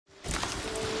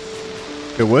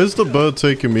Hey, where's the bird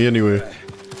taking me anyway?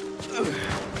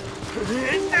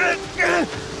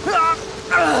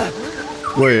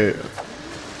 Wait.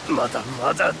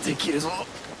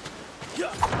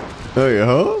 Hey,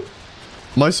 huh?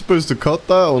 Am I supposed to cut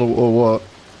that or what?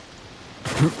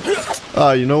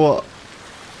 Ah, you know what?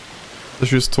 Let's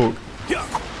just talk.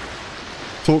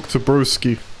 Talk to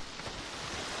broski.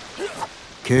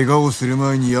 怪我をする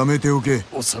前にやめておけ。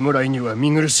お侍には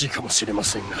見苦しいかもしれま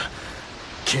せんが、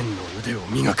剣の腕を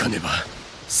磨かねば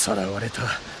さらわれた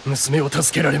娘を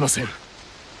助けられません。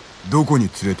どこに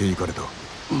連れて行かれた？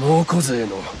蒙古勢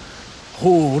の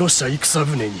砲を下ろした戦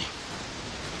船に。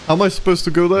How am I supposed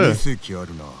to go there? 奇跡あ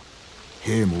るな。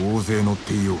兵も大勢乗っ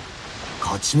ていよう。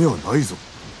勝ち目はないぞ。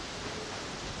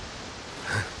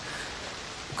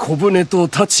小舟と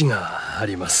太刀があ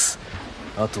ります。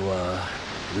あとは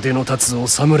腕の立つお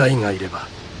侍がいれば。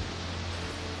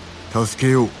助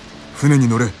けよう。船に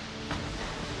乗れ。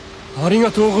あり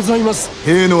がとうございます。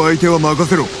兵の相手は任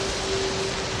せろ。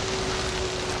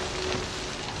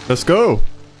Let's go.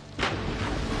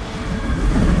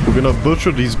 We're gonna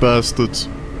butcher these bastards.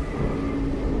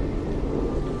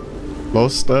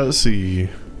 Lost at sea.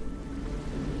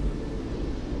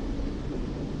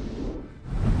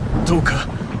 どうか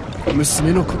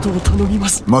娘のことを頼みま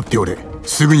す。待っておれ。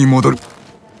すぐに戻る。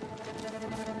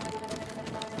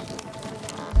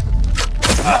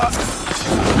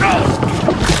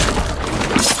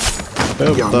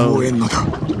やむを得んのだ。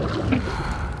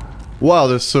Wow,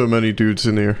 there's so many dudes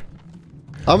in here.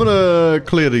 I'm gonna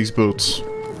clear these boats.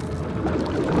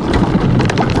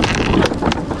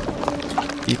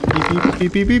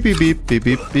 Beep beep beep beep beep beep beep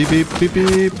beep beep beep beep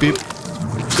beep beep.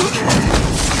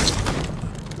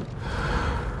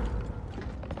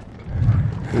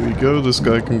 Here we go, this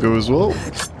guy can go as well.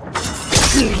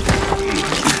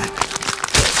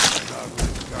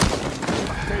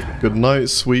 Good night,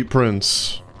 sweet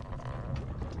prince.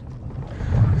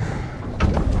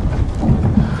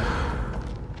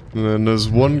 And then there's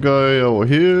one guy over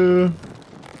here.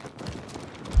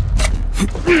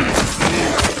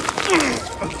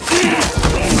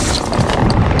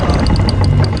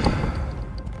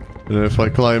 And if I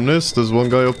climb this, there's one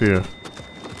guy up here.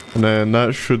 And then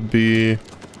that should be...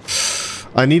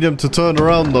 I need him to turn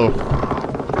around though.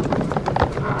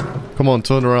 Come on,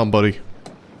 turn around, buddy.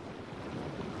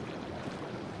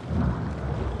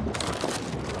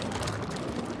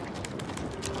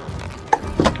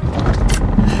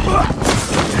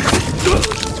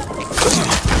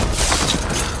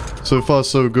 So far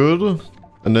so good.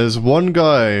 And there's one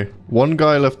guy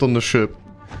left on the ship.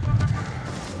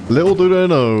 Little do they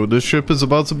know, this ship is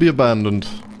about to be abandoned.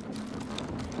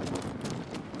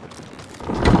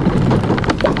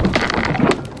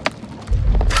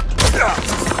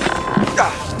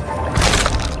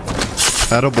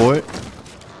 Attaboy.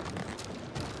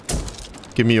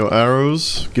 Give me your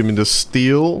arrows, give me the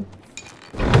steel.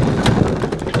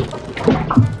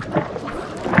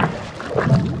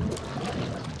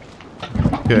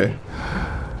 Okay,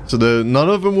 so none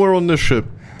of them were on this ship.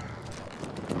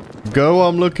 Go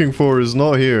I'm looking for is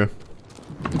not here.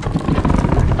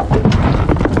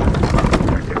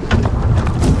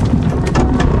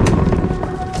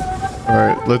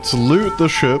 Alright, let's loot the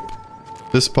ship.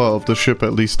 This part of the ship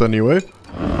at least anyway.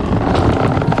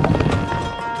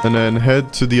 And then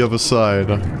head to the other side.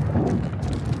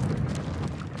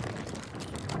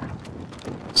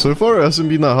 So far it hasn't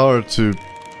been that hard to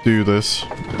do this.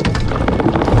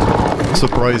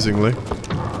 Surprisingly.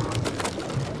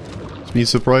 It's been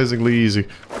surprisingly easy.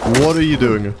 What are you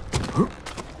doing?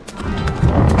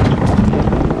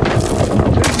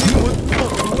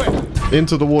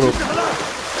 Into the water.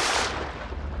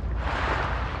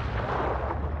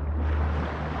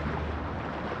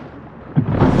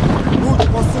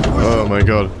 Oh my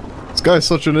god. This guy's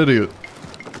such an idiot.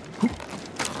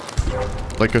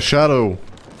 Like a shadow.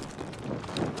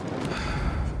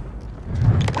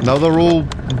 Now they're all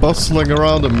bustling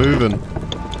around and moving.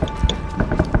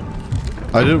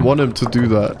 I didn't want him to do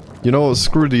that. You know what?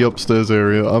 Screw the upstairs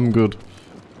area. I'm good.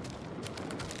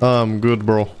 I'm good,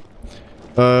 bro.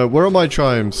 Where are my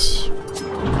chimes?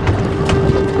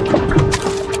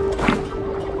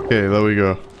 Okay, there we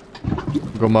go.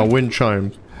 Got my wind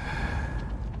chime.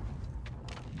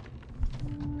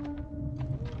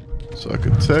 So I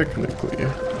could technically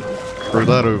throw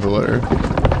that over there.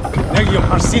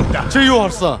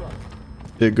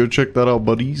 Yeah, go check that out,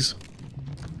 buddies.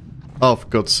 Oh, for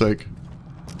God's sake.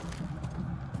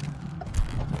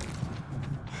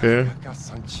 Okay.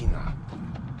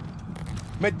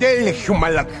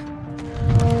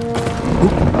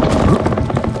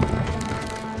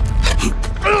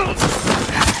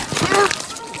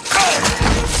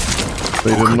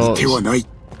 They did not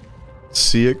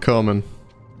see it coming.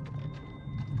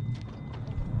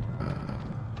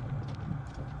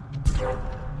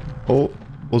 Oh,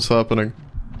 what's happening?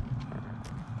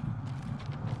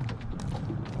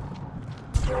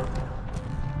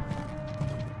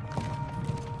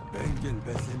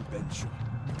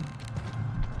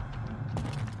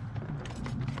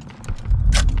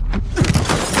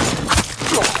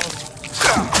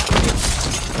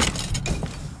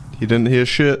 He didn't hear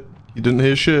shit. He didn't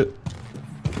hear shit.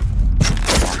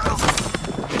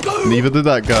 Neither did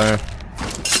that guy.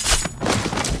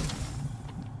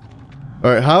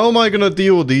 Alright, how am I gonna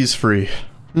deal with these three?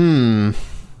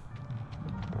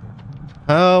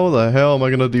 How the hell am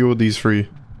I gonna deal with these three?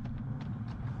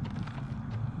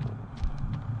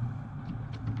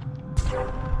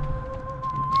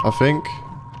 I think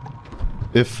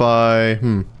if I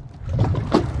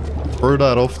throw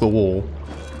that off the wall.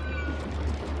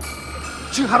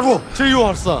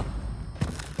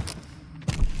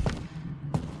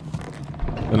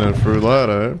 And then throw that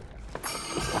out.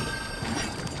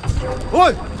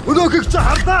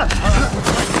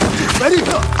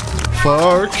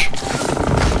 Fuck.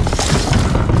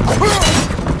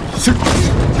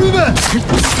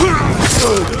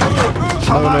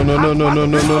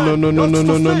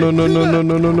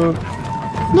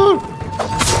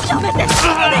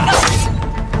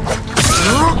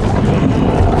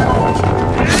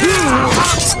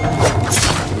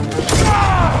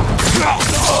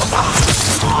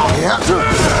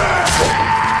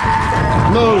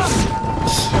 No.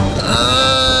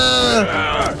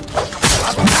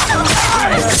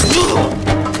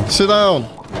 Sit down.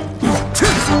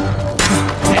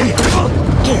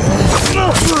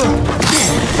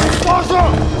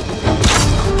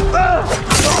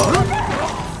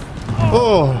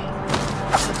 Oh,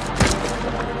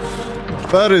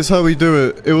 that is how we do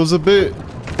it. It was a bit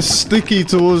sticky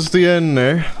towards the end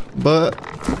there, but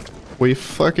we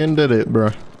fucking did it,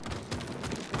 bruh.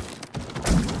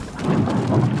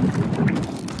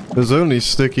 It was only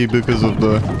sticky because of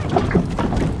the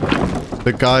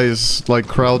guys like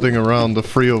crowding around, the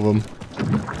three of them.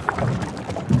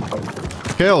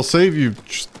 Okay, I'll save you.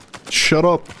 Just shut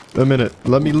up a minute.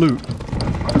 Let me loot.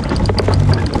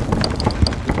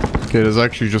 Okay, there's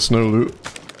actually just no loot.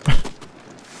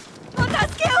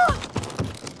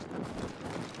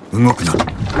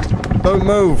 Don't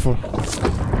move,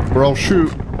 or I'll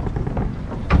shoot.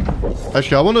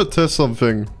 Actually, I want to test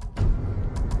something.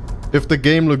 If the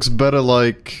game looks better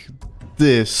like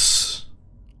this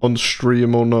on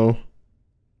stream or no.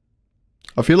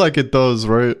 I feel like it does,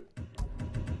 right?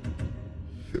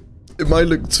 It might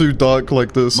look too dark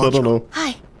like this, I don't know.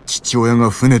 父親が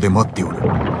船で待っておる。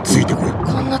ついてこい。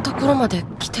こんなところまで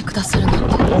来てくださるなんて。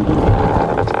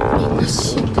みんな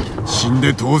死んでる。死ん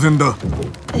で当然だ。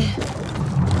ええ。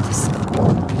ですが、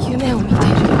夢を見ている。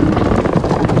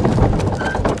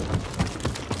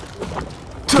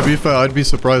To be fair, I'd be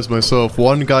surprised myself.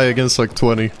 One guy against like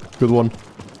 20. Good one.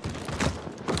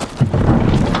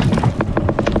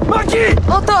 マキ！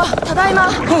おっと、ただいま。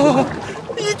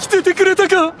生きててくれた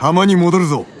か。浜に戻る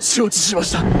ぞ。承知しま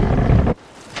した。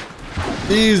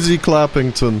Easy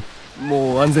Clappington.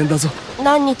 もう安全だぞ。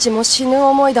何日も死ぬ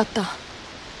思いだった。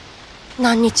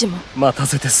何日も。待た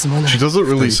せてすまない。 She doesn't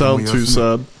really sound too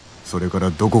sad. それか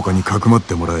らどこかにかくまっ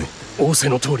てもらえ。仰せ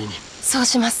の通りに。そう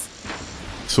します。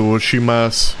So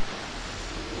shimas.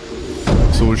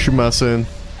 So shimasen.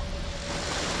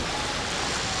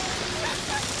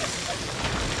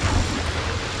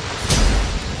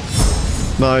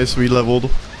 Nice, we leveled.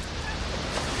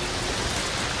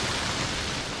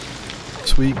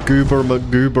 Sweet Goober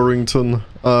McGooberington.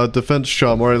 Defense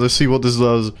charm. Alright, let's see what this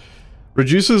does.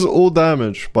 Reduces all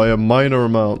damage by a minor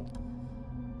amount.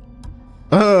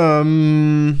 Let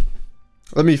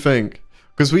me think.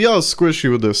 Because we are squishy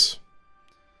with this.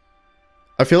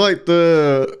 I feel like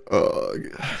the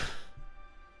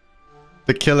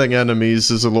killing enemies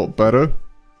is a lot better.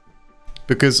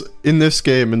 Because in this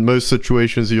game, in most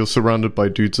situations, you're surrounded by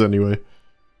dudes anyway.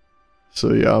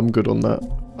 So yeah, I'm good on that.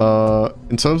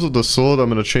 In terms of the sword, I'm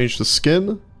gonna change the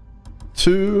skin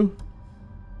to...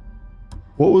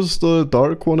 What was the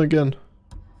dark one again?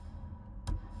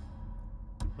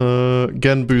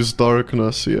 Genbu's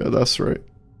Darkness, yeah, that's right.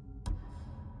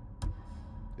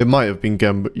 It might have been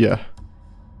Genbu, yeah.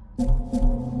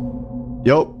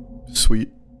 Yup, sweet.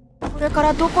 これか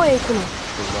らどこへ行くの？お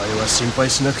前は心配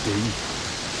しなくていい。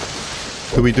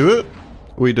 Did we do it?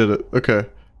 We did it, okay.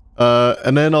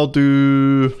 And then I'll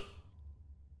do...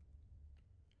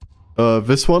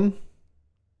 this one.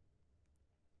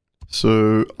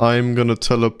 So, I'm gonna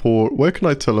teleport... Where can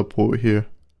I teleport here?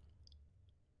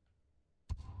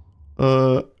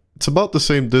 It's about the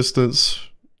same distance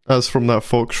as from that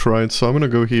fox shrine, so I'm gonna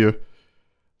go here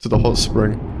to the hot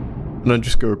spring and then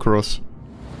just go across.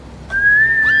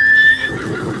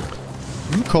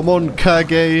 Come on,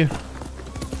 Kage.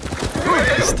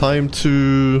 It's time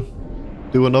to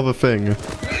do another thing.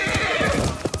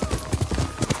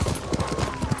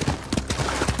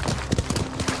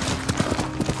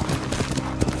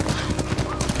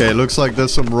 Okay, looks like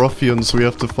there's some ruffians we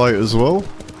have to fight as well.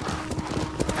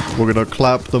 We're gonna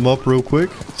clap them up real quick.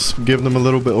 Give them a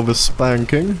little bit of a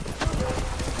spanking.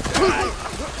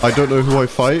 I don't know who I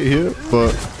fight here,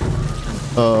 but...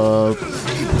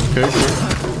 okay, cool.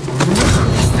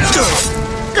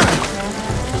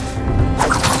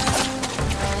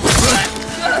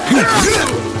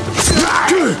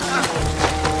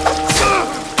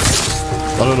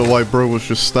 I don't know why bro was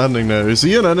just standing there. Is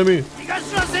he an enemy?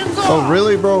 Oh,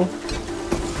 really, bro?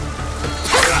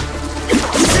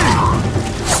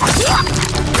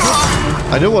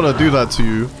 I didn't want to do that to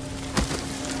you.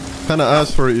 Kinda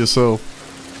asked for it yourself.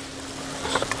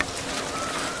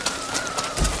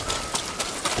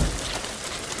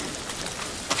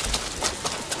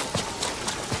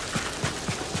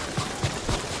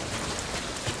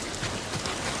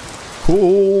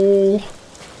 Cool.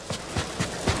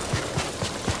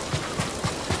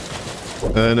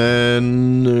 And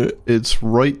then it's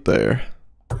right there.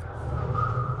 There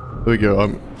we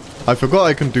go. I forgot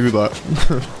I can do that.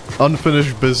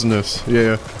 Unfinished business.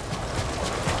 Yeah.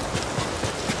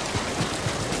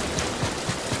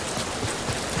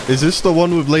 Is this the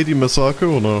one with Lady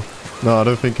Masako or no? No, I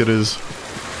don't think it is.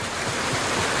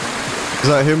 Is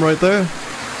that him right there?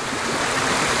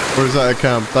 Or is that a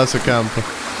camp? That's a camper.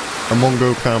 A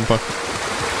Mongo camper.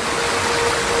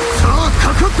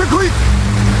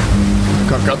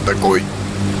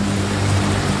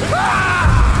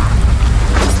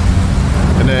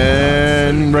 And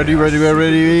then ready,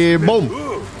 boom!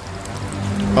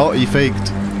 Oh, he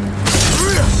faked.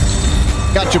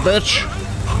 Gotcha, bitch!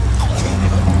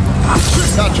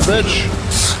 Gotcha, bitch!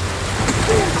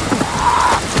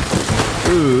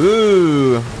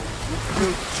 Ooh.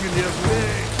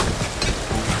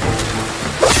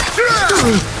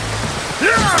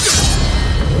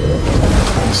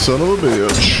 Son of a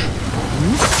bitch.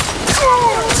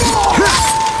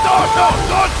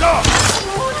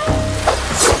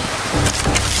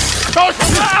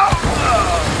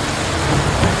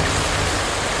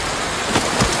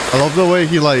 I love the way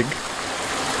he like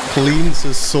cleans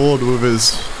his sword with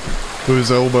his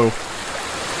elbow.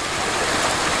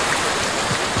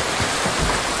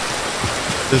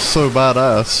 It's so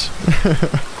badass.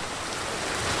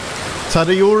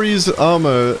 Tadayori's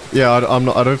armor, yeah, I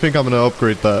don't think I'm gonna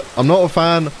upgrade that. I'm not a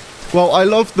fan. Well, I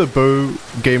love the bow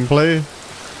gameplay.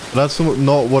 That's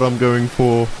not what I'm going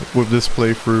for with this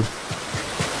playthrough.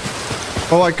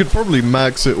 Oh, I could probably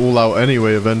max it all out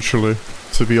anyway eventually,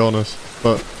 to be honest.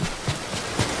 But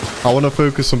I want to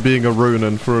focus on being a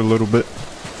Ronin for a little bit.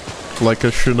 Like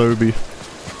a shinobi.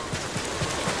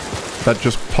 That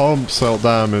just pumps out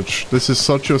damage. This is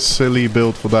such a silly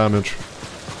build for damage.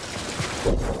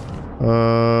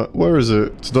 Where is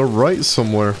it? To the right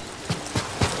somewhere.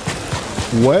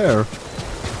 Where?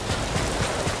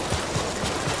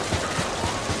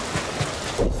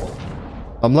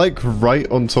 I'm like right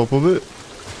on top of it.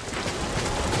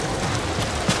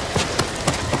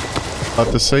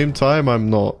 At the same time, I'm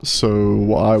not. So,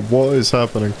 what is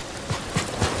happening?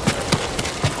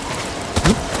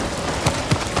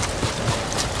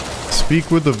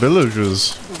 Speak with the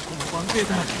villagers.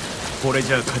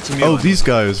 Oh, these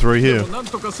guys right here.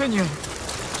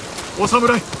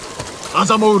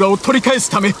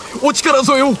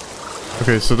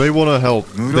 Okay, so they want to help.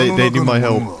 They need my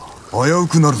help.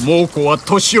 猛虎は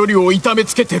年寄りを痛め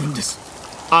つけてるんです。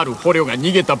ある捕虜が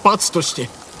逃げた罰として。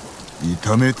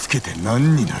痛めつけて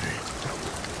何になる。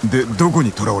で、どこ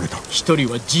に囚われた。一人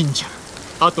は神社、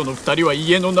あとの二人は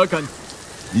家の中に。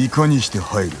いかにして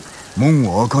入る。門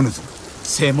は開かぬぞ。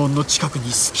正門の近く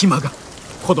に隙間が、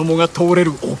子供が通れ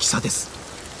る大きさです。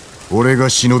俺が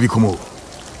忍び込もう。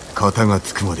肩が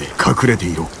つくまで隠れて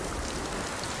いろ。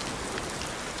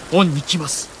オンに来ま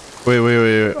す。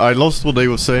 Wait. I lost what they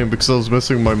were saying because I was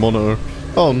missing my monitor.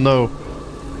 Oh no.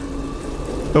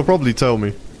 They'll probably tell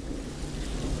me.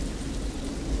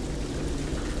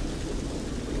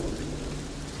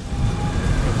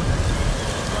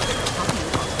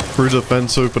 Through the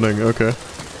fence opening, okay.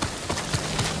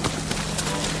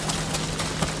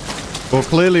 Well,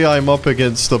 clearly I'm up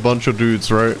against a bunch of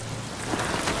dudes, right?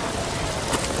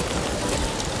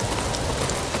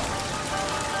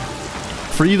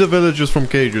 Free the villagers from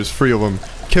cages, 3 of them.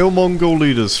 Kill Mongol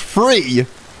leaders, 3!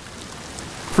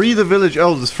 3 Free the village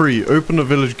elders free. Open the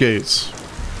village gates.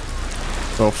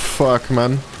 Oh fuck,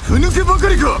 man. ふぬけばか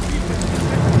りか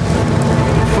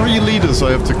 3 leaders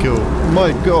I have to kill.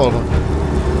 My god.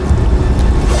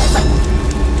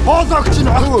 大沢口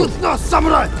の悪骨な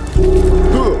侍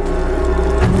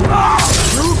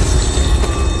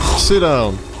Sit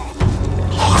down.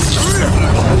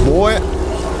 Boy.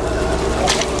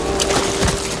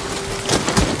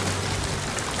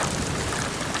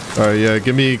 Alright, yeah,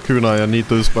 give me kunai. I need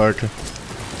those back.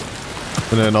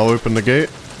 And then I'll open the gate.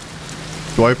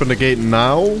 Do I open the gate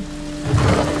now?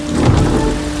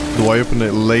 Do I open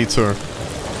it later?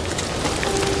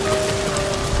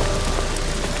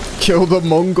 Kill the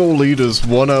Mongol leaders.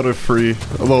 1 out of 3.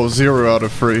 Well, 0 out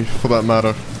of 3, for that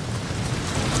matter.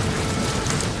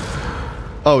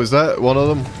 Oh, is that one of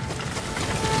them?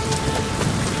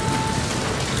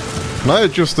 Can I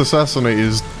just assassinate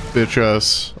his bitch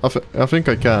ass? I think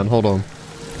I can. Hold on.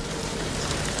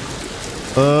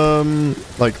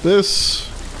 Like this.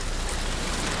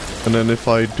 And then if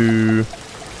I do...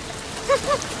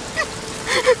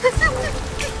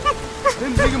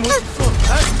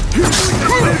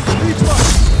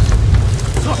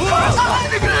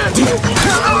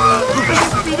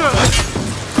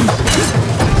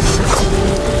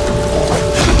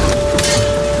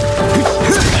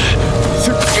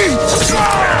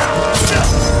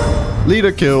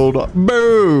 Leader killed.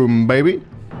 Boom, baby.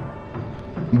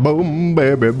 Boom,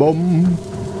 baby, boom.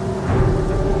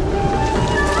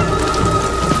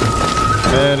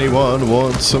 Anyone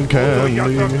wants some candy?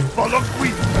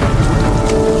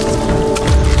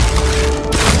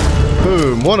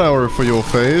 Boom, 1 hour for your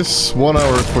face, 1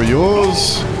 hour for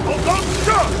yours.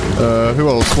 Who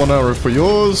else? 1 hour for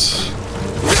yours.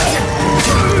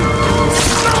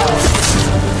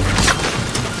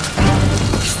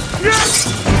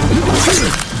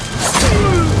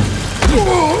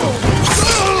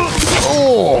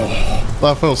 Oh,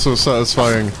 that felt so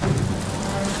satisfying.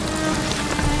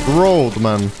 Rolled,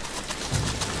 man.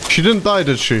 She didn't die,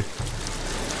 did she?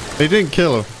 They didn't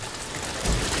kill her.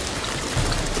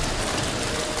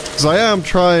 Because I am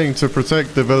trying to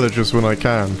protect the villagers when I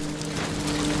can.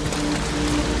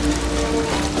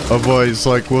 Otherwise,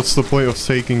 like, what's the point of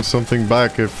taking something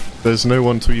back if there's no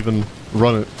one to even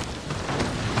run it?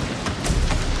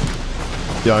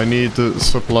 Yeah, I need the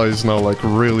supplies now, like,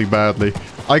 really badly.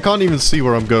 I can't even see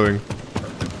where I'm going.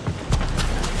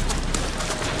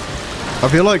 I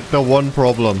feel like the one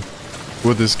problem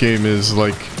with this game is,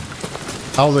 like,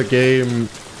 how the game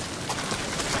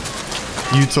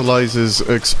utilizes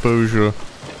exposure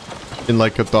in,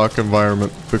 like, a dark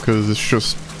environment, because it's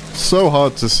just so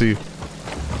hard to see.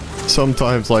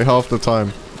 Sometimes, like, half the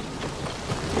time.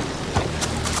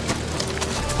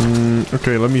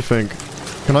 Okay, let me think.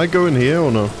 Can I go in here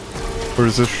or no? Or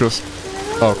is this just...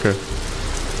 Oh, okay.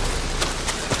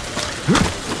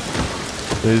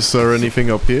 Is there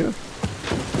anything up here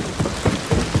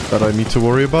that I need to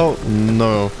worry about?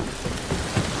 No.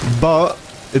 But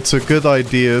it's a good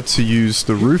idea to use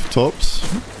the rooftops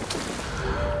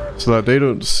so that they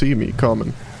don't see me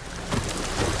coming.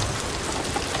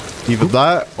 Either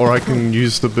that, or I can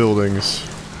use the buildings.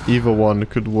 Either one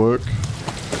could work.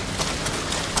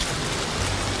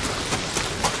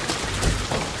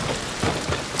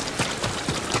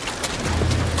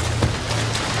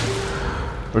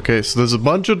 Okay, so there's a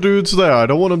bunch of dudes there. I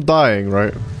don't want them dying,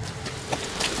 right?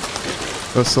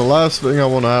 That's the last thing I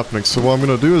want happening. So what I'm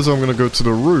gonna do is I'm gonna go to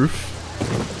the roof.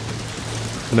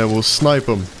 And then we'll snipe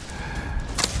them.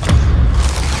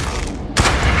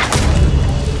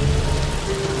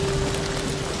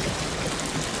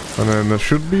 And then there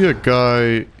should be a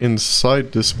guy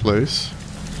inside this place.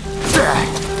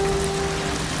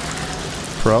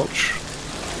 Crouch.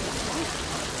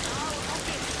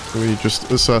 We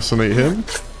just assassinate him.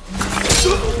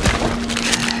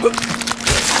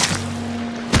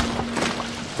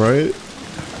 Right?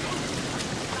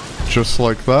 Just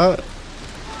like that.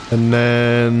 And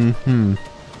then...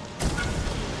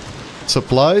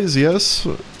 Supplies, yes.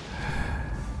 Okay,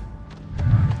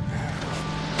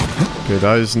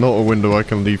 that is not a window I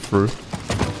can leave through.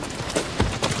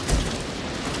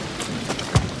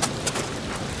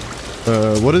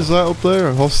 What is that up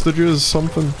there? Hostages,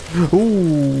 something?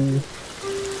 Ooh.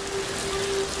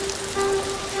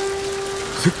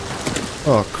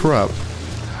 Oh, crap.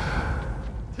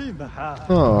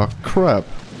 Oh, crap.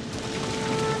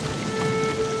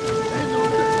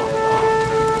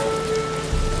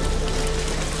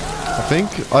 I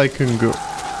think I can go...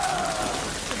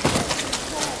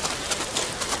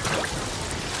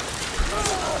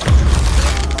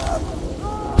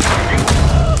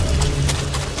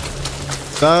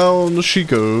 Down she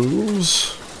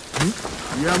goes.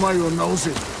 病を治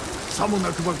せ。さも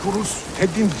なくば殺す。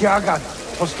Hätte ihn jagen,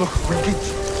 was doch wirklich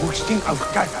Wursting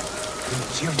aufgegangen.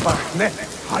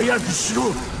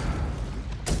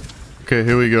 Okay,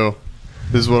 here we go.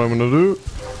 This is what I'm gonna do.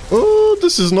 Oh,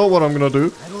 this is not what I'm gonna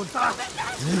do.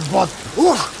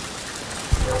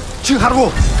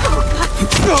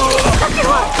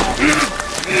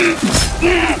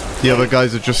 The other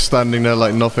guys are just standing there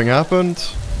like nothing happened.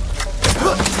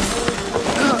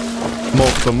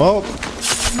 Mop them up.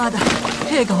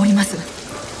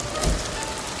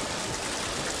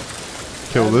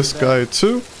 Kill this guy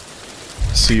too.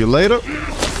 See you later.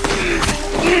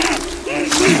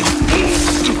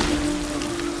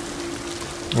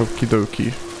 Okie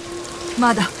dokie.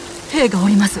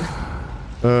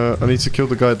 I need to kill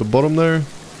the guy at the bottom there.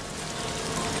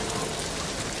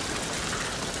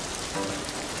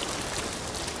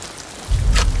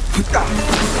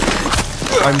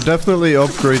 I'm definitely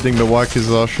upgrading the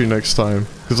Wakizashi next time,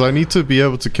 because I need to be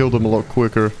able to kill them a lot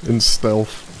quicker in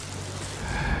stealth.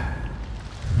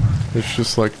 It's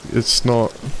just like, it's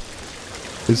not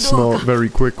very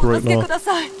quick right now.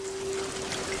 Okay.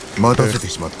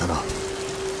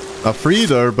 I freed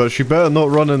her, but she better not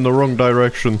run in the wrong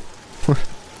direction.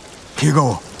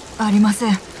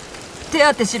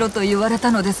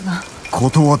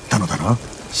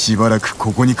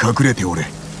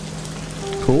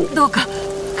 Cool.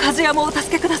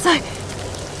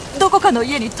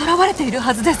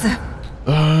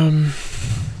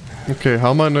 Okay,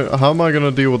 how am I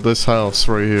gonna deal with this house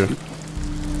right here?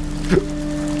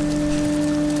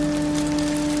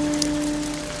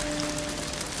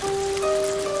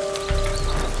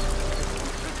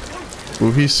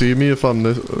 Will he see me if I'm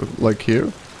this, like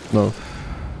here? No.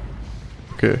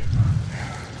 Okay.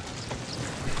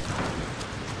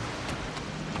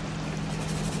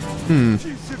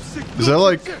 Is that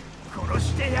like...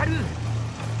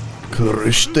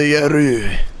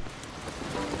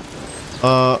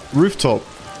 rooftop.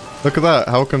 Look at that,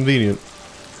 how convenient.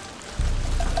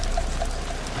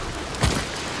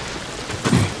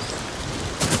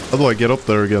 How do I get up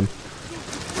there again?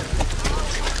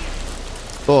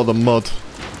 Oh, the mud.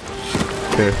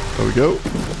 Okay, there we go.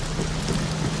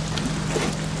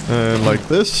 And like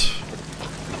this.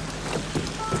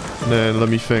 And then let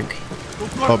me think.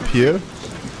 Up here.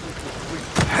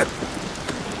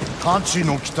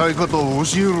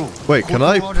 Wait, can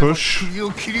I push?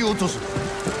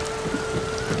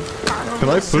 Can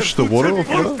I push the water off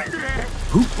there?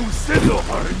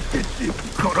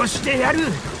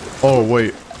 Oh,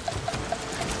 wait.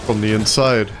 From the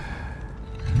inside.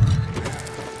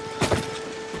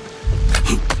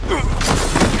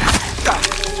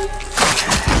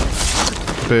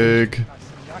 Big.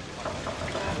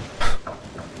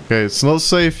 Okay, it's not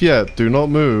safe yet. Do not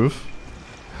move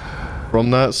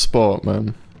from that spot,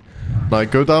 man. I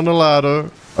go down the ladder.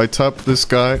 I tap this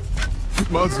guy.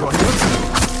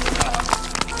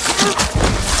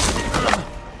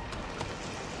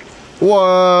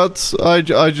 What?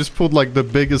 I just pulled like the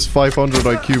biggest 500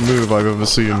 IQ move I've ever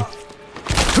seen.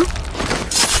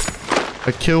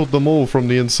 I killed them all from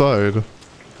the inside.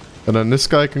 And then this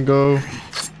guy can go.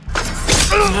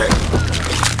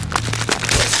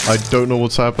 I don't know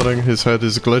what's happening. His head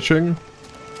is glitching.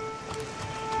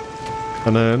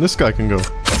 And then this guy can go.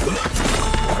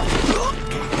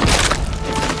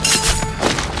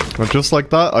 And just like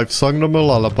that, I've sung them a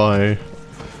lullaby.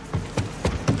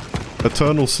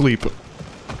 Eternal sleep.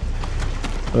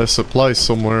 There's supplies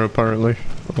somewhere, apparently.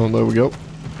 Oh, there we go.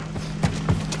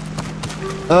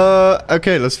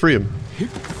 Okay, let's free him.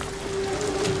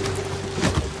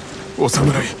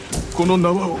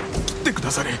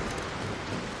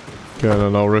 Okay,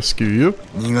 then I'll rescue you.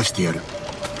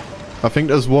 I think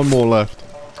there's one more left.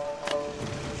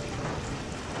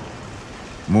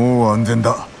 Oh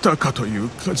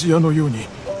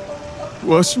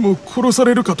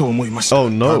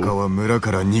no.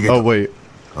 Oh wait.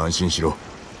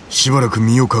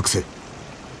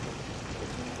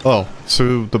 Oh,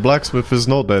 so the blacksmith is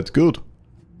not that good.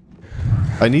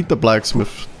 I need the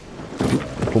blacksmith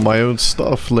for my own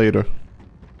stuff later.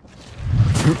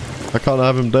 I can't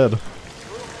have him dead.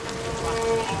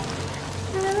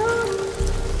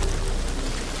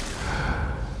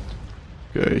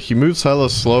 Okay, he moves hella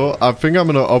slow. I think I'm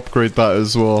gonna upgrade that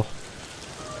as well.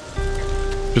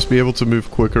 Just be able to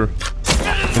move quicker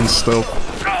in stealth.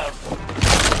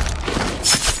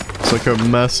 It's like a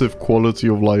massive quality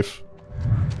of life.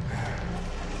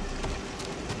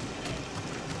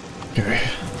 Okay.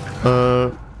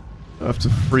 I have to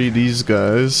free these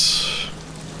guys.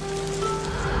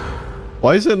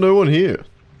 Why is there no one here?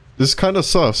 This is kind of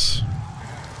sus.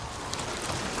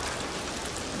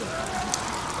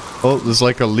 Oh, there's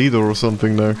like a leader or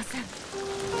something there.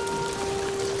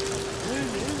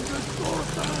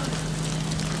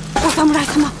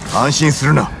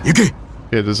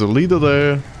 Okay, there's a leader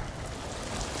there.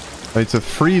 I need to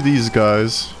free these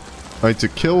guys. I need to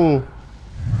kill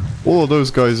all of those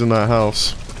guys in that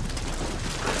house.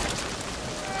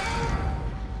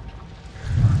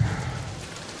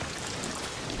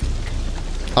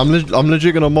 I'm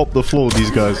legit gonna mop the floor with these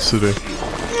guys today.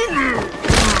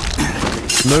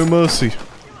 No mercy.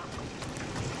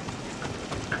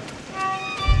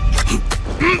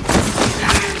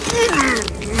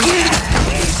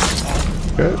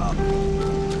 Okay.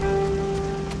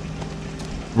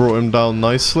 Brought him down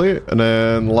nicely, and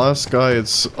then last guy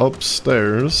is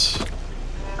upstairs.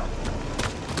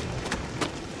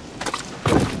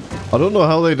 I don't know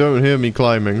how they don't hear me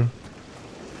climbing.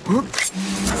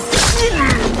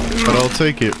 But I'll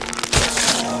take it.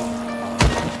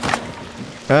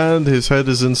 And his head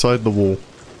is inside the wall.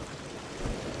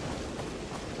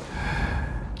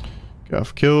 Okay,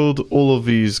 I've killed all of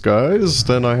these guys.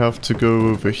 Then I have to go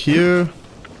over here.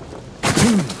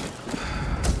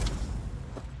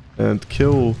 And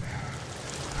kill...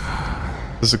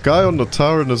 There's a guy on the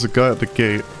tower and there's a guy at the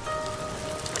gate.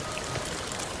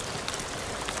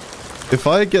 If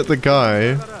I get the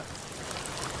guy...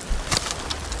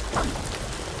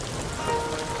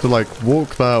 to like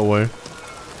walk that way.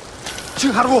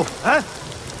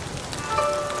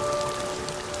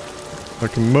 I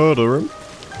can murder him.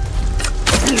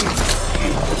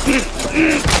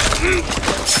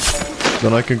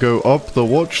 Then I can go up the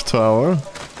watchtower.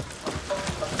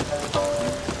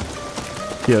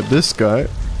 Yeah, this guy.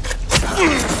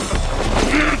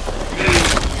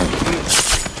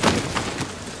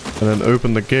 And then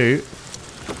open the gate.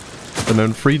 And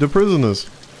then free the prisoners.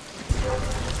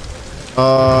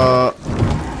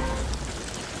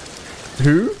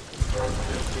 Who?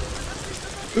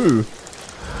 Who?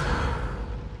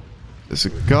 There's a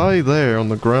guy there on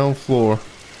the ground floor.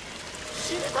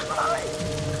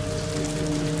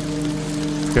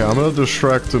 Okay, I'm gonna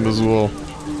distract him as well.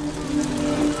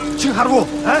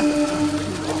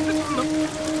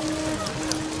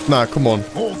 Nah, come on.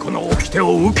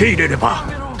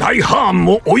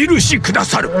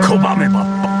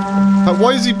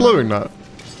 Why is he blowing that?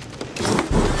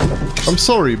 I'm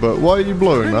sorry, but why are you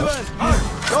blowing that?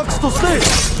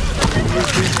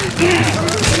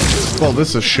 Well,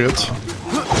 this is shit.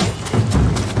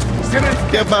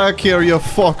 Get back here, you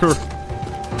fucker!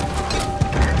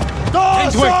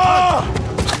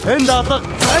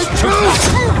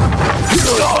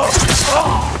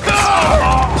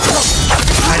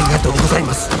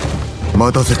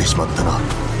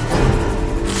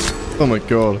 Oh my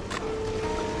god.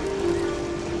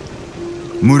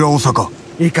 村尾坂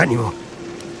いかにも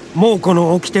もうこ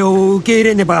の掟を受け入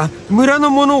れねば村の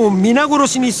者を皆殺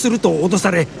しにすると脅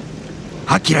され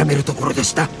諦めるところで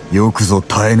した。よくぞ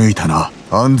耐え抜いたな。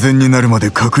安全になるまで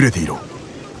隠れていろ。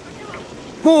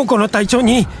もうこの隊長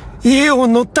に家を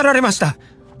乗っ取られました。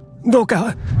どう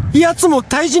か奴も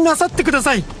退治なさってくだ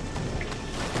さい。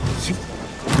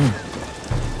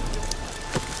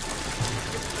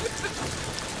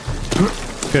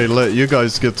Okay, let you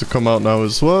guys get to come out now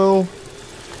as well.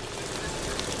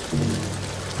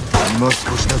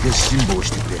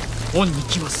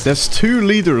 There's 2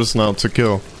 leaders now to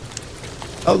kill.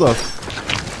 How the...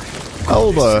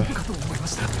 How the...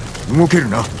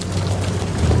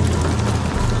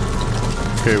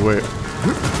 Okay, wait.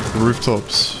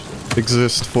 Rooftops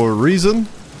exist for a reason.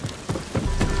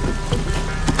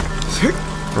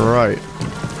 Right.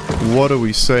 What are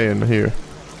we saying here?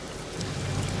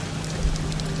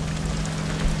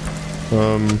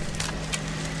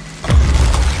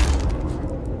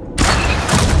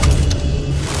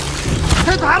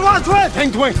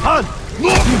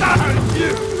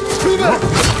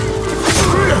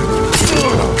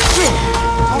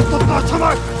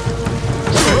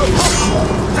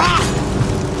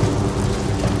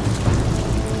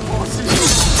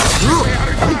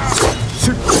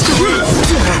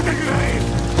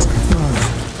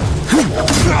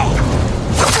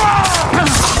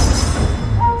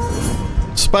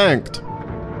 Spanked.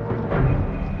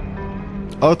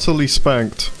 Utterly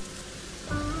spanked.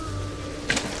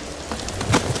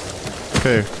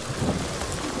 Okay.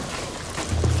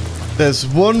 There's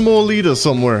one more leader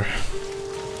somewhere.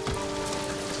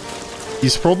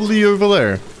 He's probably over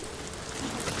there.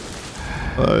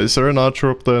 Is there an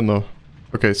archer up there? No.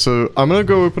 Okay, so I'm gonna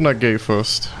go open that gate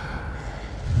first.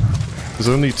 There's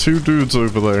only 2 dudes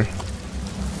over there.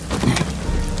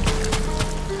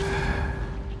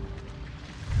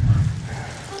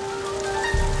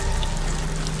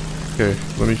 Okay,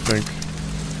 let me think.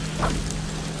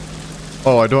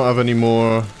 Oh, I don't have any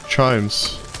more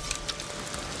chimes.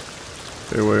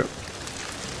 Okay, wait.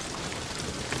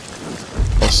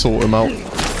 I'll sort him out.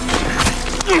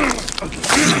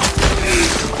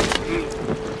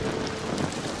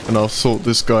 And I'll sort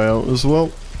this guy out as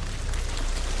well.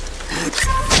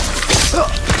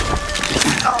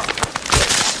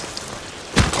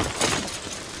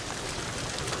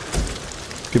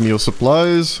 Give me your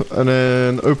supplies, and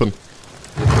then open.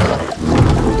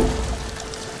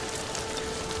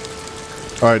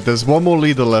 Alright, there's one more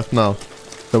leader left now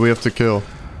that we have to kill.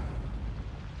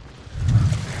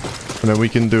 And then we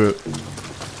can do it.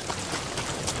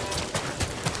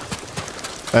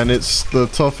 And it's the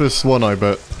toughest one, I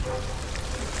bet.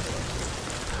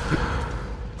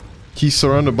 He's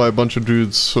surrounded by a bunch of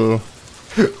dudes, so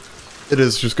it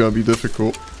is just gonna be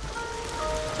difficult.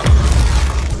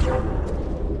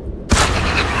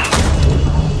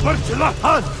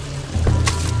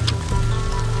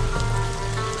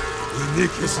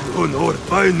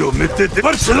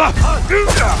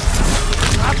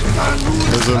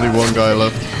 There's only one guy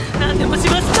left.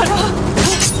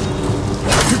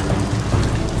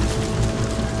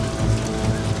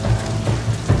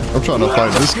 I'm trying to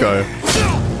fight this guy.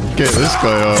 Get this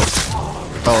guy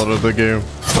out of the game.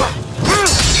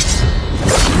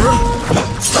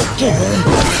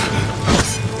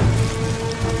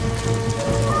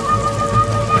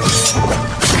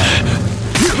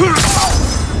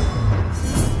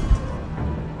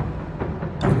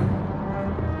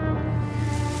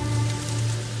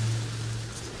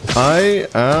 I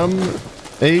am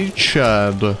a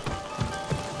Chad. An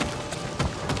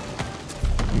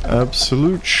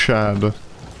absolute Chad.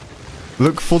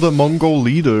 Look for the Mongol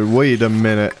leader. Wait a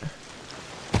minute.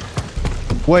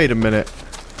 Wait a minute.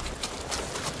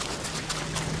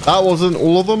 That wasn't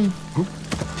all of them?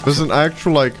 There's an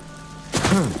actual, like,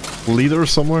 leader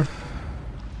somewhere?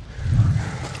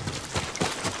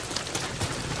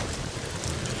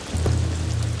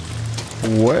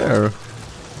 Where?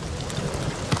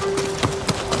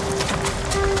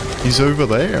 He's over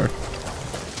there.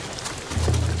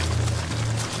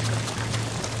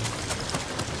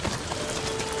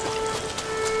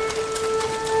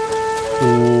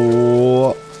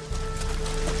 Oh.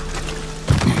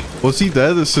 Was he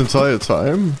there this entire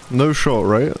time? No shot,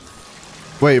 right?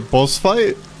 Wait, boss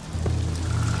fight?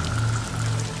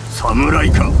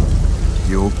 Samuraiか。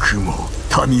よくも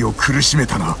民を苦しめ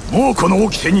たな。もうこの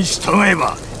掟に従え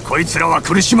ば。こいつらは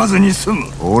苦しまずに済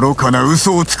む。愚かな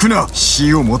嘘をつくな。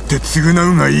死をもって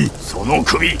償うがいい。その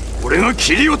首、俺が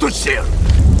切り落としてやる。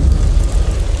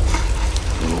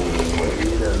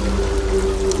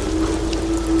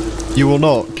You will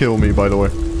not kill me, by the way.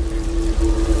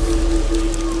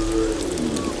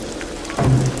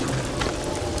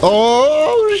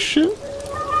 Oh shit!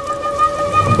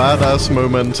 Badass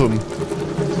momentum.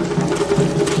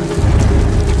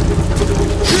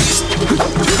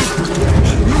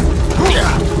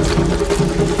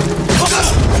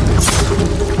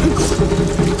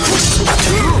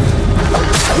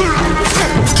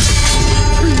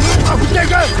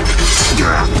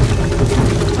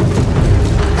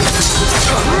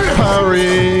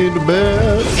 Parried,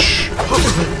 bitch.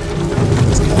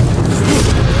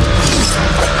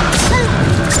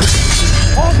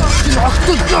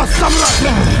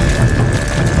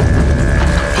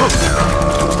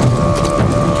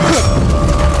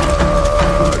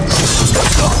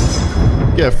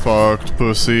 Get fucked,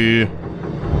 pussy.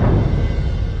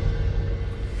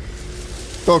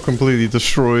 Got completely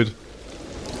destroyed.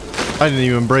 I didn't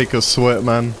even break a sweat,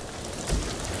 man.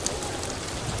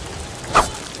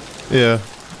 Yeah,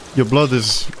 your blood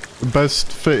is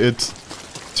best fitted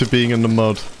to being in the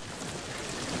mud.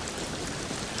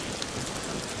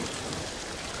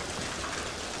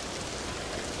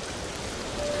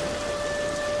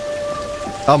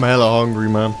 I'm hella hungry,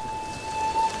 man.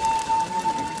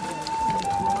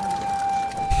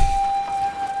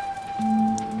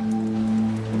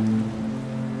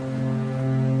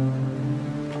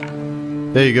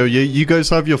 There you go. You guys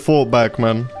have your fort back,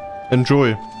 man.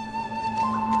 Enjoy.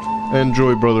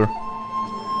 Enjoy, brother.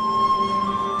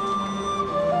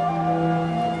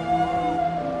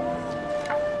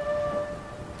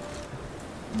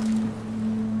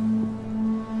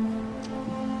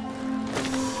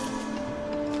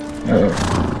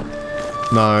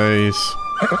 Nice.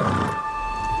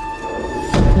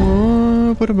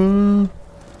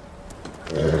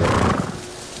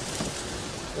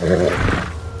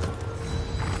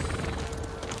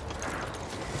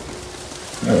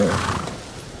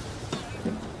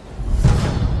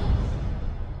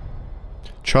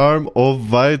 Charm of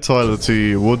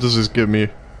Vitality. What does this give me?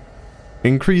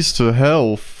 Increase to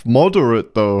health.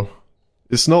 Moderate though.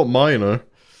 It's not minor.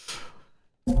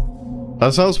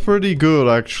 That sounds pretty good,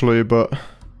 actually, but...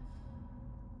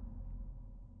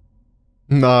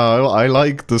 Nah, I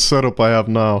like the setup I have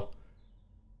now.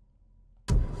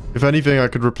 If anything, I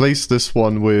could replace this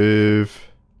one with...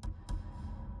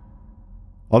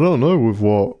 I don't know with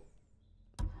what.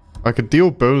 I could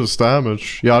deal bonus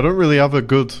damage. Yeah, I don't really have a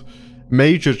good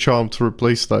major charm to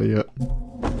replace that yet.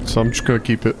 So I'm just gonna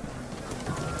keep it.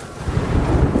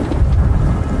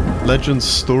 Legend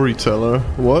Storyteller.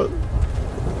 What?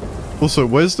 Also,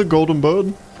 where's the golden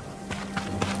bird?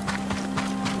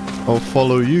 I'll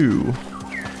follow you.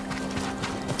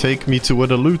 Take me to where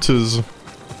the loot is.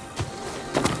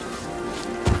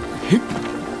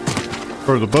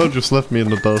 Bro, the bird just left me in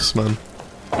the dust, man.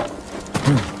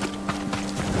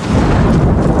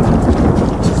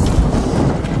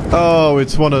 Oh,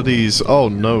 it's one of these. Oh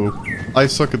no. I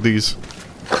suck at these.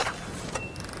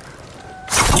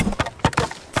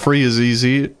 3 is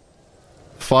easy.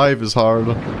 5 is hard.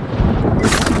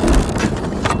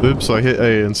 Oops, I hit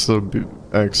A instead of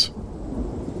X.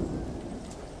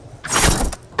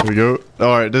 There we go.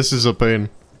 Alright, this is a pain.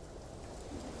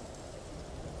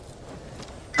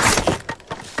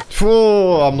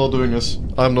 Oh, I'm not doing this.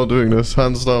 I'm not doing this.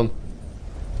 Hands down.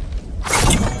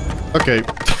 Okay.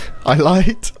 I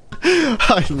lied.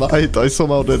 I lied. I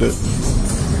somehow did it.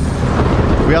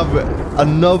 We have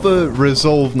another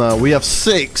resolve now. We have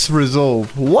 6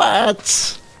 resolve.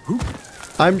 What?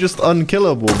 I'm just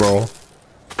unkillable, bro.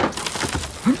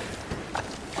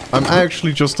 I'm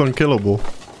actually just unkillable.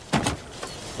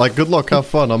 Like, good luck, have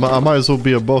fun. I might as well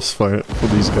be a boss fight for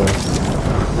these guys.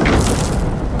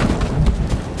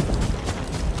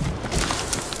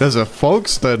 There's a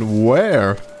fox then?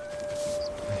 Where?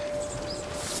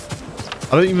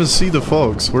 I don't even see the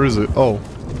fox. Where is it? Oh.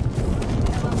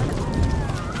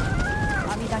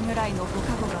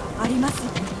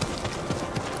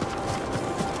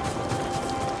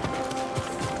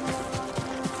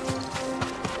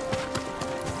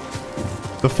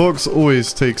 The fox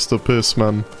always takes the piss,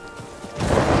 man.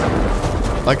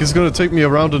 Like, it's gonna take me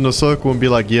around in a circle and be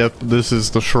like, yep, this is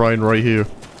the shrine right here.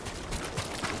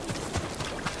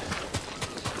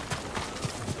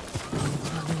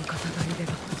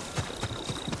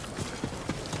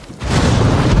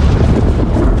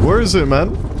 Where is it,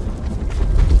 man?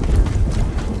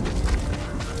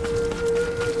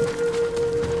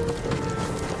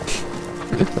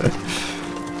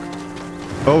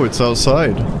 Oh, it's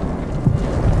outside.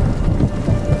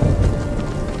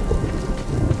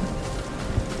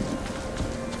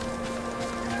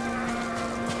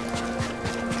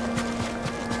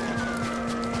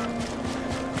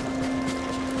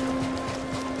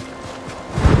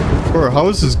 Bro, how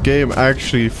is this game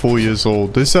actually 4 years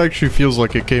old? This actually feels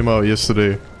like it came out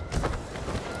yesterday.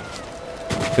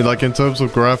 And like in terms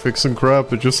of graphics and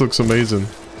crap, it just looks amazing.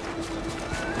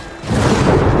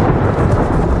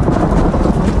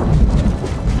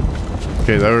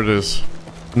 Okay, there it is.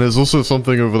 And there's also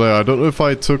something over there. I don't know if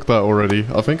I took that already.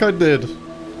 I think I did.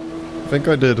 I think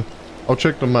I did. I'll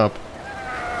check the map.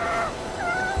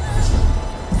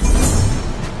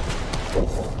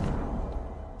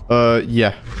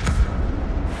 Yeah.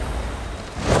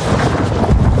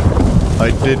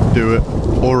 I did do it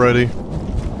already.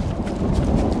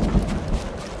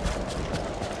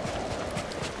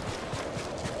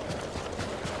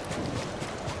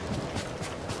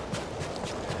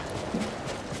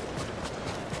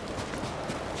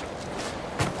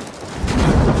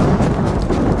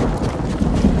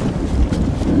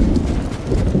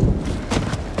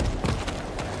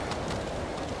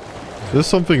 Is there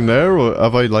something there, or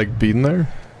have I like been there?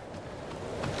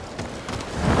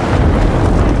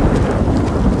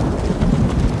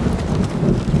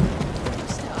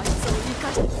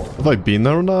 Have I been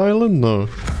there on the island? No.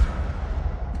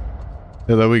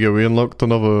 Yeah, there we go. We unlocked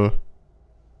another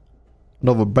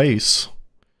base.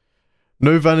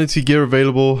 No vanity gear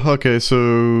available. Okay, so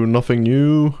nothing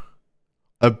new.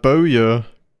 A bowyer.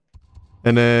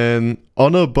 And then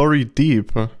honor buried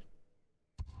deep.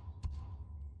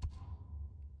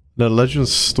 The legend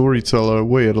storyteller.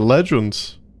 Wait, the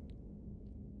legends.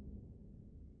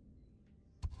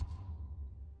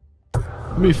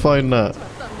 Let me find that.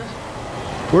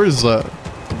 Where is that?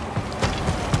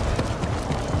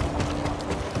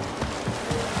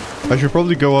 I should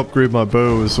probably go upgrade my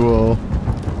bow as well.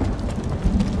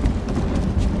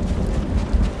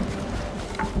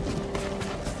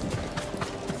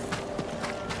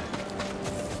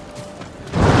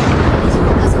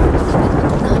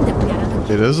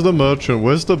 Okay, there's the merchant.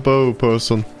 Where's the bow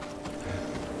person?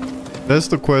 There's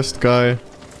the quest guy.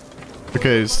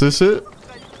 Okay, is this it?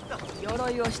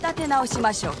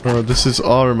 This is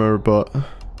armor, but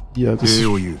yeah, this is...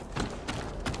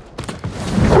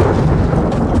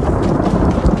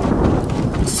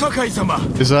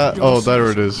 Is that? Oh,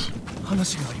 there it is.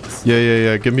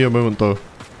 Yeah. Give me a moment though.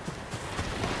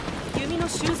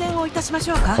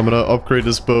 I'm gonna upgrade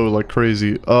this bow like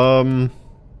crazy. Oh,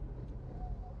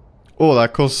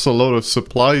 that costs a lot of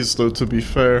supplies though, to be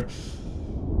fair.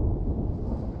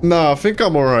 Nah, I think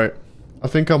I'm alright.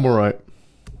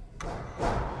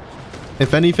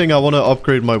 If anything, I want to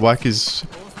upgrade my Wakizashi.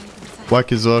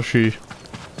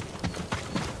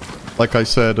 Like I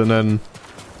said, and then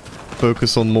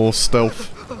focus on more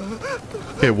stealth.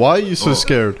 Okay, why are you so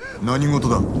scared?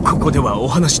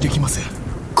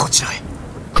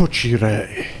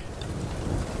 Kochire.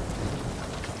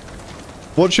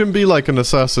 Watch him be like an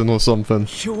assassin or something.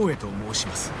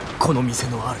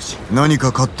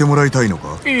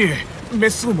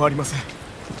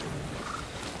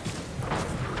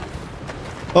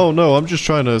 Oh no, I'm just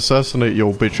trying to assassinate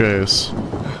your bitch ass.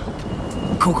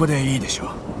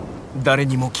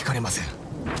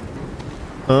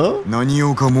 Huh? 何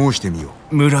をか申してみよ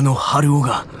う。村の春男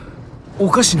がお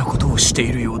かしなことをして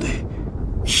いるようで、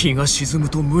日が沈む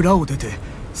と村を出て、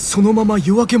そのまま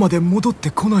夜明けまで戻って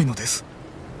こないのです。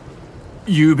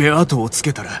夕べ後をつ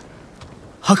けたら、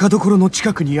墓所の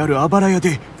近くにあるあばら屋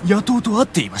で野党と会っ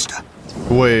ていました。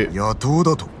野党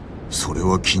だと？それ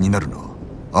は気になるな。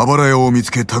あばら屋を見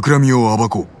つけ企みを暴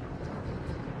こう。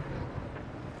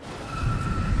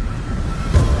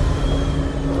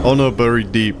Honor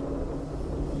buried deep.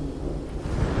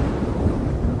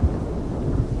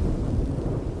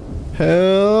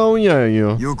 Hell yeah,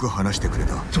 you. よく話してくれ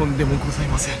た。とんでもござい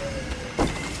ません。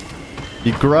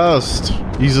He grassed.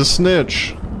 He's a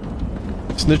snitch.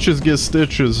 Snitches get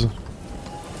stitches.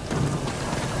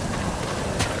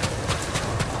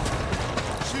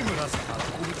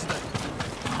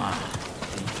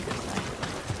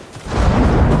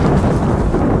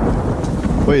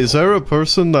 Wait, is there a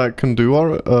person that can do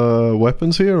our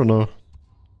weapons here or no?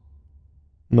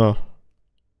 No.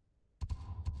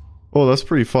 Oh, that's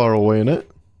pretty far away, isn't it?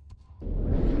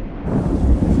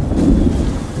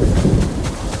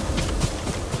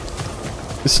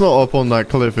 It's not up on that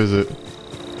cliff, is it?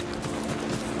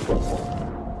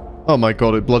 Oh my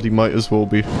god, it bloody might as well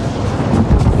be.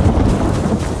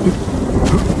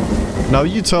 Now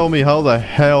you tell me, how the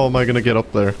hell am I gonna get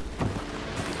up there?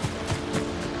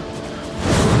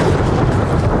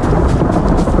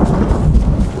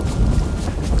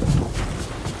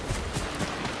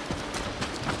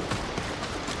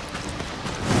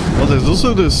 Oh, there's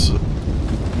also this...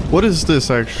 What is this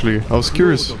actually? I was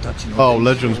curious. Oh,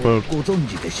 Legends mode.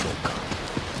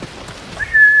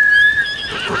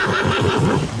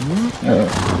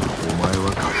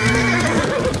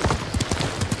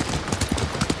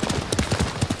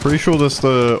 Pretty sure that's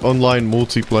the online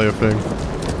multiplayer thing.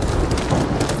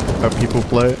 How people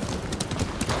play it.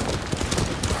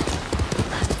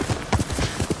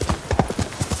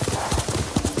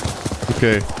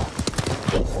 Okay.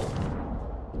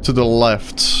 To the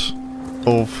left.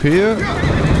 Of here.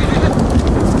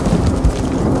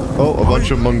 Oh, a bunch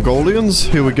of Mongolians.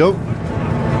 Here we go.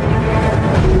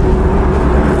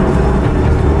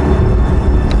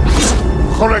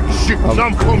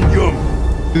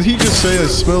 Did he just say I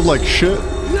smelled like shit?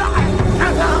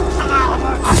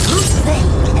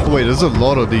 Oh, wait, there's a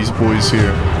lot of these boys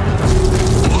here.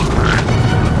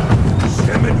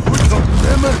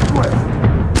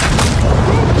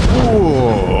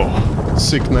 Whoa.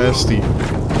 Sick nasty.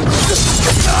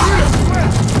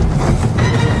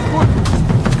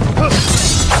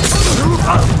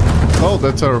 Oh,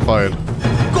 they're terrified.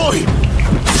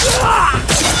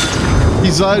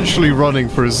 He's actually running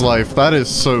for his life. That is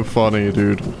so funny,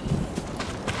 dude.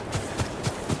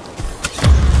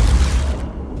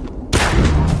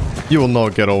 You will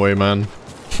not get away, man.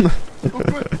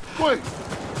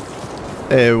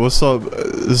 Hey, what's up?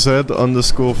 Z_flowers.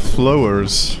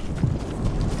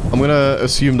 I'm gonna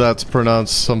assume that's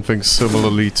pronounced something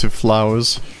similarly to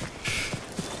flowers.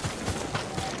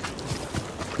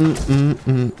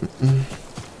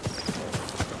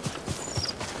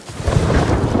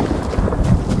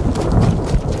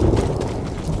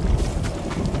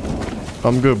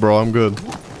 I'm good, bro. I'm good.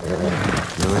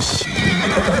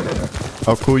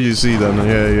 I'll call you Z then.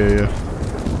 Yeah.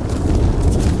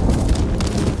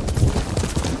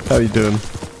 How you doing?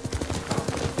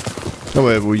 Oh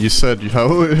wait, well you said you how,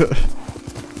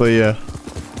 but yeah.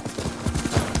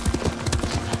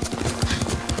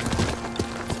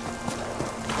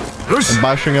 I'm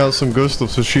bashing out some Ghost of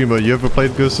Tsushima. You ever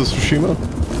played Ghost of Tsushima?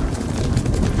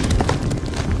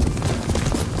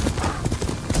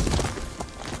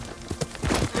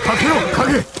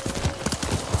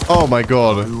 my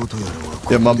god.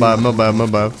 Yeah, my bad, my bad, my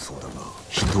bad.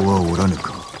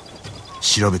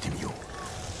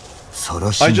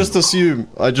 I just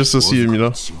assume, you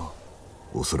know.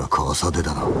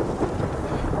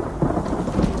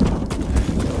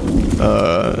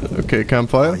 Okay,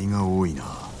 campfire.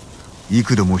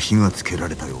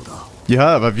 You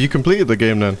have you completed the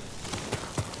game then?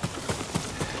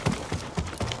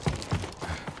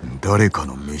 誰か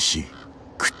の飯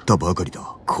食ったばかりだ。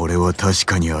これは確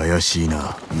かに怪しい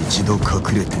な。一度隠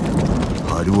れて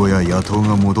春尾や野党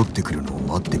が戻ってくるのを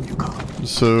待ってみるか。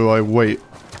 So I wait.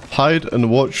 Hide and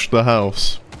watch the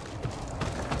house.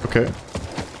 Okay.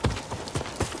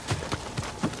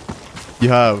 You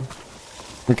have.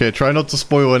 Okay, try not to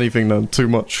spoil anything then, too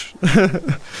much.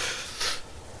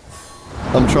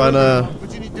 I'm trying to...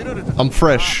 I'm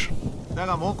fresh. だ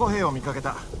が猛虎兵を見かけ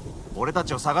た。俺た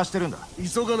ちを探してるんだ。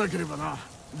急がなければな。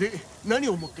で、何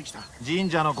を持ってきた？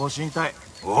神社のご神体。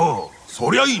おお、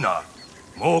そりゃいいな。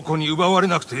猛虎に奪われ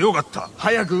なくてよかった。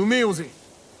早く埋めようぜ。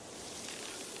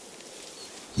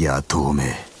野党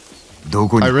め。ど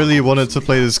こに I really wanted to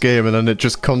play this game and then it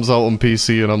just comes out on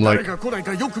PC and I'm like,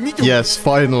 yes,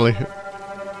 finally.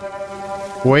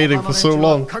 Waiting for so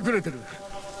long. 隠れてる。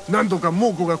何度か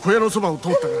猛虎が小屋のそばを通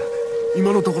ったが、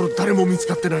今のところ誰も見つ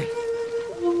かってない。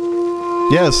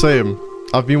Yeah, same.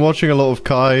 I've been watching a lot of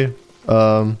Kai.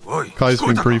 Kai's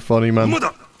been pretty funny, man.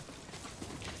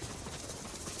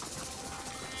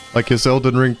 Like his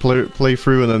Elden Ring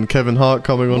playthrough and then Kevin Hart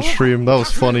coming on stream. That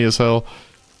was funny as hell.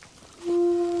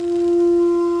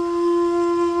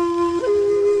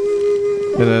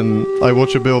 And then I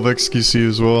watch a bit of XQC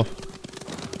as well.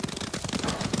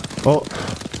 Oh.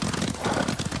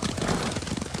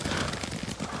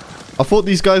 I thought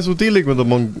these guys were dealing with the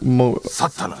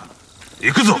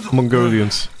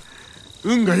Mongolians.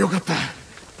 運が良かった。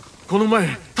この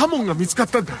前、タモンが見つかっ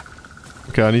たんだ。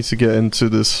Okay, I need to get into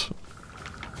this.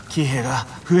 騎兵が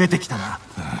増えてきたな。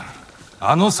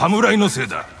あの侍のせい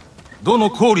だ。ど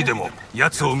の氷でも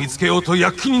奴を見つけようと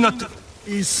躍起になってる。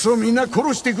いっそみんな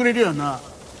殺してくれるやな。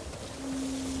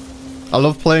I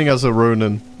love playing as a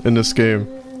Ronin in this game.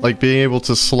 Like being able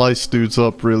to slice dudes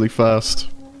up really fast.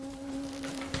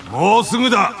 もうす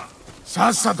ぐだ。さ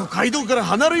っさと街道から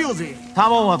離れようぜ。タ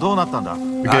モンはどうなったんだ？ The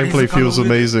gameplay feels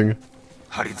amazing.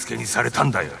 貼り付けにされた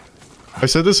んだよ。I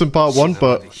said this in part 1,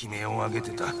 but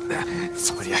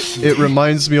it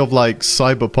reminds me of like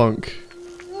Cyberpunk.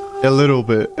 A little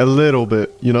bit,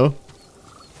 you know?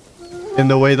 In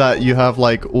the way that you have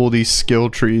like all these skill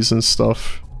trees and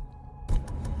stuff.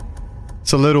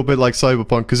 It's a little bit like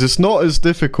Cyberpunk, because it's not as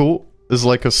difficult as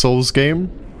like a Souls game.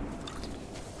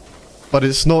 But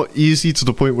it's not easy to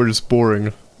the point where it's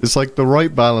boring. It's like the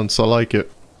right balance, I like it.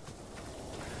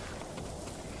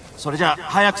 それじゃ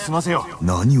早く済ませよう。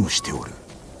何をしておる？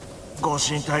ご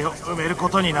神体を埋めるこ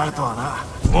とになるとはな。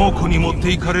猛虎に持っ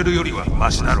ていかれるよりは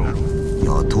マシだろう。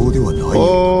野党ではない。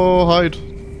Oh, hide.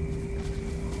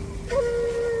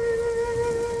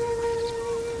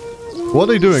 What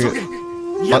are they doing?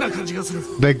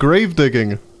 They're grave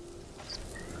digging.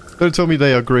 Don't tell me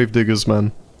they are grave diggers,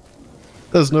 man.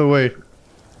 There's no way.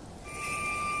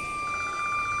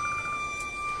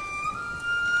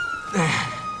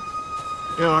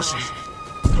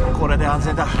 What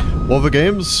other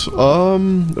games?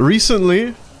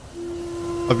 Recently,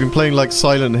 I've been playing like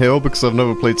Silent Hill because I've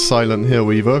never played Silent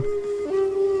Hill either.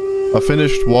 I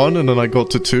finished 1 and then I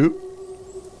got to 2.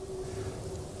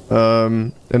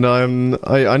 And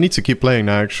I need to keep playing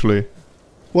now actually.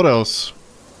 What else?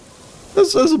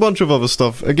 There's a bunch of other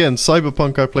stuff. Again,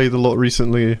 Cyberpunk I played a lot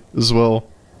recently as well.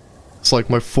 It's like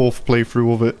my 4th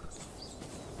playthrough of it.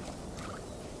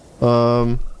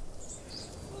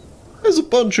 There's a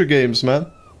bunch of games, man.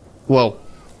 Well,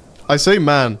 I say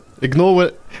man. Ignore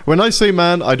it. When I say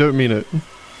man, I don't mean it.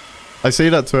 I say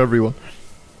that to everyone.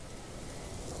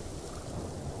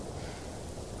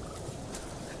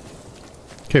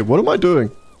 Okay, what am I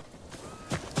doing?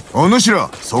 お主ら、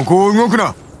そこを動く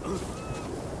な。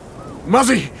ま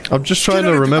ずい。 I'm just trying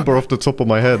to remember off the top of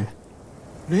my head.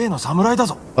 例の侍だ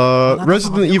ぞ。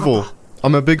Resident Evil.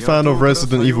 I'm a big fan of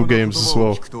Resident Evil games as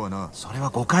well. それは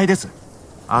誤解です。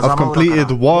 I've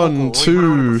completed 1,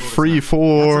 2, 3,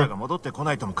 4,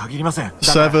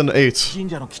 7, 8.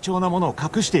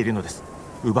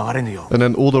 And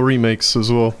then all the remakes as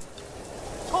well.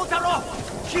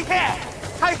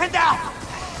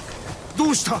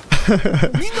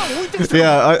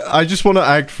 Yeah, I just want to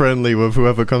act friendly with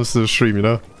whoever comes to the stream, you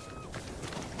know?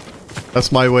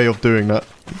 That's my way of doing that.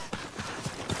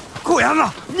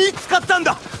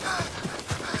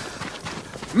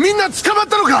 みんな捕まっ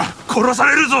たのか？殺さ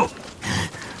れるぞ。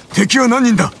敵は何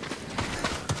人だ？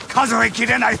数えき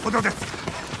れないほどです。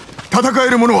戦え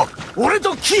る者は俺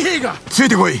と騎兵が。つい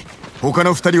てこい。他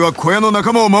の2人は小屋の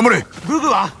仲間を守れ。ブグ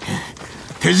は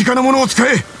手近なものを使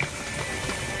え。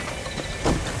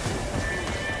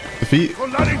 Defeat?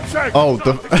 Oh,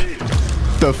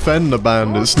 defend the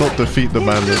bandits, not defeat the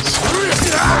bandits.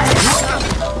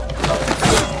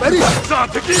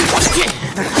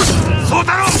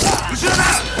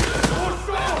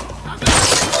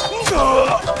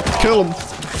 Kill him.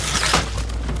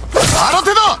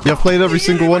 Yeah, I've played every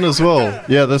single one as well.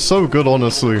 Yeah, they're so good,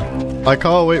 honestly. I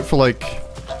can't wait for, like...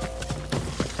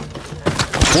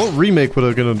 What remake were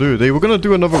they gonna do? They were gonna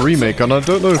do another remake, and I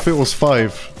don't know if it was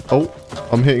 5. Oh,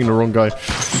 I'm hitting the wrong guy.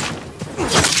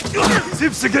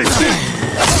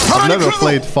 I've never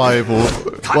played 5 or...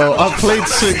 Well, I've played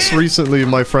 6 recently with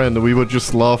my friend, and we were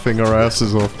just laughing our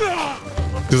asses off.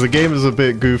 Because the game is a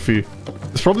bit goofy.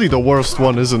 It's probably the worst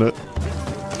one, isn't it?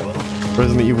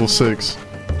 Resident Evil 6.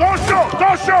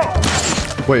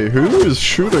 Wait, who is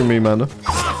shooting me, man?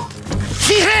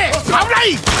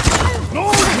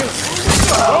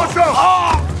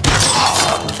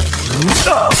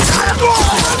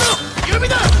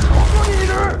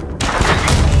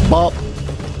 Bop.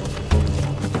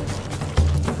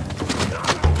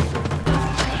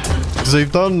 Because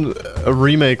they've done a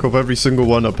remake of every single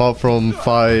one apart from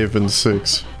 5 and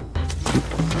 6.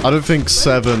 I don't think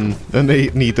 7 and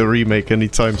 8 need a remake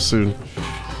anytime soon.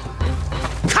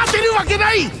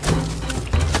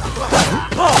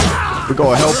 We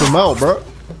gotta help him out, bro.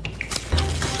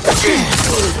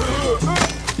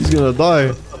 He's gonna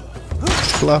die.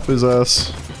 Slap his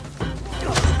ass.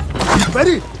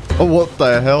 Oh, what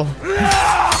the hell?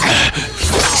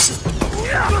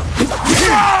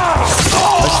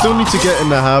 I still need to get in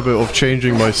the habit of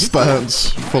changing my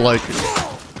stance for, like,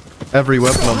 every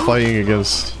weapon I'm fighting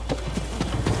against.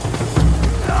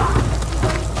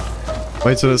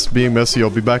 My internet's being messy,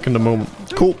 I'll be back in a moment.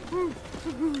 Cool.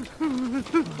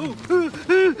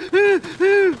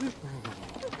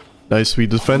 Nice, we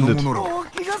defended.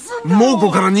 蒙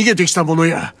古から逃げてきた者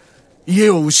や家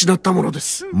を失った者で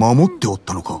す。守っておっ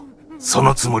たのか。そ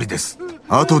のつもりです。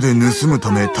後で盗む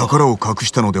ため宝を隠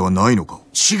したのではないのか。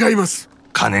違います。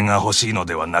金が欲しいの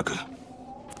ではなく、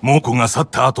蒙古が去っ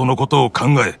た後のことを考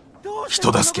え、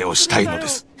人助けをしたいので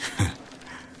す。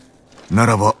な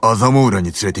らばアザモウラ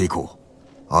に連れて行こう。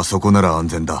あそこなら安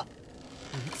全だ。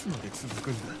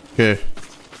Okay.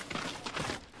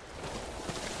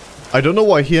 I don't know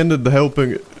why he ended up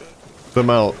helping them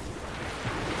out,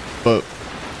 but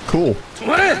cool.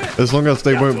 As long as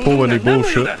they won't pull any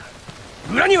bullshit.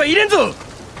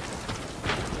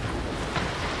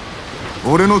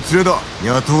 俺の連れだ。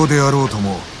野党であろうと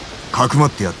もかくま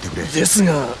ってやってくれ。です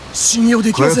が信用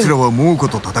できこやつらは猛虎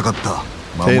と戦った。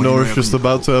Hey Nori, just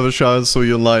about to have a shot and saw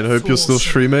you online. Hope you're still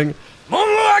streaming.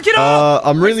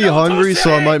 I'm really hungry,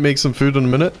 so I might make some food in a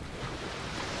minute.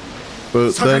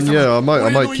 But then, yeah, I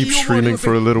might keep streaming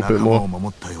for a little bit more.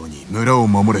 村を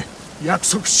守れ。約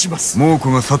束します。猛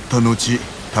虎が去った後、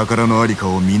宝のありか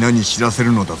を皆に知らせ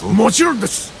るのだぞ。もちろんで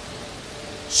す。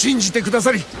信じてくだ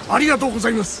さりありがとうござ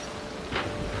います。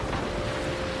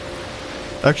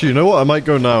Actually, you know what? I might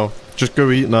go now. Just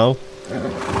go eat now.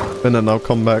 And then I'll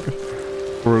come back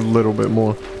for a little bit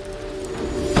more.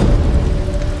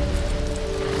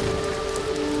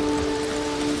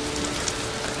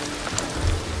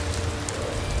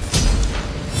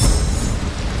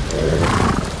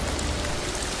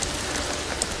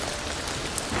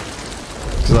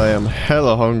 Because I am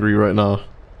hella hungry right now.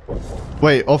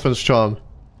 Wait, offense charm.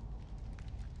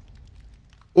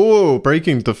 Oh,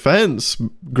 breaking defense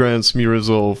grants me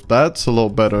resolve. That's a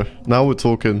lot better. Now we're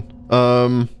talking.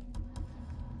 No,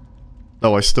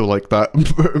 I still like that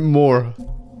more,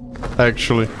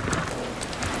 actually.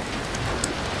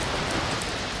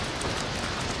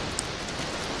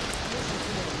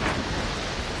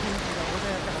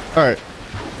 Alright.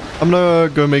 I'm gonna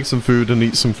go make some food and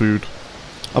eat some food.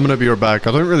 I'm gonna be right back.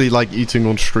 I don't really like eating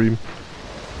on stream.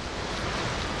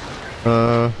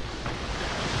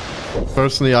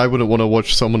 Personally, I wouldn't want to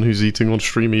watch someone who's eating on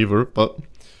stream either, but...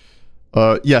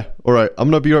 yeah, alright. I'm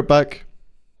gonna be right back.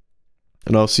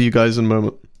 And I'll see you guys in a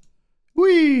moment.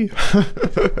 Whee!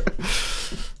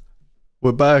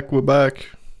 We're back, we're back.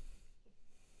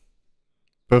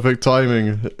 Perfect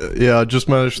timing. Yeah, I just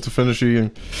managed to finish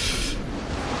eating.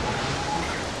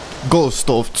 Ghost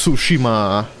of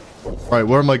Tsushima. Right,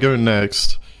 where am I going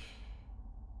next?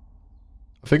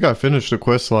 I think I finished the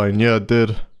quest line. Yeah, I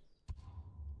did.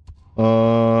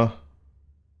 Do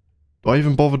I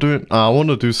even bother doing? I want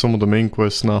to do some of the main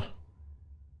quests now.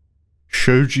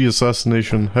 Shoji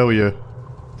assassination. Hell yeah.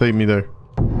 Take me there.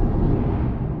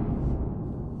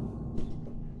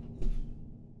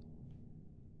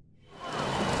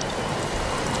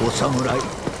 お侍、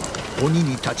鬼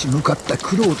に立ち向かった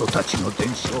クロードたちの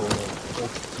伝承をお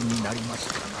聞きになりま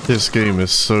すか。 This game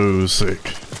is so sick.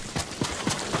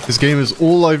 This game is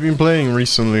all I've been playing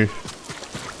recently.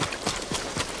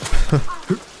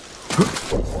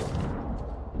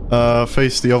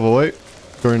 Face the other way.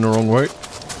 Going the wrong way.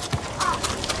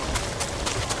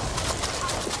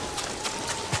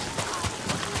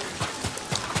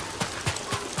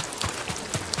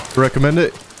 Recommend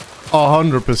it?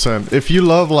 100%. If you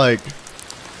love like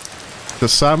the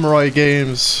samurai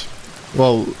games,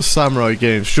 well, samurai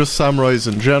games, just samurais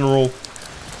in general.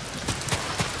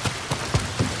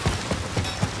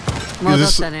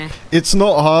 It's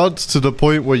not hard to the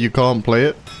point where you can't play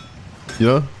it, you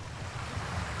know?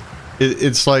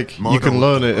 It's like you can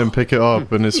learn it and pick it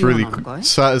up, and it's really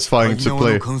satisfying to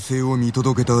play.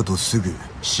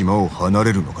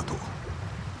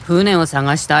 船を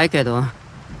探したいけど、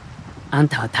あん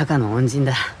たはタカの恩人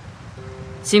だ。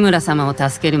志村様を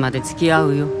助けるまで付き合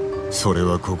うよ。それ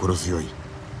は心強い。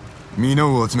皆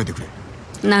を集めてくれ。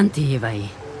なんて言えばいい。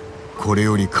これ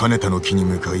より金田の木に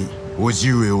向かい、叔父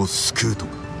上を救うと。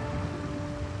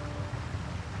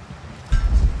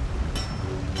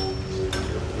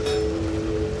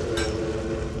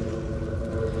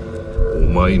お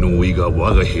前の甥が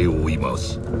我が兵を追い回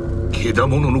し、けだ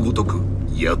もののごとく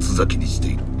八つ咲きにして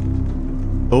いる。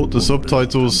Oh, the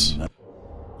subtitles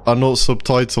are not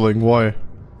subtitling. Why?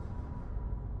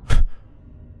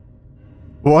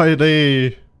 Why are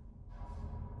they?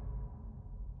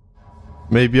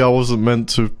 Maybe I wasn't meant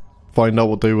to find out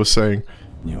what they were saying.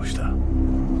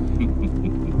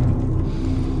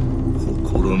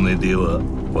 心根では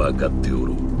分かってお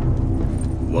ろう。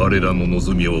我らの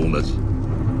望みは同じ。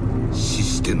死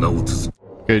して名を続く。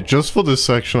 Okay, just for this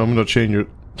section, I'm gonna change it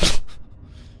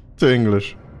to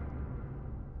English.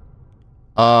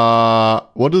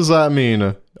 What does that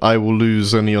mean? I will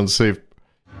lose any unsaved.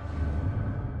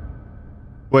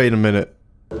 Wait a minute.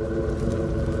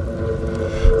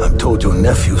 I'm told your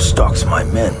nephew stalks my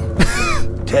men,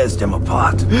 tears them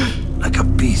apart like a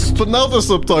beast. But now the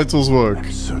subtitles work.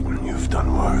 I'm certain you've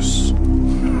done worse.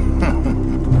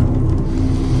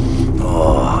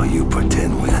 Oh, you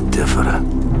pretend we are different,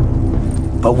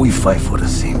 but we fight for the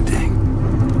same thing: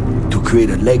 to create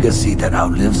a legacy that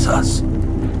outlives us.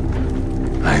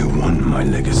 I won my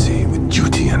legacy with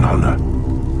duty and honor.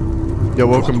 Yeah,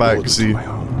 welcome back, Z.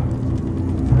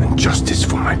 And justice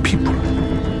for my people.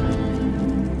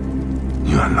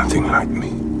 You are nothing like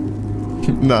me.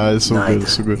 Nah, it's so good,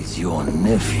 it's so good. He's your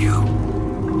nephew,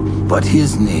 but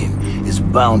his name is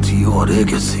bound to your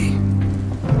legacy.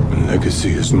 A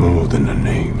legacy is more than a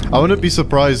name. I wouldn't be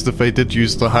surprised if they did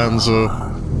use the Hanzo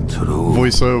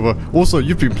voiceover. Also,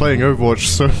 you've been playing Overwatch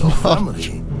so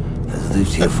much. Has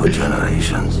lived here for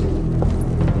generations.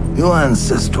 Your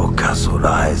ancestral castle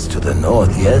lies to the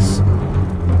north, yes?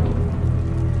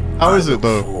 How is it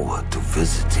though? I look forward to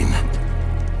visiting it,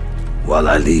 while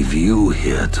I leave you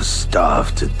here to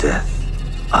starve to death,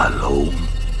 alone,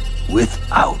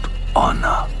 without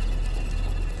honor.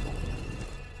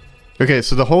 Okay,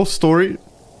 so the whole story,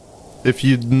 if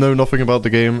you know nothing about the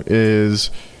game, is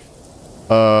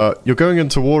you're going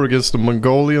into war against the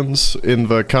Mongolians in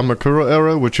the Kamakura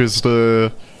era, which is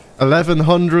the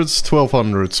 1100s,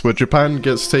 1200s, where Japan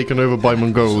gets taken over by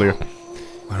Mongolia.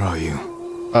 Where are you?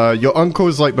 Your uncle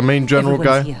is like the main general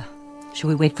guy. Here. Shall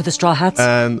we wait for the Straw Hats?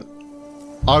 And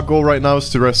our goal right now is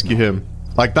to rescue him.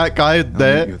 Like that guy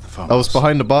there, that was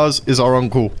behind the bars, is our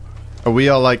uncle. And we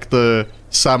are like the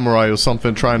samurai or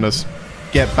something trying to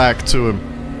get back to him.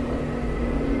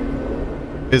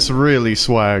 It's really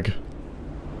swag.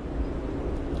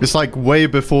 It's like way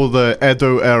before the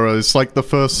Edo era. It's like the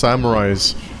first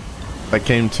samurais that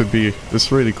came to be.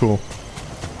 It's really cool.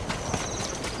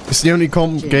 It's the only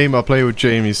game I play with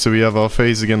Jamie, so we have our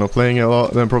phase again of playing it a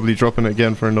lot, then probably dropping it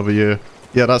again for another year.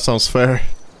 Yeah, that sounds fair.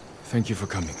 Thank you for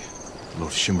coming.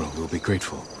 Lord Shimura will be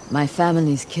grateful. My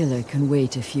family's killer can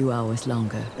wait a few hours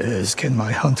longer. As can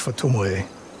my hunt for Tomoe.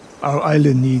 Our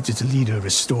island needs its leader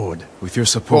restored. With your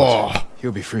support,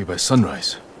 he'll be free by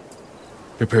sunrise.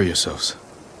 Prepare yourselves.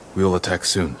 We'll attack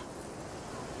soon.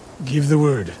 Give the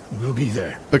word. We'll be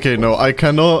there. Okay, no, I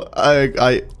cannot.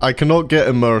 I cannot get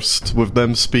immersed with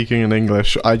them speaking in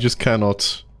English. I just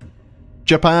cannot.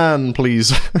 Japan,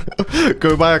 please.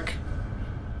 Go back.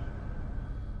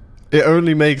 It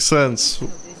only makes sense.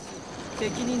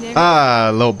 Ah,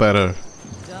 a little better.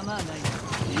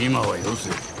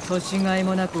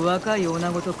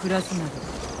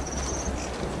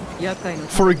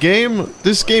 For a game,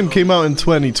 this game came out in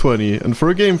 2020, and for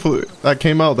a game that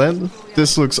came out then,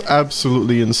 this looks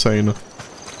absolutely insane.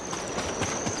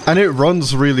 And it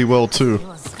runs really well too.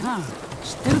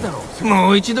 ってるだろう。も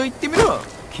う一度言ってみろ。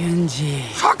源氏。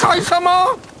酒井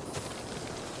様。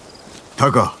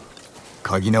タカ、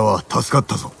鍵名は助かっ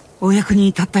たぞ。お役に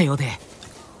立ったようで。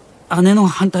姉の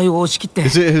反対を押し切って。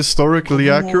Is it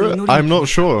historically accurate? I'm not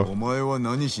sure. お前は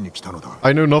何しに来たのだ。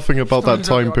 I know nothing about that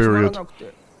time period.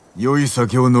 良い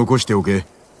酒を残しておけ。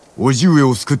叔父上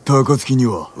を救った暁に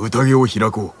は宴を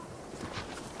開こ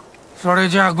う。それ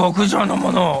じゃあ極上の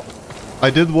ものを。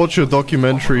I did watch a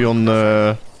documentary on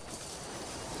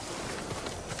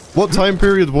what time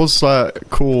period was that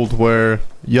called where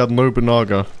you had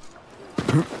Nobunaga?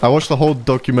 I watched the whole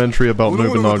documentary about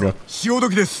Nobunaga. 潮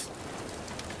時です。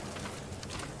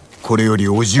これより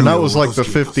叔父上 And を that was like the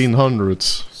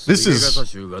 1500s. This is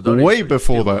way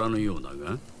before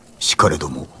that. しかれど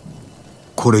も、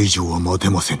これ以上は待て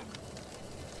ません。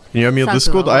Can you have me a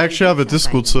Discord? I actually have a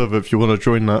Discord server if you want to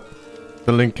join that.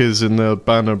 The link is in the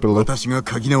banner below. 私が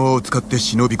鍵縄を使って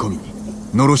忍び込み、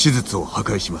ノロ手術を破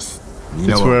壊します。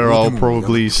 It's where I'll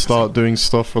probably start doing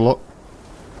stuff a lot.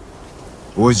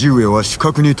 叔父上は主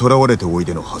角に囚われておい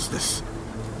でのはずです。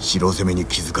城攻めに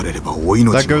気づかれればお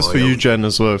命が That goes for you, Jen,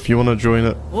 as well. If you want to join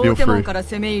it, feel free. から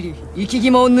攻め入り、生き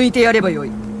肝を抜いてやればよ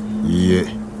い。いいえ、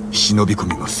忍び込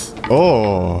みます。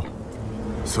 Oh.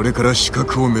 それから主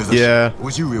角を目指し、Yeah.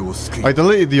 叔父上を救い。 I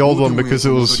deleted the old one because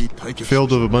it was filled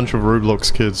with a bunch of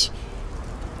Roblox kids.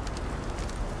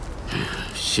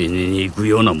 死にに行く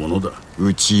ようなものだ。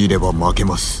討ち入れば負け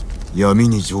ます。闇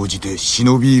に乗じて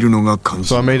忍び入るのが関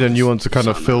心。 So I made a new one to kind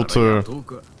of filter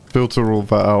all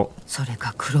that out. それ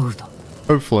がクロウド。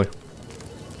 Hopefully.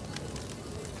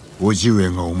 叔父上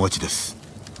がお待ちです。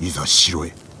いざ城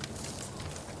へ。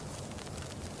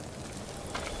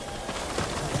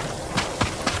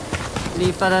立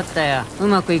派だったよ。う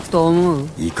まくいくと思う？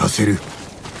行かせる。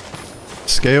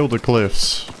 Scale the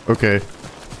cliffs. Okay.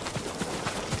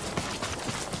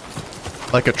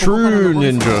 Like a true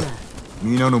ninja.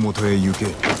 皆の元へ行け。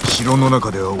城の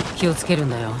中で会おう。気をつけるん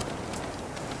だよ。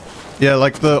Yeah,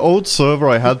 like the old server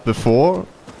I had before,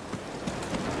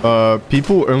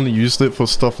 people only used it for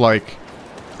stuff like,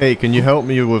 hey, can you help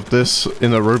me with this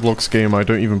in a Roblox game I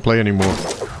don't even play anymore?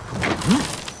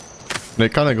 And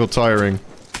it kind of got tiring,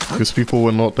 because people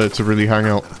were not there to really hang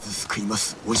out.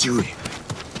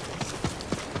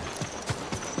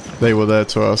 They were there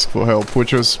to ask for help,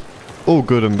 which was all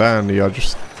good and dandy. I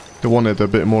just wanted a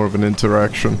bit more of an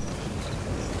interaction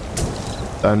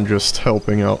than just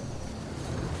helping out.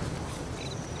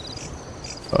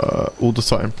 All the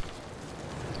time.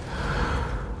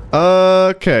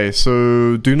 Okay,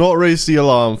 so do not raise the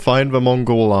alarm. Find the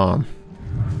Mongol arm.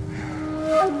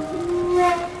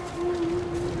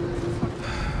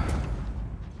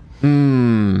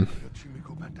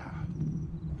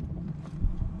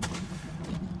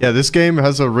 Yeah, this game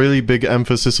has a really big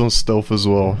emphasis on stealth as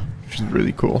well, which is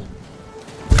really cool.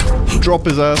 Drop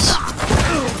his ass.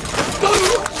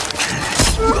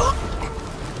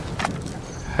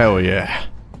 Hell yeah.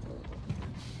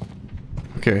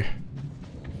 Okay.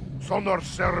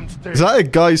 Is that a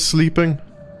guy sleeping?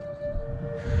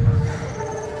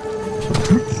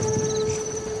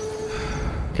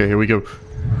 Okay, here we go.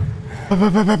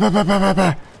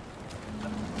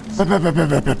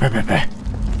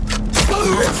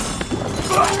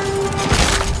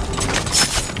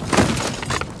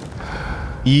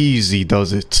 Easy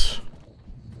does it.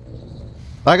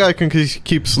 That guy can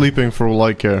keep sleeping for all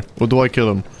I care. Or do I kill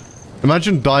him?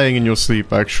 Imagine dying in your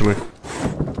sleep, actually.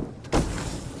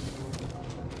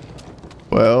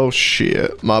 Well,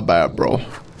 shit. My bad, bro.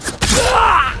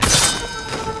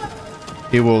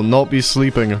 He will not be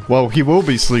sleeping. Well, he will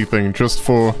be sleeping, just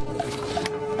for...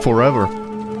 forever.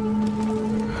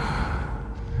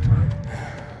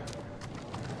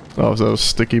 Oh, those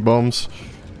sticky bombs.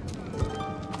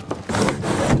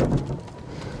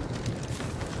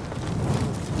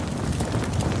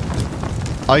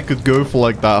 I could go for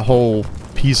like that whole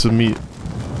piece of meat.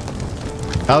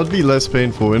 That would be less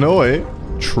painful in a way.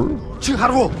 True. You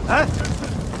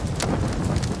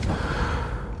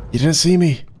didn't see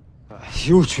me.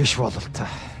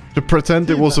 To pretend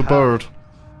it was a bird.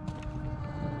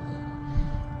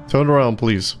 Turn around,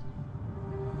 please.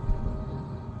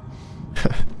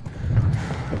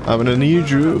 I'm gonna need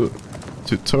you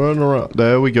to turn around.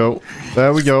 There we go.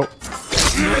 There we go.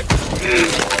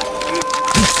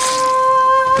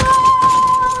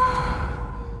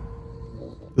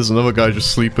 There's another guy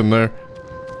just sleeping there.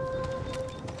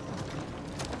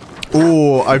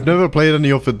 Oh, I've never played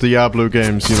any of the Diablo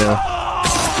games, you know.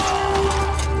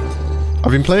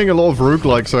 I've been playing a lot of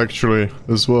roguelikes actually,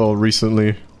 as well,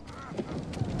 recently.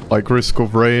 Like Risk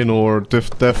of Rain or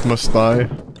Death Must Die.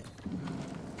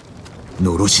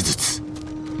 ノロ手術。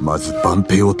まず万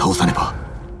兵を倒さねば。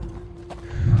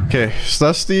Okay, so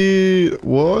that's the...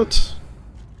 What?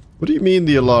 What do you mean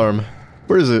the alarm?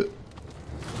 Where is it?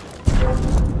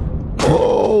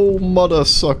 Oh, mother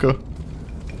sucker.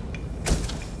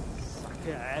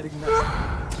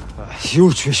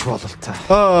 Huge fish water.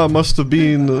 Ah, must have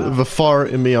been the far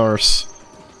in the arse.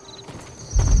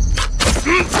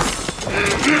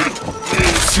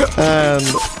 And...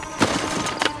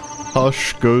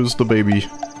 hush goes the baby.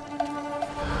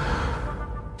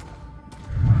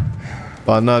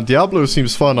 But nah, Diablo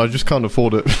seems fun, I just can't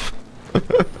afford it.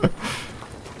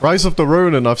 Rise of the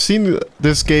Ronin, I've seen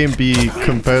this game be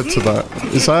compared to that.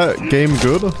 Is that game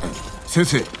good?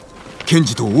 Sensei,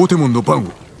 Kenji to Otemon no ban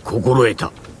wo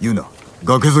kokoroeta. Yuna,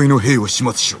 gake zoi no hei wo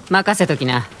shimatsu shiro. Makase toki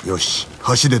na. Yoshi,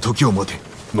 hashi de toki o mate.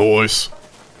 Nice.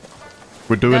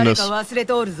 We're doing this.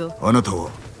 Anata wa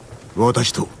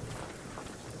watashi to.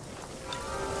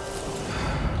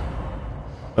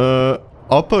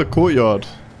 Upper courtyard.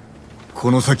 こ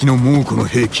の先の猛虎の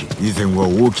兵器、以前は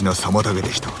大きな妨げ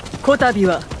でした。こたび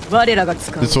は我らが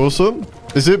使う。 It's awesome.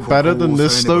 Is it better than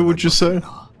this though, would you say?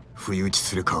 不意打ち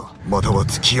するか、または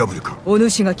突き破るか。お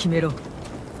主が決めろ。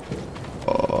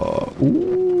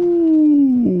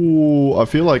Ooh, I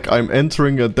feel like I'm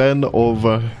entering a den of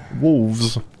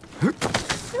wolves.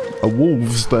 A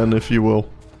wolves den, if you will.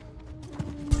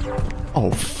 Oh,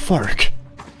 fuck.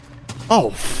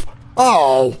 Oh,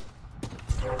 oh!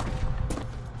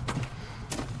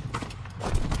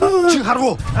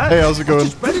 Hey, how's it going?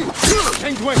 I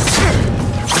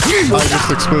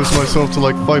just exposed myself to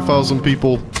like 5,000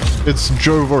 people. It's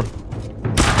Jover.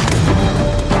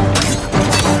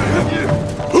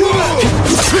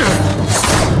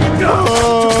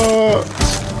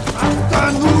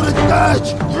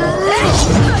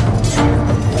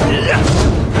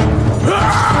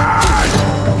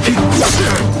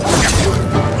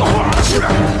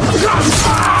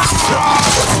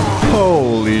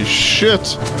 Holy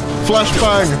shit!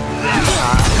 Flashbang!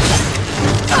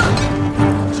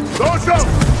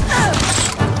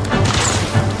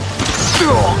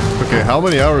 Okay, how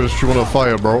many arrows do you want to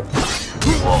fire, bro?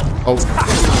 Oh.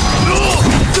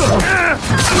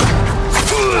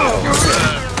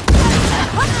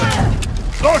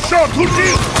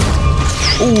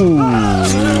 Ooh.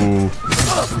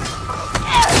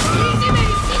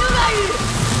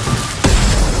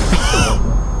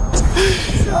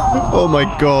 Oh my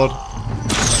god.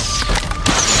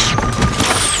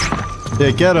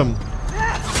 Yeah, get him.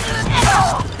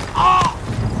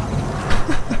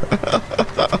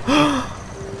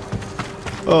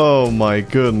 Oh my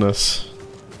goodness.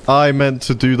 I meant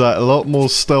to do that a lot more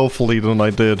stealthily than I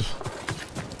did.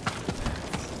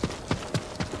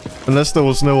 Unless there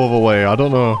was no other way, I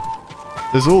don't know.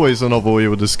 There's always another way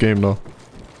with this game though.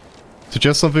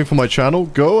 Suggest something for my channel?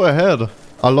 Go ahead.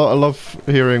 I love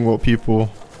hearing what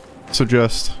people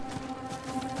suggest.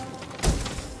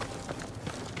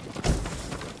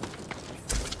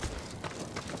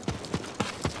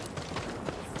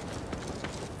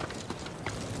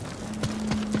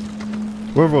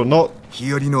 Whether or not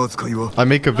I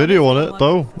make a video on it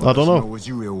though, I don't know.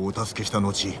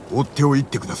 追っておい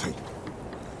てください。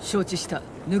承知した。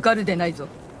抜かるでないぞ。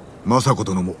政子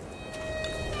殿も。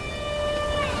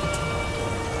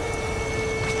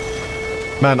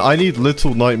Man, I need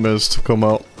Little Nightmares to come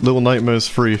out. Little Nightmares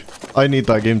 3. I need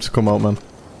that game to come out, man.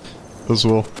 As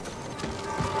well.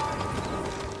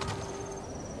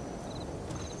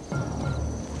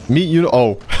 Meet you.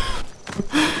 Oh.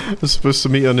 I'm supposed to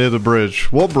meet her near the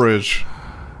bridge. What bridge?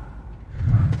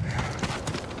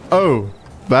 Oh.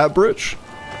 That bridge?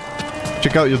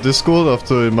 Check out your Discord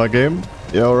after my game.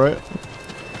 Yeah, alright.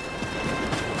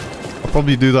 I'll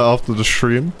probably do that after the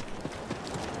stream.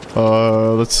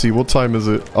 Let's see, what time is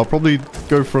it? I'll probably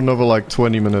go for another like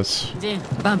 20 minutes.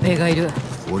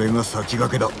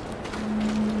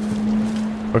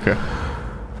 Okay.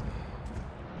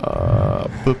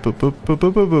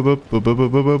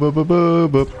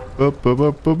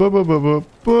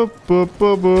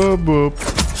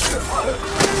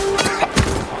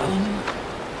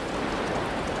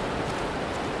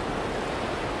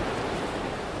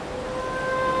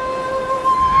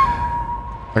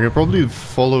 I could probably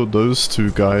follow those two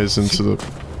guys into the...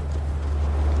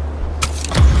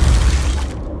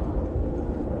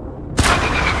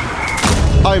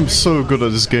 I'm so good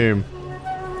at this game.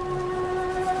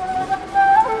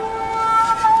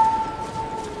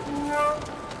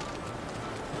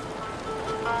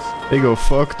 They go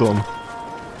fuck them.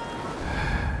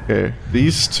 Okay,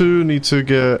 these two need to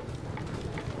get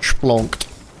splonked.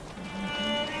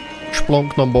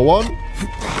 Splonk number 1.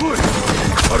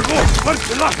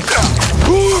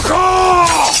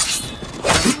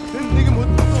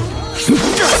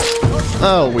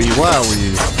 Owie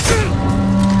wowie.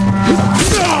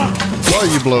 Why are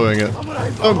you blowing it?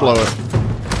 Don't blow it.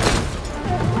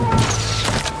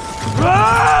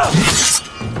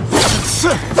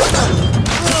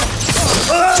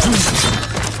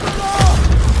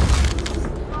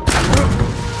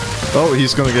 Oh,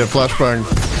 he's gonna get flashbang.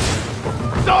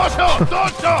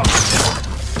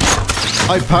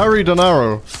 I parried an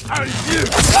arrow.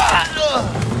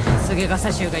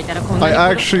 I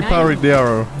actually parried the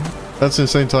arrow. That's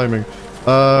insane timing.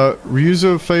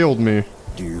 Ryuzo failed me.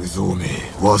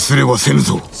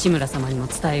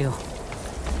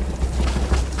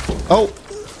 Oh!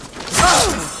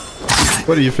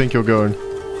 Where do you think you're going?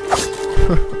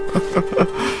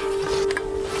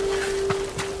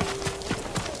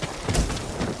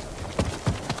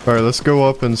 Alright, let's go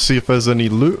up and see if there's any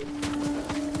loot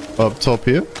up top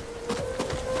here.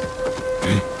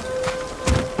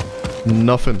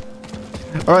 Nothing.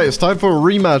 Alright, it's time for a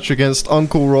rematch against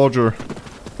Uncle Roger.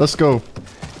 Let's go.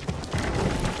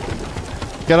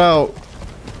 Get out,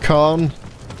 Khan.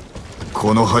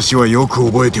 この橋はよく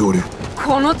覚えておる。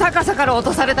この高さから落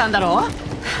とされたんだろ？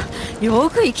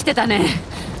よく生きてたね。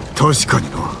確か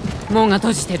にな。門が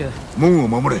閉じてる。門を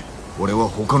守れ。俺は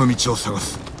他の道を探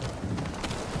す。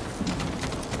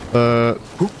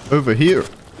over here.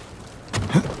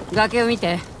 崖を見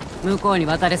て。向こうに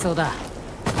渡れそうだ。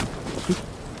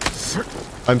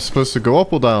I'm supposed to go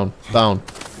up or down? Down.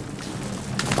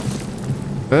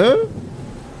 Huh?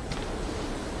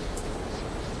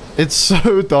 It's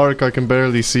so dark I can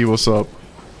barely see what's up.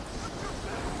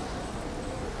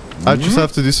 I just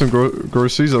have to do some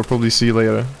groceries. I'll probably see you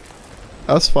later.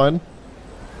 That's fine.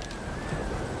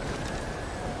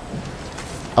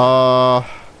 I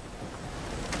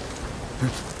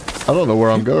don't know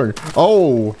where I'm going.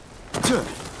 Oh!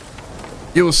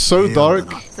 It was so dark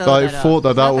that I thought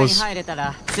that that was a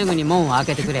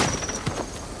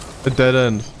dead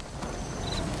end.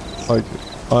 Like,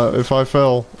 if I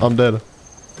fell, I'm dead.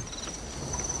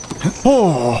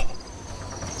 Oh!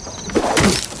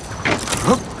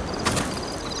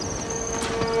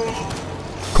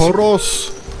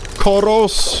 Koros!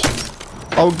 Koros!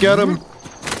 I'll get him!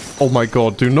 Oh my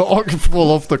god, do not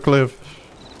fall off the cliff.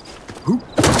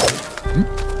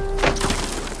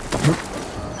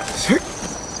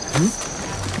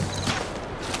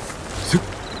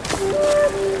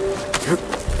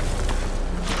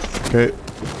 Okay.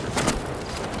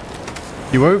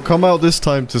 You won't come out this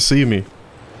time to see me.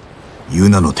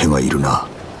 Yuna no te ga iru na.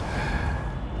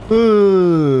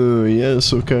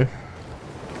 Yes, okay.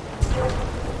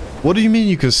 What do you mean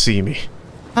you can see me?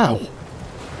 How?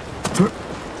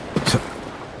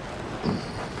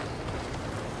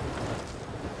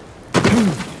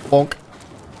 Bonk.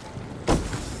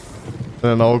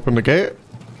 Then I'll open the gate.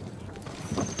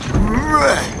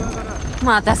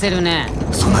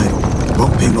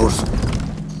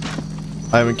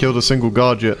 I haven't killed a single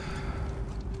guard yet.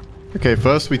 Okay,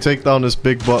 first we take down this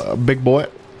big boy.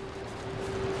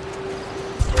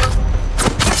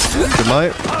 Good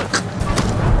night.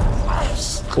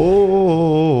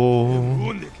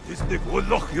 Oh.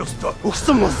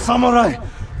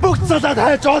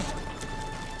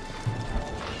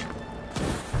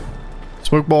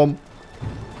 Smoke bomb.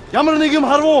 I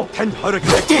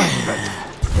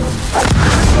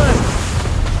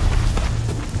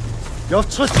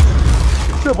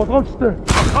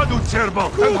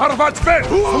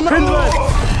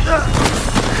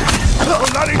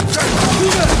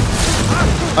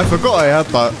forgot I had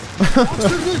that.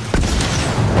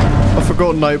 I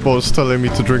forgot Nightboss telling me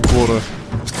to drink water.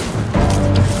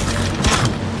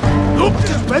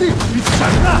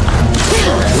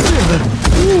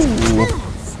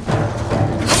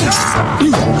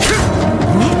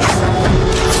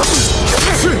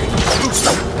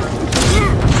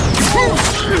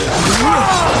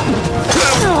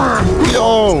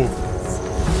 Yo!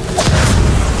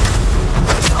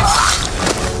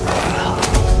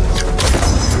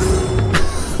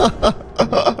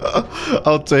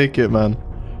 I'll take it, man.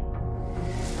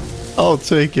 I'll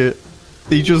take it.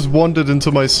 He just wandered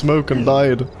into my smoke and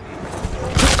died.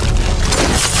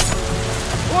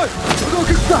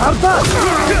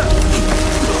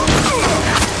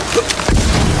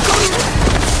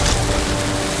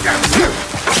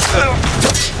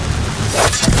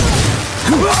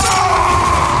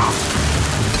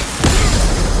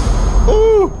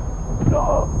 Ooh!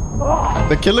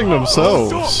 They're killing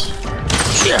themselves.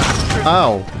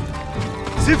 Ow.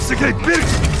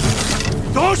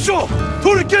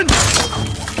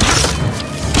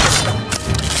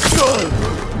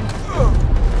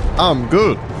 I'm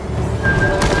good.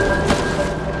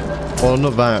 On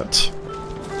that.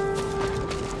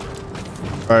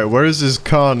 Alright, where is this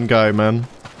Khan guy, man?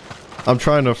 I'm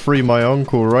trying to free my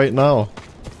uncle right now.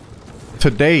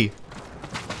 Today.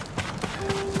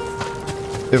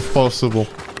 If possible.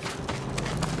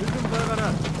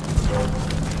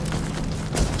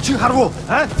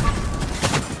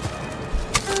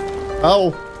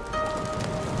 Ow!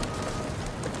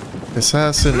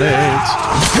 Assassinate!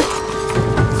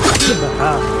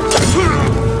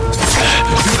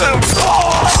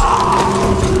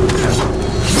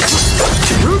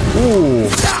 Ooh!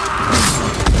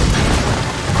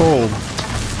 Cold.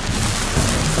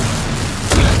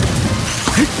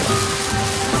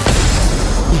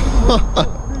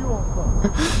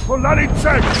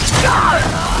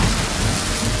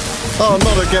 Oh,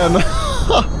 not again.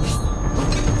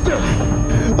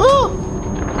 Oh.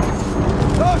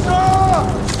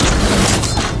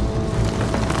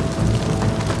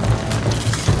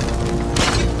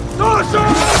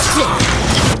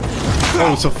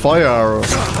 Oh, it's a fire arrow.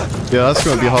 Yeah, that's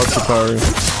gonna be hard to parry.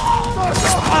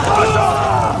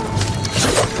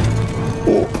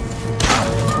 Oh.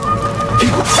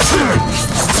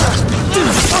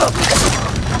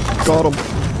 Got him.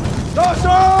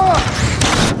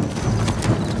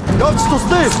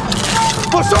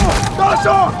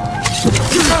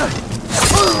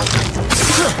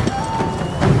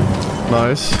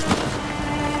 Nice.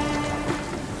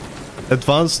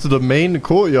 Advance to the main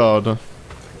courtyard.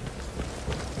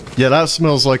 Yeah, that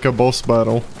smells like a boss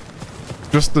battle.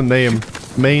 Just the name.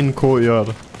 Main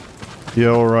courtyard. Yeah,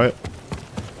 alright.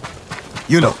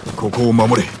 Yuna, ここを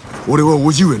守れ。俺は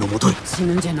叔父上のもとへ。死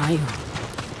ぬんじゃないよ。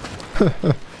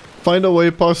Find a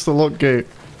way past the lock gate.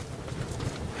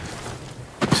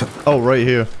 Oh, right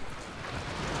here.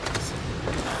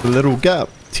 The little gap.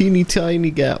 Teeny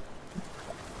tiny gap.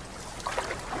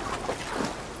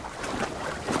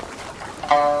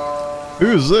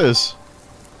 Who is this?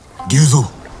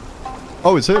 Ryuzo.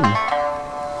 Oh, it's him.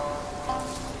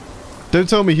 Don't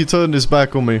tell me he turned his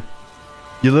back on me.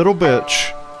 You little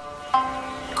bitch.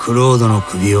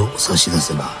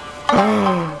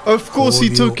 Of course he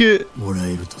took it.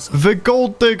 The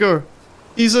gold digger.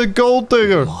 He's a gold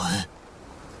digger.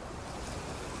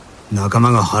 仲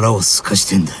間が腹をすかし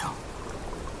てんだよ。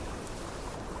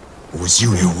叔父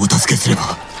上をお助けすれ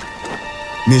ば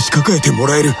召し抱えても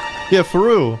らえる。Yeah, for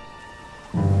real.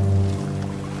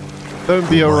 Don't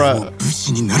be a rat. 武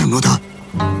士になるのだ。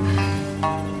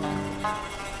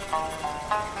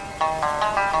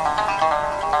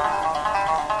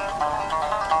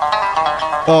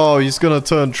Oh, he's gonna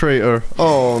turn traitor.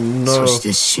 Oh no. そし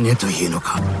て死ねというの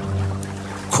か。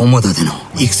菰田での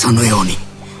戦のように。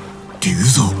龍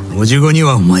蔵、おじごに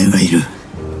はお前がいる。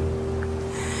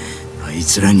あい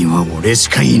つらには俺し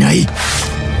かいない。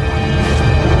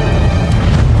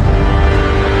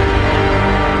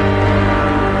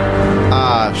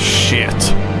Ah, shit.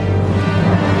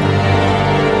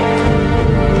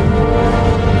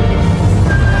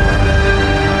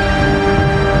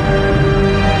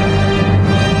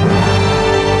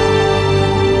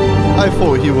 I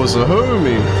thought he was a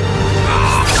homie.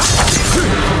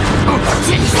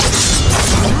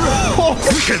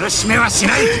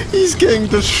 He's getting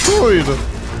destroyed.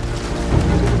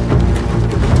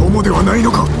 友ではない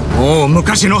のか。もう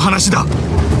昔の話だ。Oh,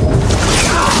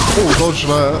 dodge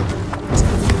that.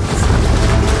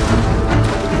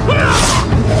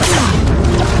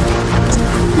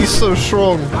 He's so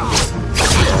strong.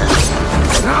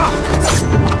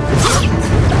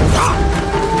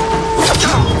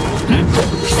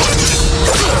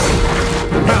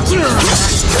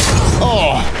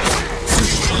 Oh.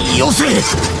 よせ。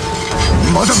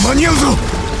まだ間に合うぞ。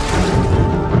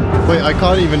Wait, I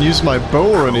can't even use my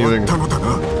bow or anything.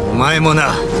 お前も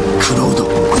な、クロード。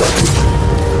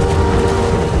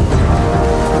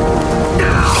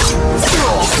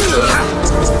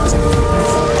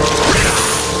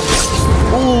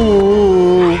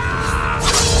Ooh.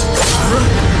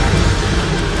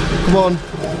 Come on.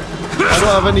 I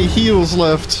don't have any heals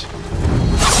left.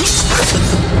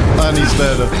 And he's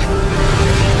dead.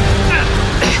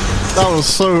 That was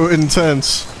so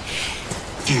intense.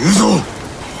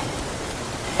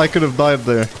 I could have died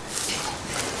there.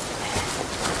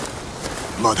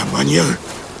 まだ間に合う。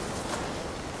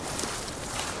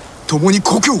共に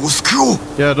故郷を救おう。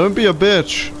Yeah, don't be a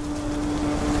bitch.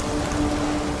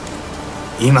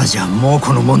 今じゃもう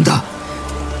このもんだ。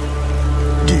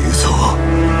龍蔵。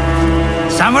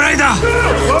侍だ。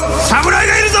侍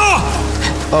がいるぞ。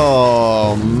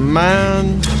Oh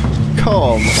man.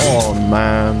 Come on,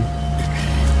 man.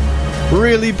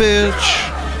 Really,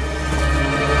 bitch?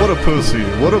 What a pussy.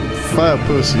 What a fat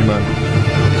pussy, man.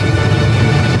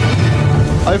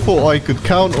 I thought I could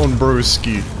count on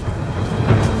broski.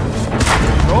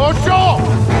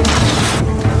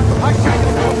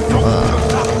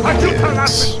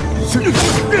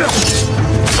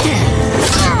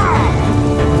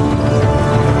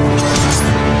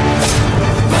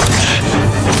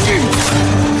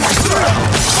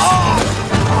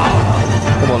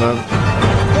 Come on then.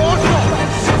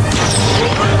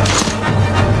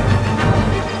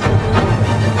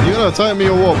 You gonna attack me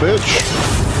or what, bitch?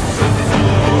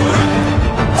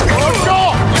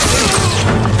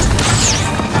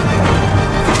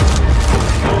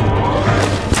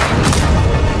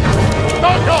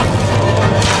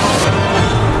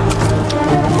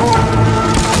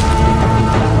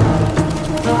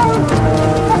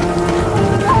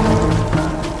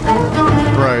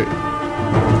 Right.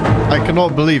 I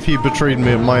cannot believe he betrayed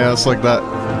me and my ass like that.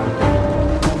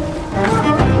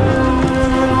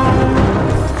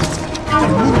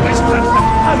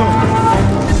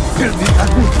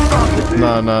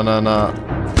 Nah.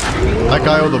 That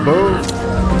guy on the boat?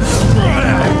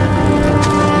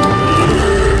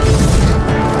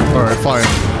 Alright, fine.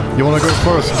 You wanna go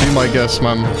first? Be my guest,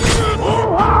 man.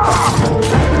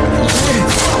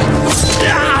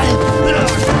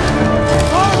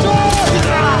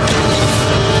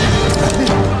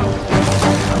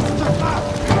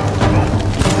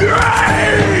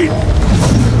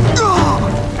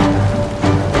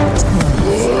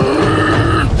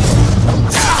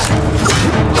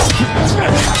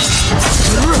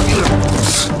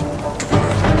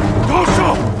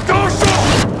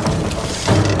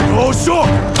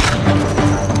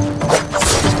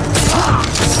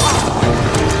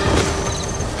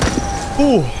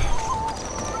 Ooh.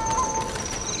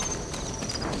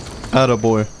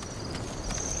 Attaboy.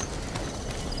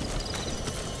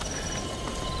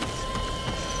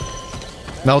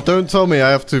 Now don't tell me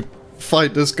I have to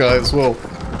fight this guy as well.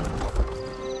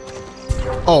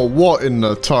 Oh, what in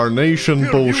the tarnation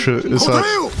bullshit is that?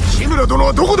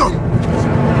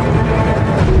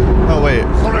 Oh wait.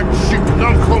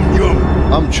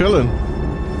 I'm chilling.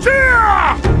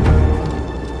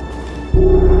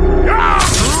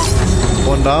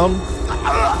 One down.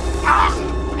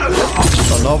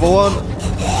 Another one.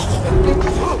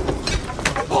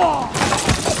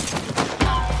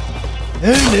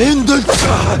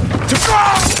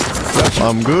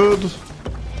 I'm good.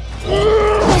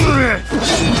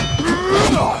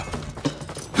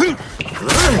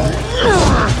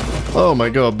 Oh my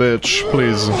god, bitch,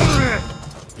 please.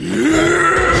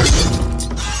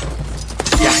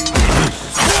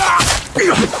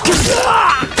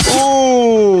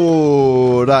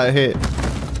 Oh, that hit.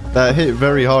 That hit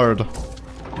very hard.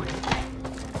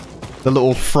 The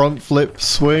little front flip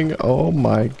swing. Oh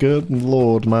my good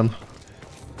lord, man.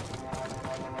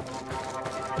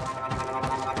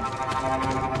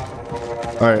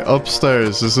 Alright,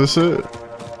 upstairs. Is this it?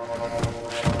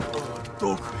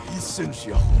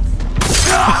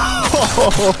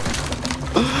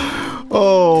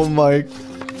 Oh my.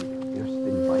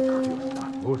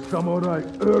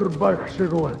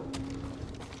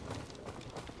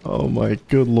 Oh my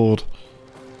good lord.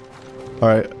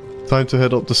 Alright, time to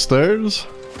head up the stairs.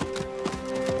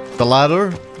 The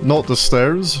ladder, not the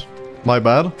stairs. My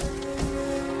bad.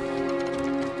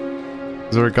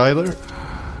 Is there a guy there?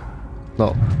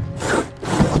 No.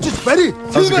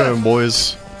 How's it going,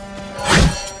 boys?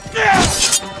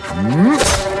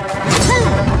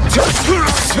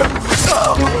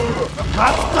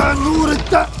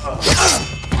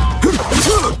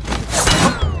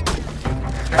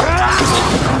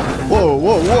 Whoa,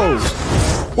 whoa, whoa!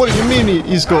 What do you mean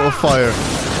he's got a fire?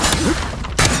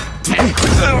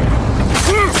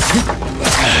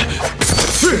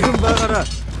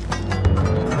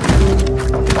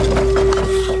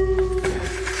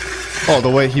 Oh, the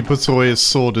way he puts away his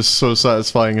sword is so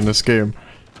satisfying in this game.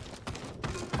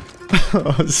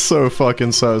 It's so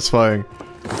fucking satisfying.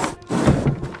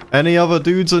 Any other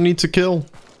dudes I need to kill?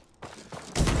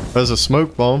 There's a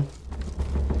smoke bomb.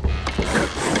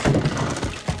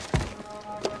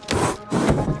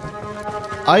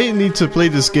 I need to play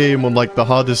this game on like the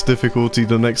hardest difficulty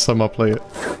the next time I play it.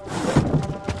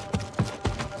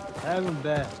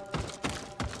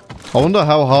 I wonder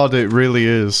how hard it really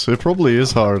is. It probably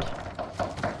is hard.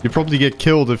 You probably get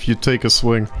killed if you take a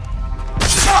swing.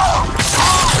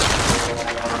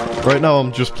 Right now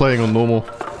I'm just playing on normal.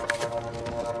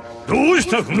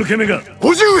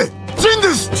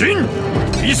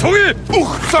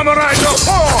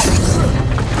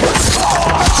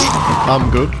 I'm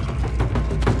good.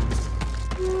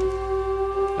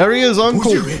 There he is,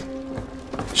 uncle.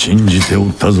 信じてお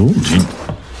ったぞ、ジン。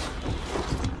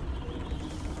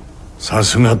さ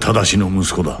すが正しの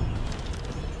息子だ。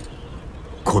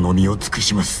この身を尽く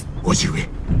します、叔父上。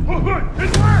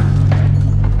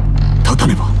立た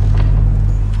ねば。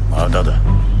まだだ。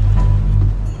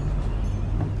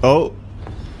Oh.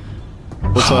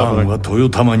 What's ハーンは豊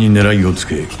玉に狙いをつ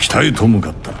け北へと向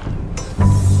かった。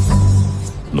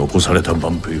残された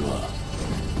万兵は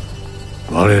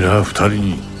我ら二人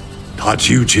に太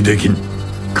刀打ちできん。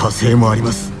火星もあり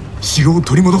ます。城を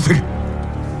取り戻せる。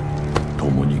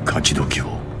共に勝ち時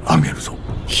をあげるぞ。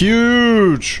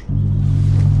Huge.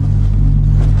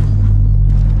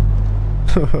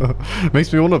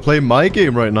 Makes me want to play my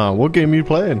game right now. What game are you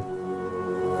playing?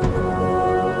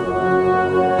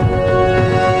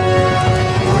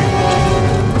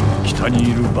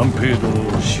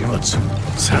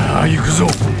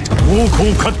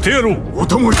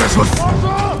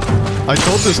 I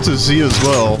told this to Z as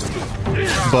well,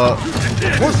 but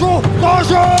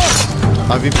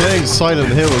I've been playing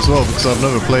Silent Hill as well because I've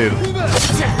never played.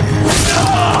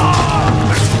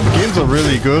 Games are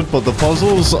really good, but the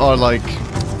puzzles are like,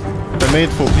 they're made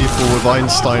for people with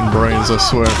Einstein brains, I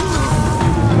swear.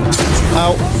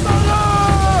 Ow.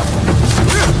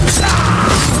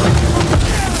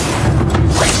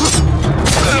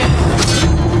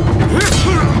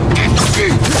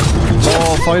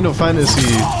 Oh, Final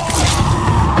Fantasy.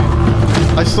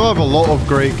 I still have a lot of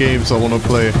great games I want to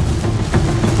play.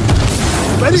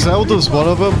 Zelda's one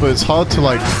of them, but it's hard to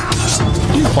like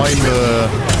find a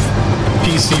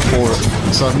PC for it,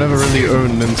 so I've never really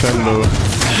owned Nintendo.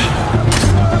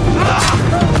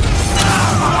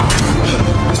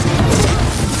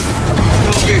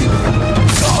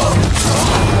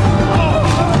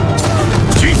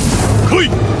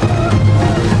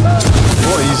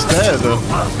 What, he's dead?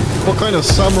 What kind of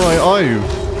samurai are you?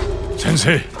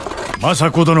 Sensei,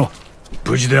 Masako dono,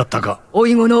 buji de atta ka?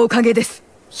 Oigo no okage desu.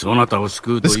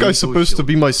 This guy's supposed to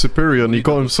be my superior and he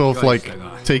got himself like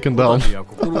taken down.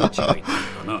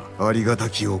 ありがた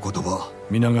きお言葉。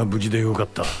皆が無事でよかっ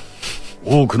た。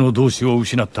多くの同志を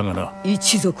失ったがな。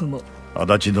一族も。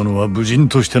足立殿は武人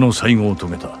としての最後を遂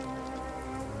げた。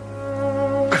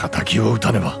仇を討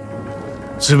たねば、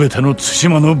すべての対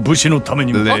馬の武士のため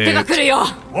にも。追っ手が来るよ。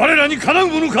我らにかなう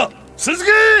ものか。続け。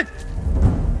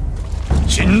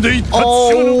死んでいった対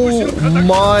馬の武士の仇。Oh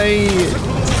my.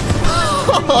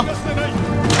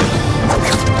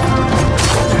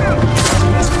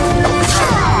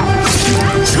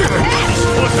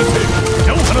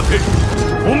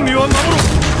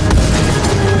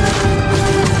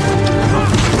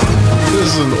 This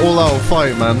is an all-out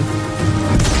fight, man.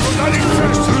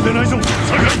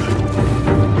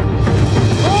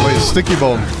 Wait, sticky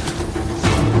bomb.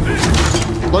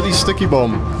 Bloody sticky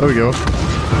bomb. There we go.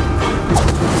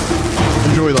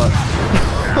 Enjoy that.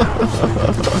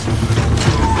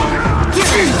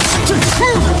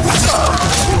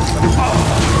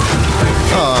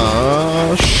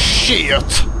 Ah,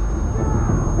 shit.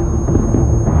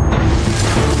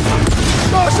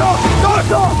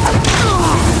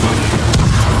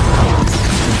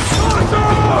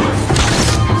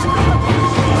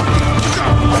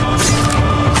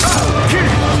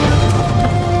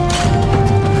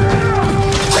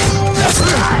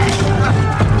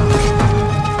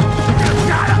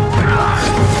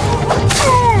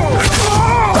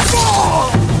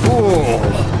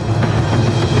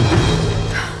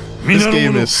 This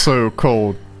game is so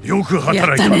cold. よく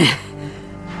働いた。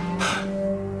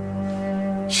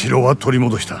城は取り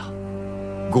戻した。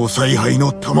ご采配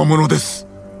の賜物です。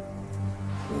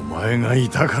お前がい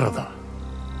たからだ。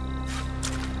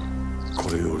こ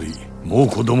れより猛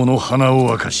虎どもの鼻を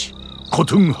明かし、コ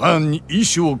トゥンハーンに意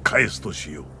志を返すと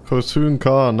しよう。Khotun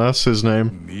Khan, that's his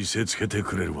name. 見せつけて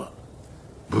くれるわ。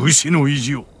武士の意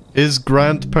地を。His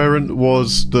grandparent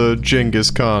was the Genghis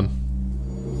Khan.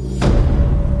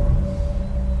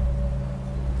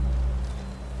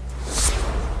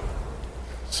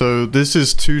 So this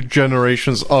is 2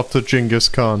 generations after Genghis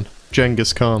Khan.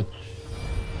 Genghis Khan.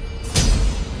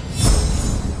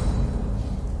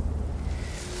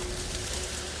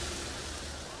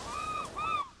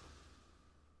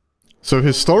 So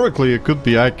historically it could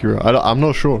be accurate. I'm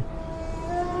not sure.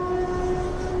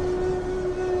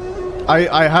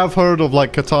 I have heard of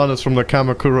like katanas from the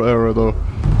Kamakura era though.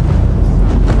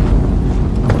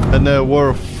 And they're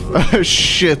worth a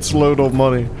shitload of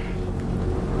money.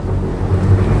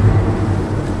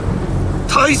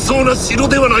 大層な城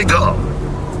ではないか。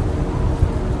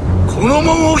この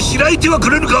門を開いてはく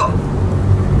れるか。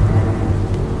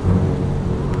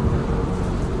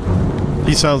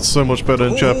He sounds so much better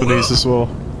in Japanese as well.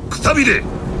 くたびれ、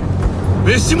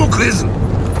飯も食えず、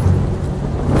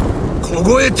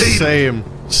凍えている。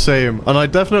Same. And I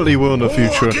definitely will in the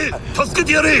future.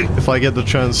 If I get the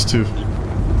chance to.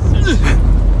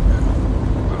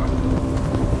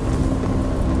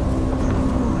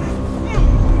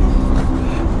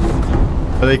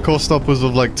 They cost upwards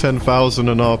of like 10,000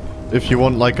 and up if you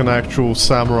want like an actual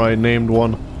samurai named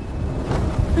one.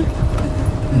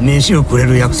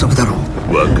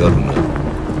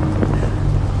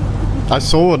 I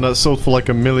saw one that sold for like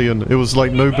 1 million. It was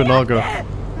like Nobunaga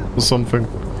or something.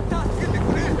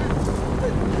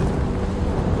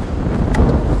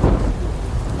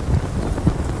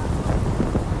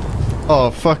 Oh,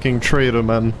 fucking traitor,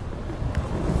 man.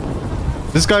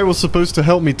 This guy was supposed to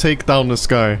help me take down this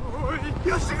guy.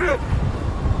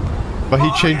 But he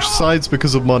changed sides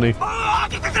because of money.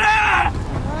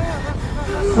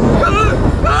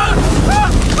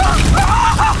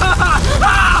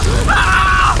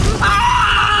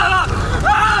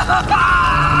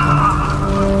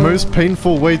 Most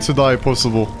painful way to die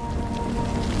possible.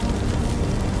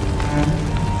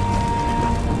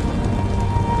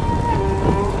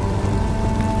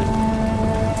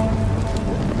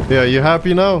 Yeah, you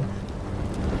happy now?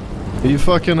 Are you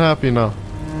fucking happy now?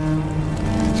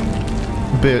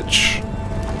 Bitch.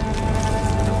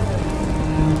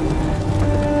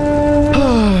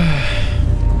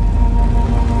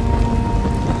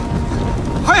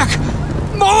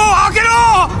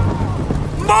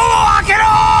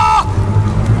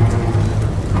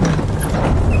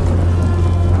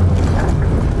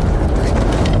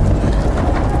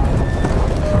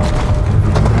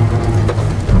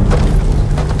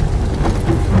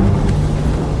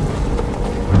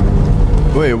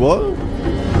 Wait, what?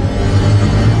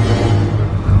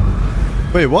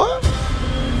 Wait, what?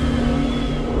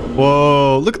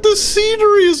 Whoa, look at the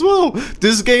scenery as well!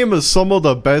 This game is some of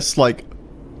the best, like...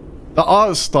 The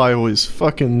art style is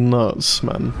fucking nuts,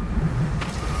 man.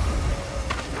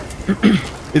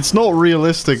 It's not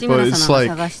realistic, but it's like...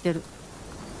 It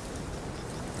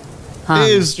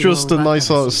is just a nice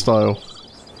art style.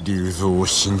 With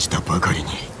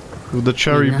the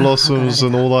cherry blossoms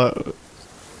and all that.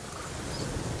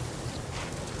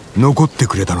 残って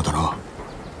くれたのだな。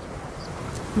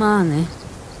まあね。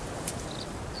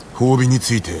褒美に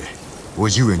ついて叔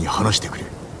父上に話してくれ。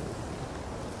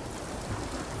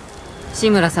志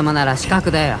村様なら資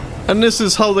格だよ。And this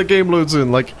is how the game loads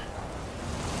in, like...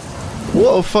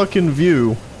 What a fucking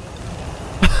view.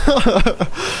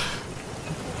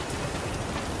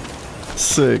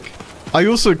 Sick. I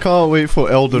also can't wait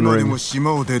for Elden Ring.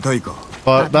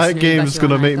 But that game's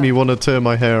gonna make me want to tear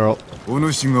my hair up. お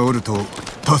主がおると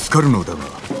助かるのだが。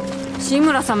志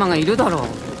村様がいるだろう。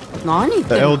何言っ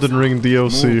てんの？ The Elden Ring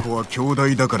DLC. 猛虎は兄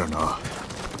弟だからな。明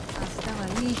日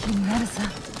はいい日になるさ。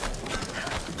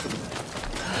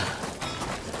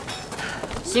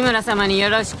志村様によ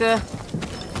ろしく。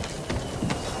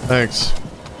Thanks.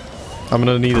 I'm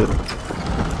gonna need it.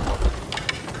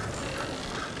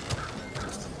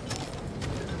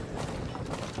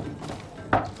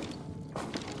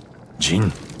 ジ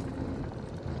ン。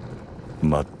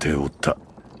待っておった。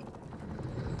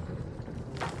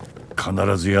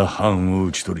必ずや藩を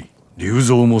討ち取り、龍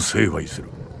蔵も成敗する。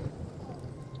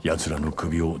奴らの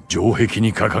首を城壁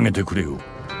に掲げてくれよ。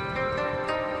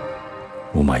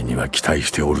お前には期待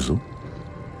しておるぞ。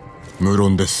無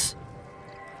論です。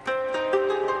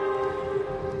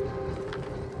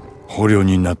捕虜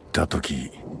になった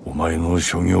時、お前の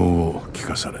所業を聞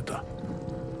かされた。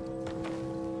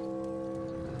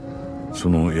そ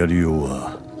のやりよう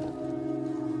は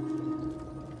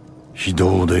非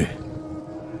道で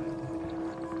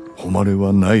誉れ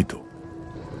はないと。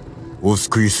お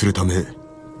救いするため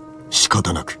仕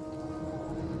方なく。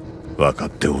分かっ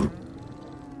ておる。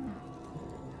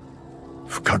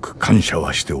深く感謝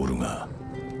はしておるが。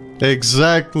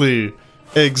Exactly.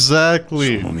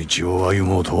 Exactly. その道を歩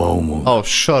もうとは思う。Oh,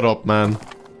 shut up, man.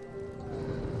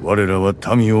 我らは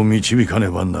民を導かね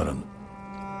ばならぬ。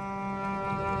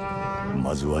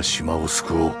まずは島を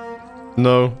救おう。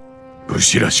No. 武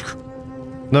士らしく。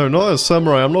No, not as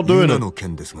samurai. I'm not doing it.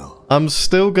 I'm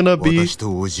still gonna be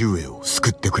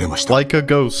like a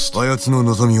ghost. あやつの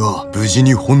望みは無事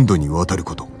に本土に渡る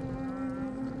こと。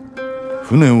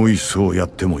船を一艘やっ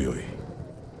てもよい。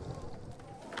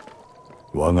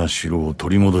我が城を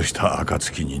取り戻した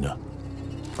暁にな。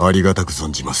ありがたく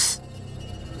存じます。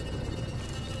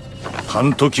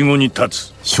半時後に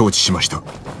立つ。承知しました。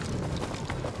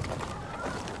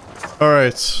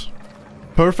Alright.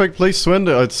 Perfect place to end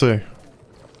it, I'd say.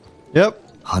 Yep.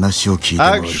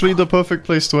 Actually the perfect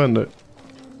place to end it.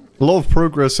 A lot of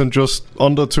progress in just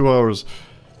under 2 hours.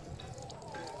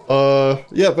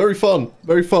 Yeah, very fun.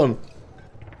 Very fun.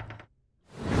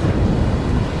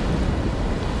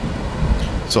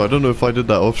 So I don't know if I did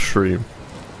that off stream.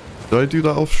 Did I do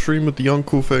that off stream with the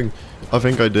uncle thing? I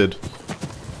think I did.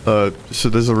 So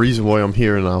there's a reason why I'm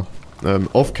here now.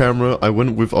 Off camera, I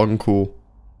went with uncle,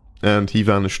 and he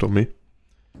vanished on me.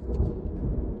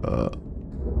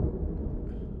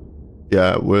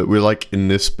 Yeah, we're like in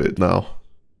this bit now.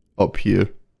 Up here.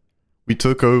 We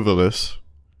took over this.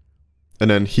 And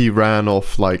then he ran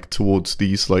off like towards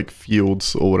these like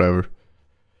fields or whatever.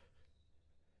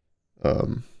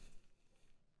 So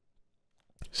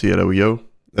yeah, there we go.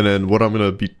 And then what I'm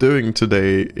gonna be doing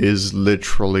today is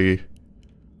literally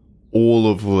all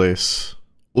of this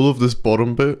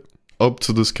bottom bit up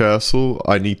to this castle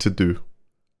I need to do.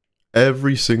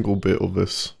 Every single bit of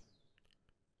this.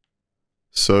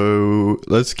 So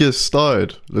let's get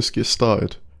started.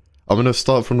 I'm gonna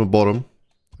start from the bottom.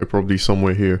 Like probably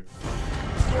somewhere here.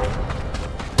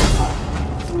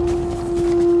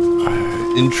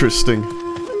 Interesting.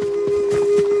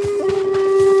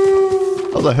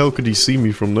 How the hell could he see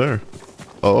me from there?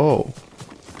 Oh.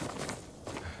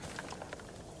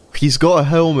 He's got a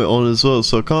helmet on as well,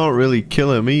 so I can't really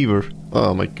kill him either.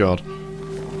 Oh my god.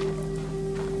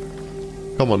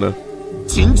 Come on then.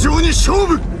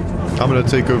 I'm gonna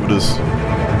take over this.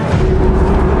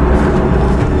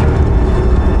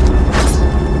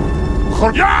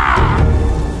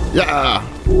 Yeah!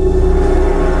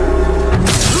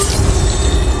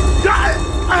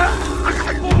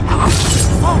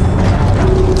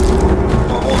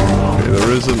 Okay,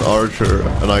 there is an archer,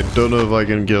 and I don't know if I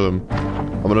can kill him.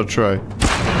 I'm gonna try.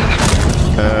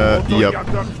 Yep.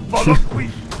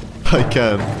 I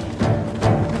can.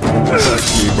 Attack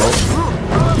me, bro.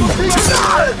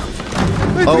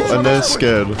 Oh, and they're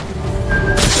scared.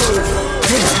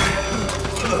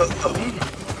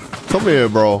 Come here,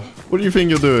 bro. What do you think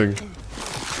you're doing?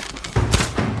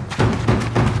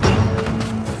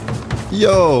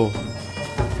 Yo!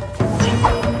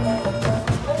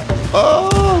 Oh!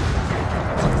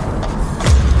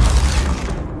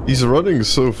 He's running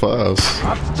so fast.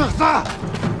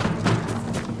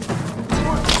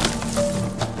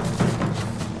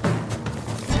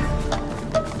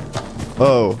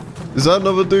 Oh, is that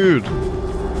another dude?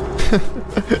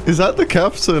 Is that the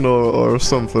captain or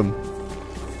something?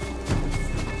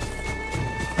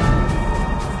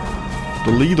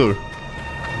 The leader.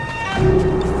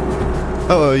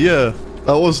 Oh yeah,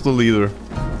 that was the leader.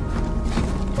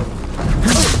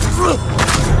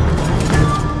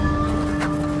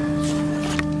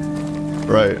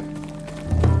 Right.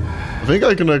 I think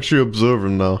I can actually observe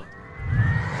him now.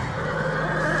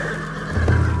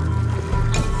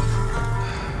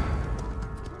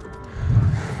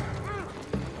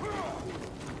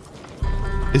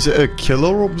 Is it a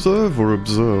killer observe or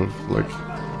observe? Like...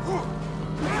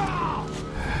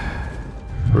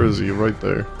 Where is he? Right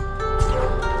there.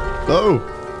 No!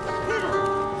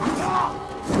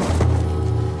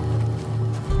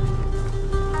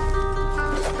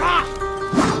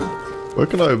 Where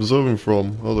can I observe him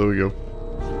from? Oh, there we go.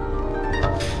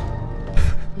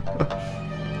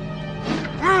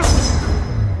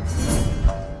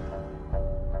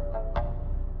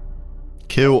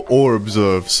 Kill or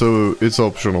observe, so it's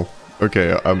optional.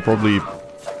 Okay, I'm probably...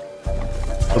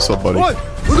 What's up, buddy? What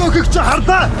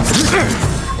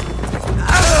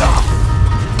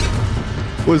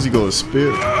has he got, a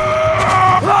spear?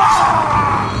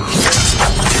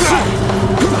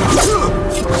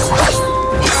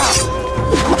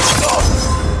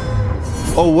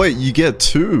 Oh wait, you get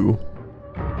two?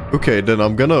 Okay, then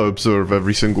I'm gonna observe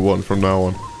every single one from now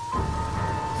on.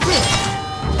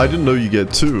 I didn't know you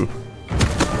get two.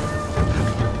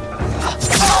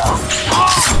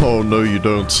 Oh no, you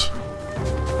don't.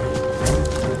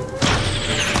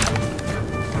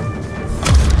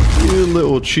 You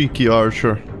little cheeky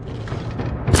archer.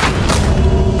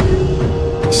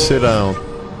 Sit down.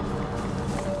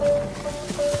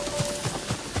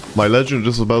 My legend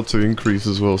is about to increase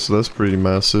as well, so that's pretty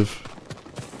massive.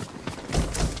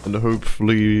 And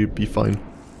hopefully be fine.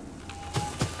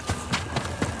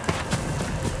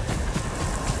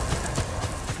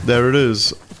 There it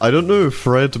is. I don't know if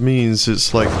red means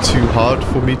it's like too hard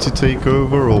for me to take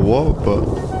over or what, but...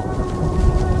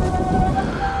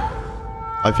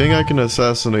 I think I can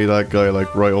assassinate that guy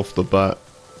like right off the bat.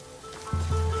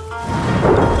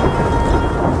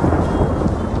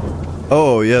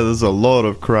 Oh yeah, there's a lot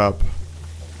of crap.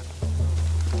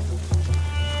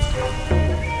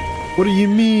 What do you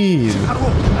mean?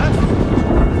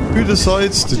 Who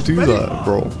decides to do that,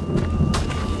 bro?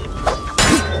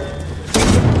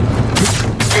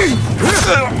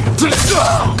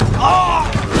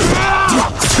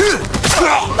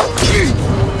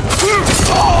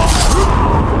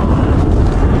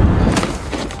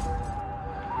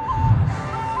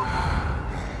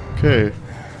 Okay.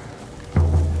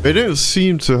 They don't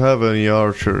seem to have any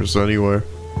archers anywhere.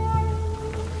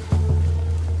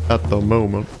 At the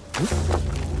moment.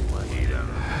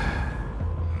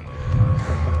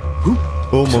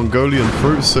 Oh, Mongolian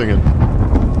fruit singing.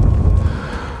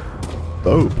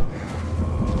 Dope.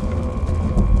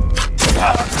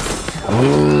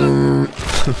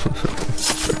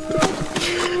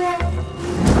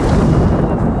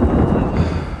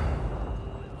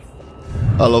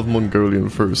 I love Mongolian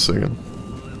fruit singing.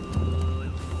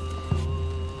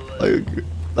 Like,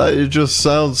 it just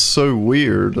sounds so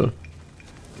weird.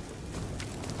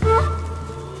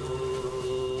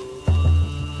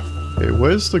 Okay,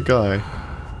 where's the guy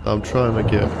I'm trying to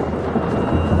get?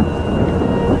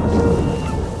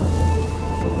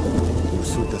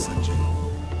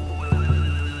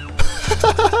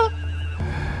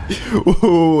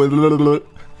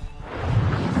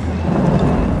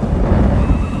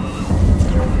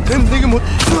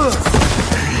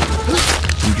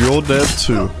 You're dead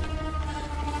too.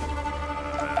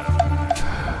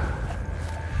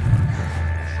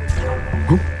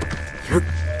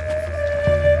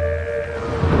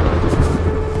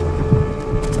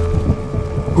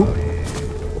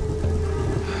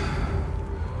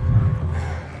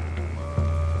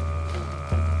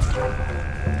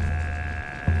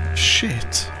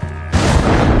 Shit.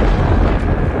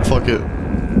 Fuck it.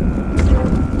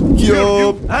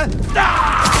 Yo.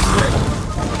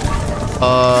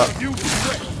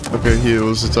 Okay, he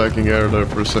was attacking air there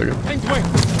for a second.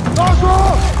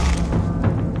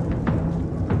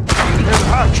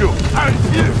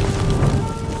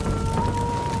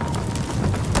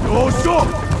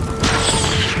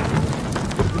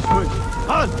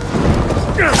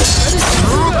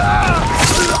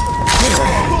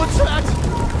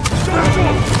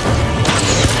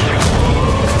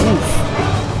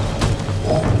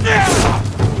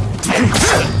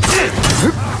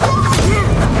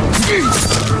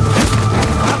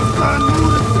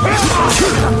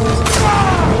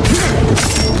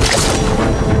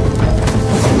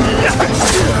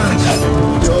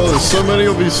 Yo, there's so many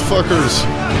of these fuckers.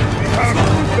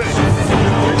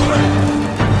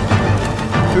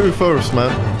 Who first,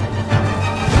 man?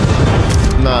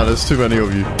 Nah, there's too many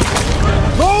of you.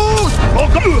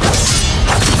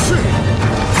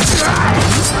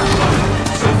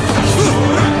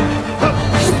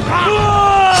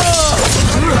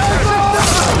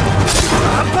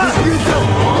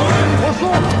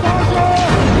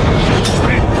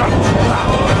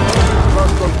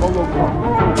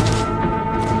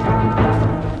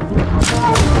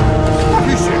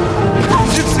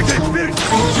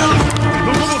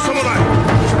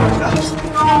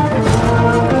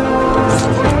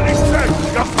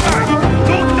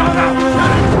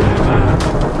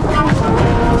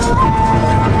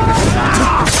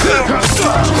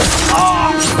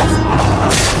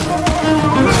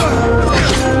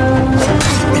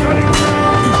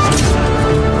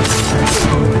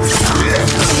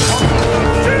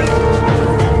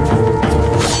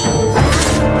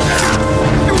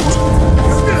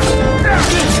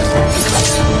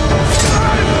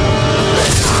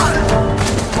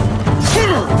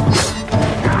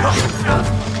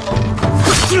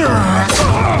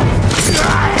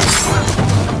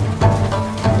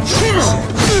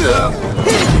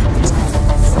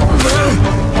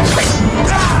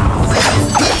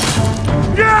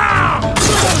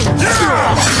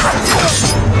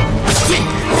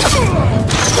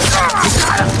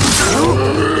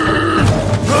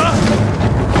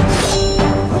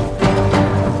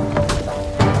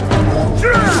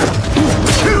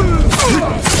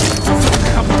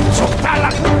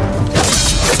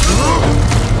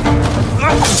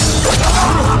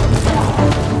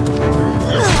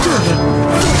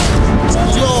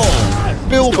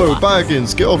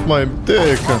 Baggins, get off my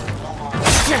dick!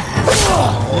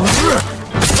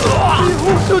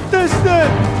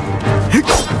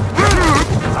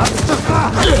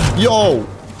 Yo!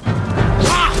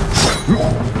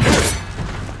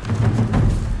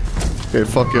 Okay,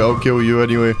 fuck it, I'll kill you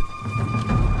anyway.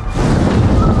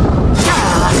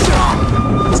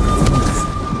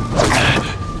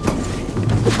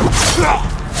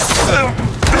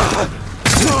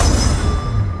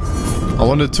 I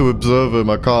wanted to observe him,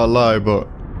 I can't lie, but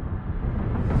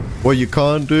what you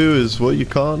can't do is what you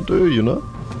can't do, you know?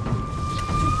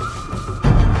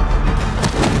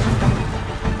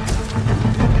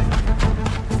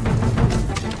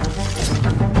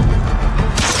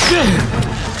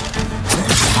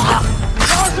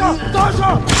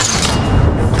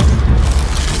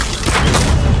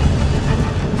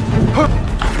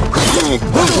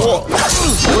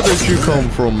 Where did you come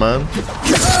from, man?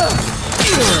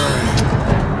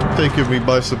 Taking me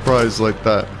by surprise like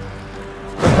that.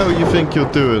 What the hell you think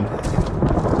you're doing?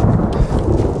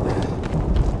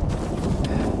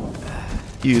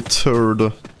 You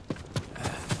turd.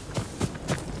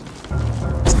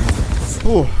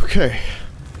 Oh, okay.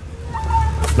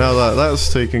 Now that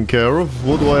that's taken care of,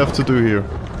 what do I have to do here?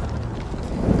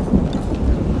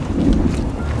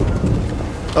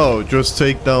 Oh, just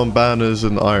take down banners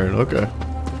and iron. Okay.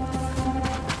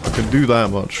 I can do that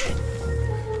much.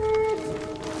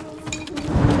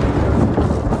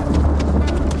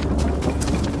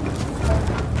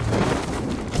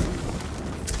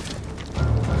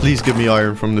 Please give me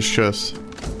iron from this chest.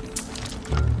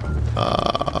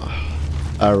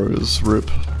 Arrows, rip.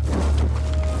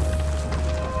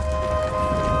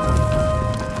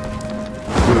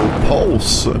 Will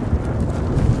pulse.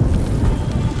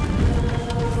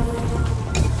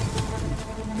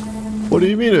 What do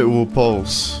you mean it will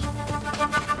pulse?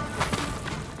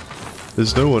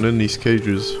 There's no one in these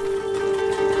cages.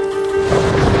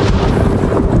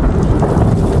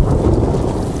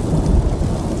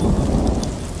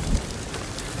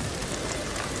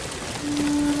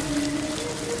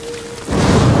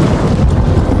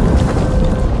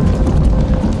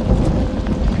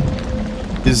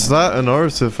 Is that an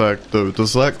artifact though?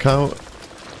 Does that count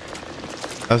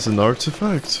as an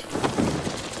artifact?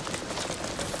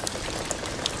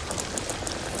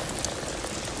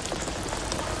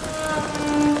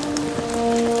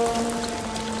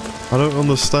 I don't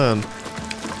understand.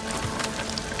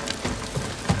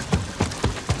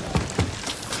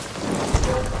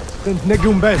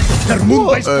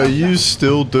 What are you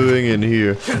still doing in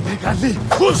here?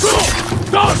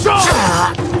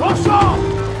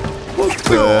 What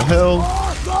the hell?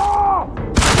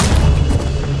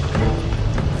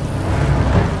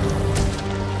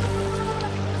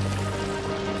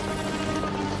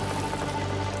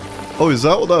 Oh, is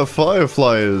that what that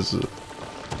firefly is?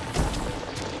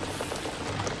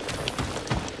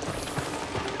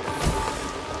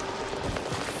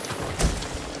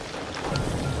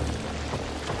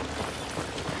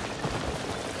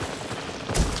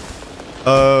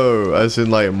 Oh, as in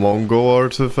like Mongol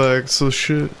artifacts or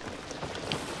shit?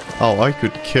 Oh, I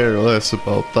could care less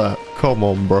about that. Come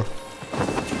on, bro.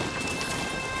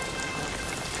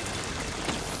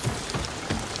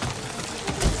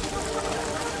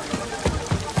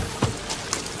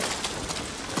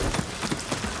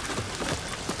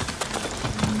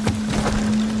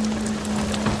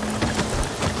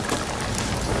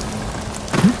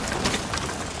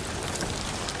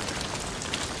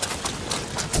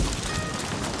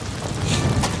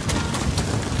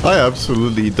 I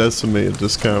absolutely decimated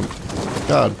this camp.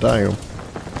 God damn.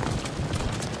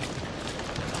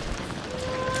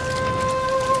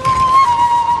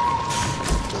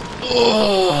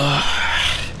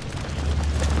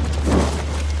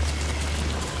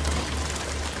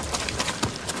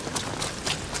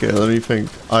 Okay, let me think.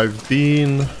 I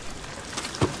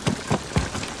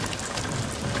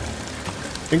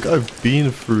think I've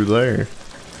been through there.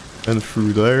 And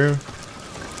through there.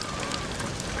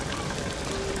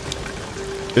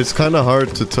 It's kind of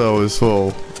hard to tell as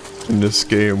well in this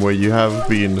game where you have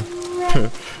been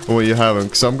and where you haven't,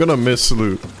 because I'm gonna miss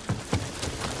loot.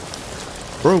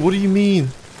 Bro, what do you mean?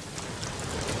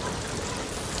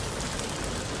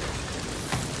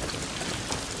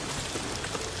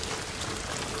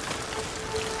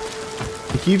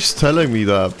 He keeps telling me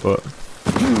that, but...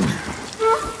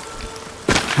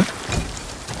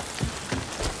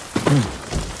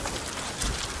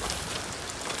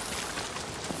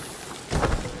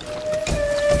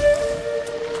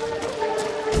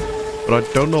 But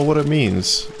I don't know what it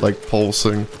means, like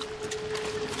pulsing.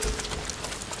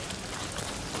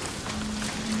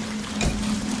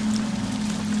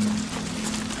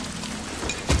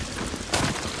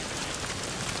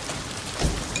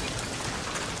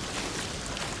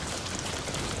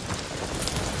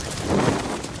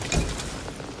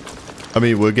 I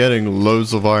mean, we're getting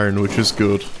loads of iron, which is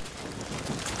good.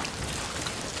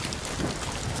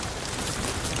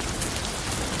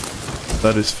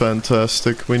 That is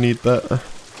fantastic, we need that.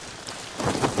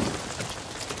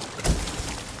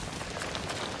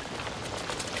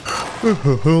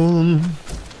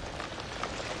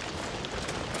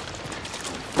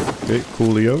 Okay,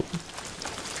 coolio.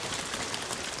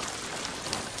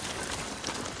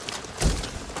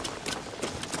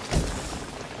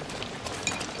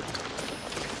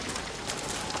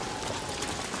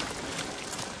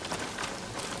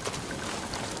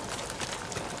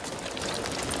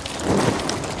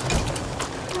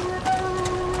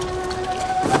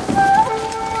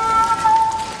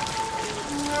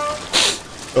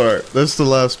 Alright, that's the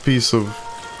last piece of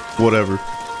whatever.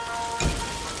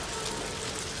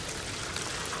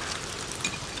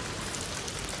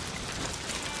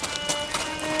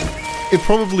 It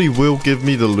probably will give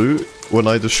me the loot when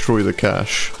I destroy the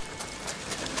cache.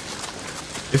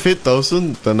 If it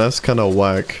doesn't, then that's kind of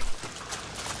whack.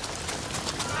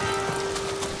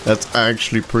 That's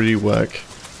actually pretty whack.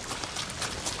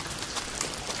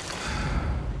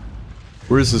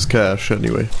 Where's his cash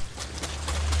anyway?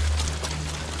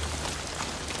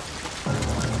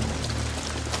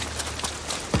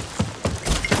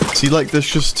 See, like, there's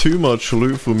just too much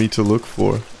loot for me to look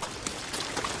for.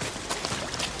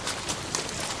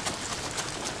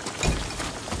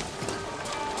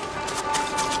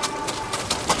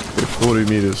 Okay, 40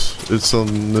 meters. It's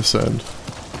on this end.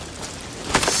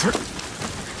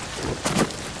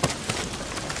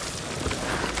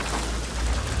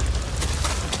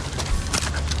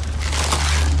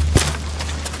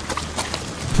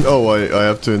 Oh, I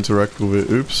have to interact with it.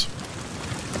 Oops.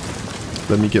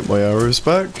 Let me get my arrows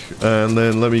back, and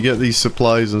then let me get these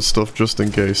supplies and stuff just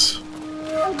in case.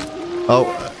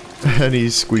 Oh, and he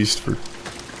squeezed through.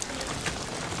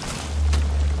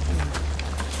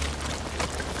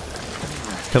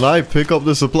 Can I pick up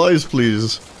the supplies,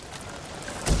 please?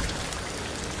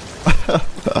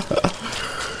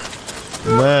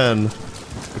 Man.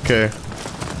 Okay.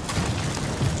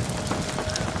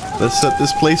 Let's set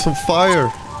this place on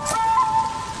fire.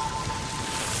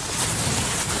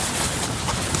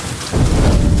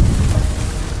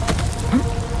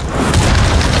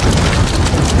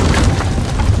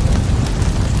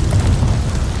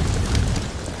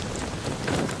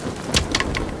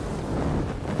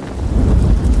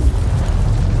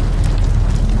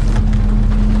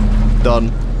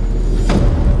 Done.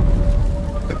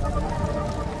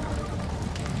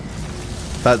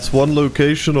 That's one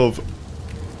location of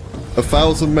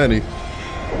 1,000 many.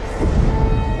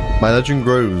 My legend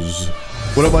grows.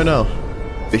 What am I now?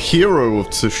 The hero of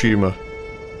Tsushima.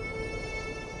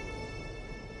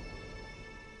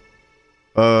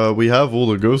 We have all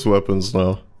the ghost weapons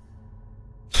now.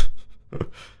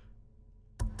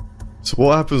 So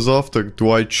what happens after?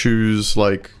 Do I choose,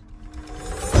 like...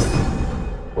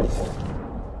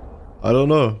 I don't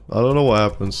know. I don't know what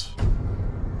happens.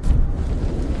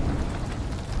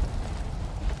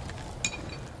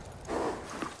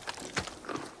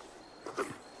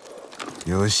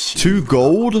 Yoshi. 2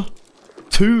 gold?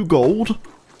 2 gold?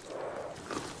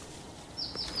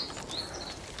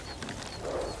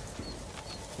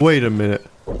 Wait a minute.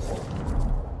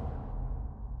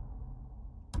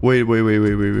 Wait.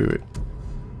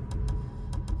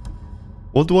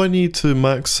 What do I need to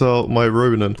max out my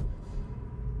Ronin?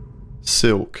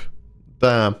 Silk.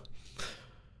 Damn.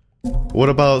 What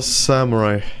about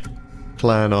samurai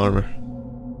clan armor?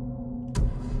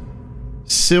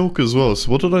 Silk as well,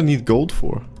 so what did I need gold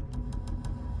for?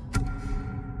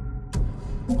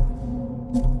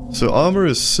 So armor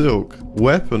is silk,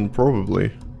 weapon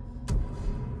probably.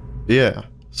 Yeah,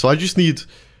 so I just need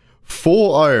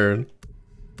 4 iron,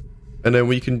 and then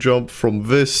we can jump from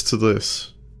this to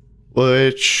this,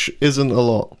 which isn't a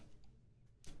lot.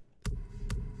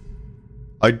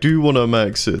 I do want to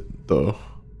max it though,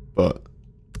 but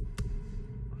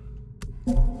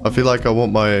I feel like I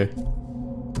want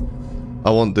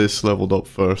this leveled up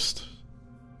first.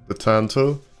 The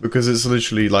Tanto, because it's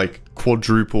literally like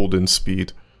quadrupled in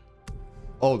speed.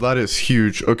 Oh, that is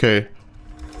huge. Okay.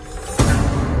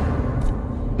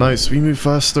 Nice, we move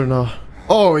faster now.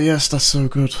 Oh yes, that's so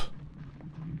good.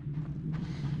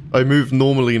 I move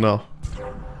normally now.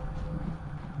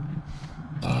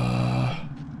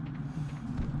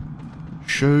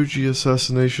 Shoji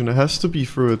assassination. It has to be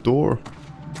through a door.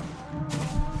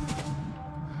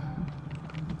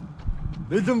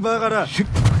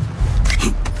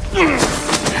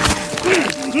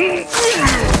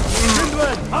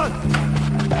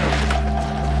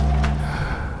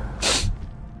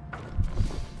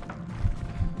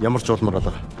 Ямар ч уулмар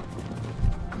алга.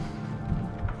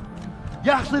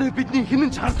 Яахлаарэ бидний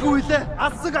хинэн чардгүй лээ.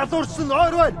 Алсаг алуурч нь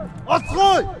ойр байна.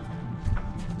 Оцгой.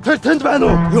 Тэр тэнд байна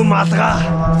уу? Юм алгаа.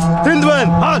 Тэнд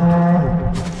байна. Хаад.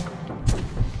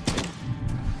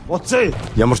 Оцээ.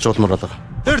 Ямар ч уулмар алга.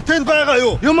 Тэр тэнд байгаа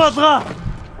юу? Юм алгаа.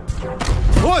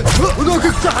 Ой,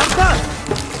 өнөөгч хардаа.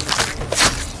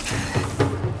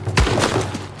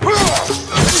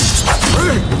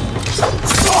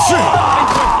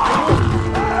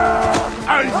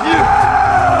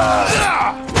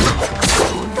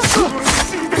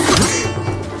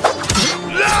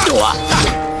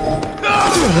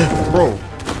 Bro,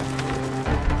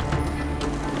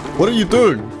 what are you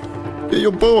doing? Get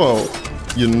your bow out,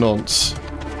 you nonce.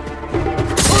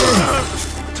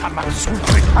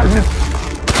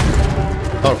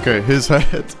 Okay, his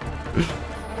head.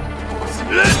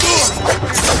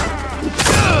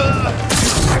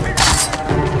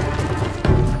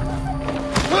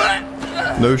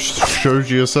 No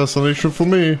Shoji assassination for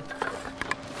me.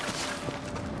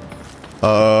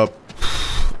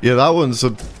 Yeah, that one's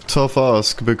a tough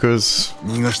ask because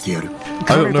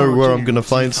I don't know where I'm gonna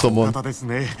find someone.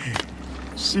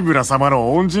 志村様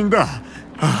の恩人だ。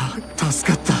ああ、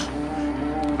助かった。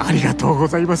ありがとうご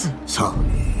ざいます。さあ、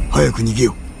早く逃げ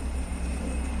よう。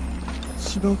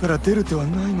島から出る手は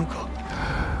ないのか。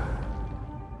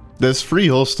There's 3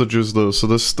 hostages though, so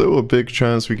there's still a big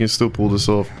chance we can still pull this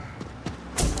off.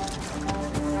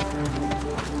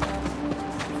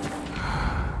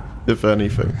 If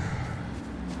anything.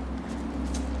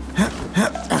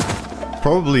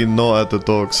 Probably not at the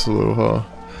docks though, huh?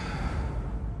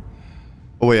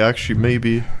 Oh wait, actually,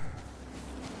 maybe.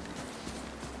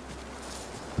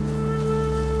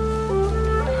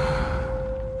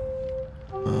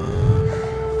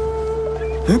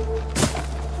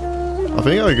 I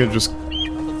think I can just...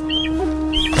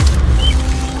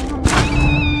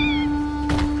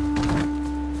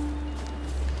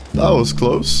 That was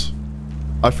close.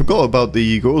 I forgot about the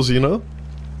eagles, you know?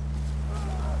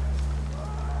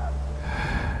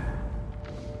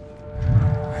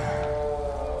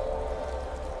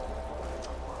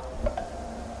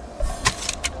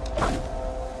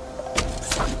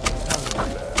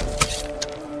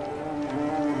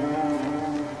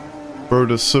 Bro,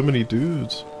 there's so many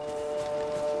dudes.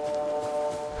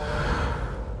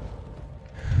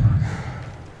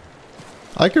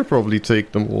 I could probably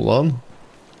take them all on.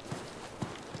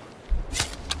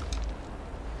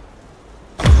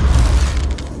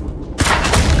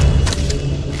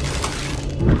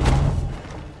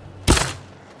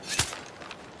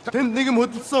 내가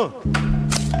못 있어.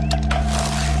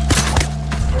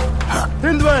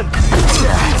 댄드만.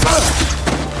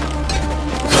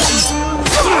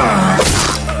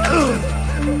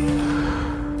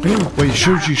 Wait,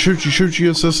 Shoji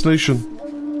assassination.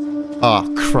 Ah,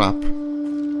 crap.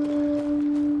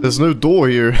 There's no door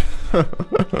here.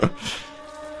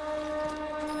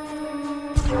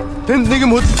 내가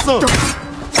못 있어.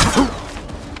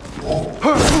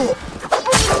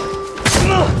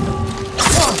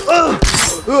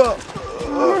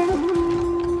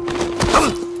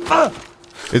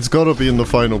 It's gotta be in the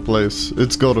final place.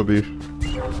 It's gotta be.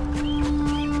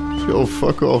 Yo,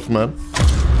 fuck off, man.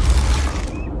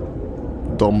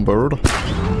 Dumb bird.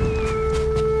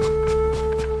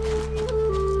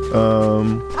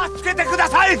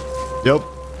 Yep,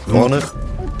 on it.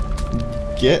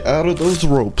 Get out of those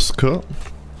ropes, cut.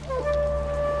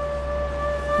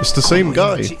 It's the same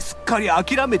guy. It's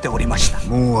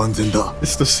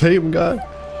the same guy.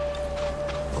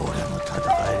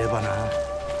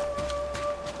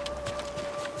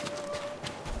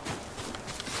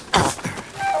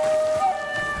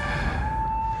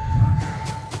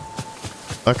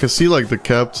 I can see like the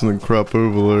captain and crap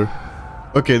over there.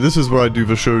 Okay, this is where I do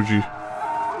the shoji.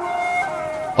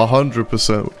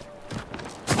 100%.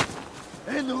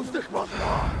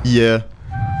 Yeah.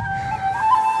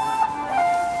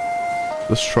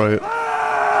 Let's try it.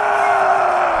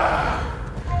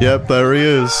 Yep, there he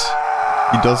is.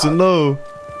 He doesn't know.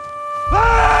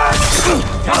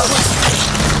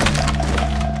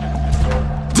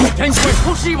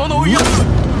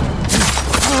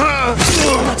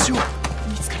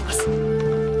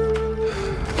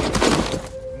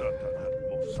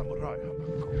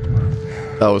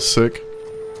 That was sick.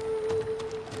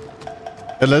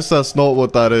 Unless that's not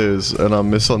what that is, and I'm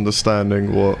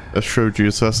misunderstanding what a shoji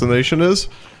assassination is.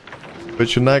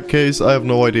 Which in that case, I have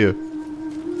no idea.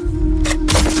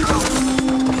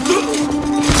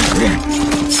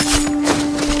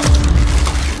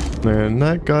 Man,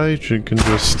 that guy can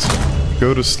just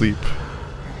go to sleep.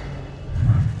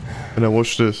 And then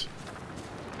watch this.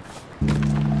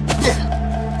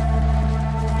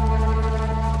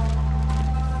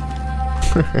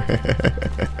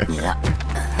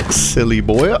 Silly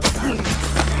boy.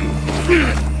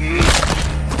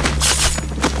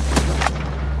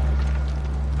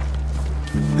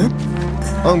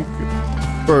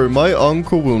 Bro, my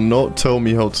uncle will not tell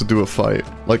me how to do a fight.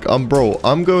 Like, I'm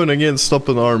going against up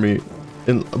an army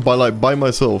by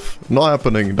myself. Not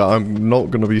happening that I'm not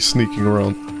gonna be sneaking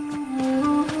around.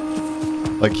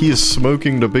 Like, he is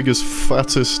smoking the biggest,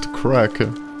 fattest crack.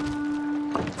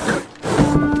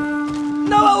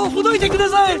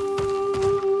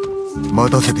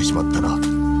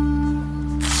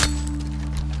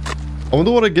 I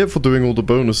wonder what I get for doing all the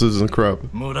bonuses and crap.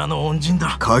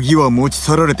 鍵は持ち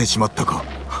去られてしまったか。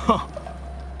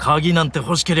鍵なんて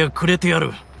欲しけりゃくれてや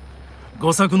る。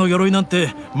御作の鎧なん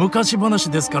て昔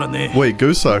話ですからね。Wait,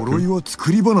 Gosaku? 鎧は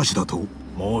作り話だと？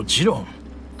もちろん。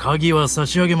鍵は差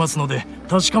し上げますので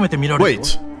確かめてみられる。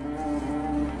Wait.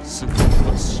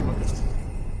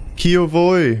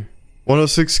 Kiyovoi.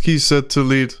 106 keys set to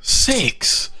lead.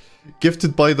 6!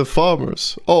 Gifted by the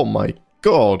farmers. Oh my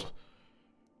god.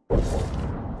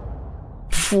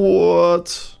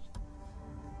 What?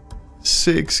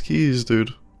 6 keys,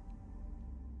 dude.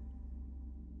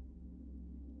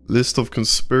 List of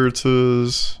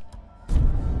conspirators.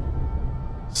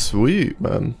 Sweet,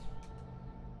 man.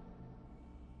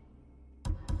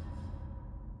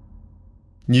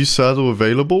 New saddle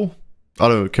available? I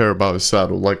don't care about a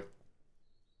saddle, like,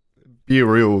 be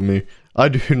real with me. I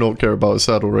do not care about a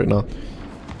saddle right now.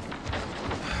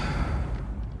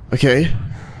 Okay.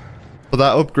 But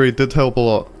that upgrade did help a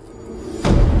lot.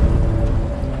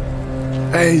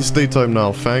 Hey, it's daytime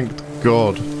now, thank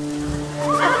God.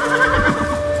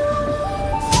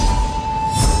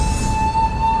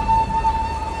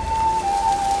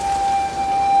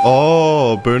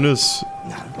 Oh, bonus.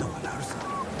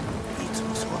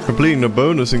 Completing a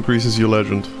bonus increases your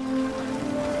legend.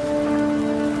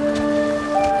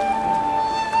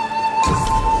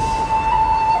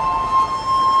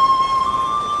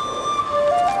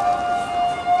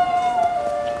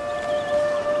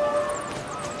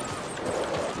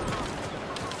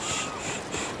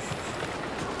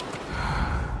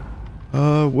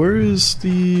 Where is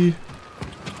the...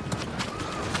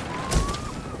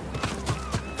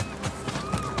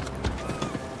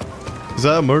 Is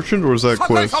that a merchant or is that a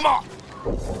quest?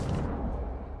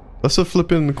 That's a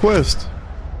flippin' quest.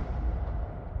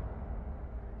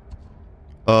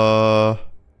 Not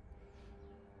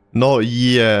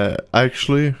yet,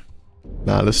 actually.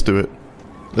 Nah, let's do it.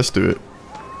 Let's do it.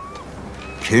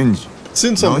 Kenji.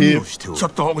 Since I'm here. ちょ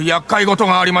っと厄介事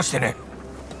がありましてね。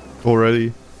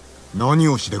 Already. 何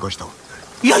をしでかした？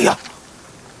いやいや、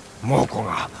猛虎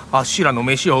があっしらの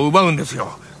飯を奪うんです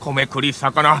よ。米栗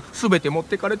魚すべて持っ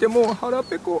てかれてもう腹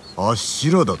ペコ。あっし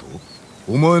らだと？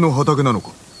お前の畑なの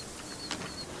か？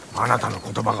あなたの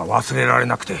言葉が忘れられ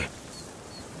なくて、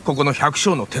ここの百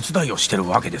姓の手伝いをしてる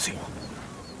わけですよ。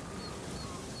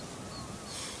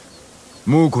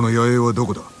猛虎の野営はど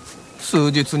こだ？数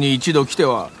日に一度来て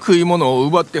は食い物を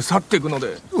奪って去っていくの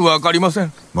で分かりませ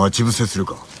ん。待ち伏せする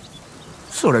か？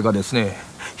それがですね、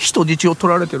人質を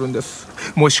取られてるんです。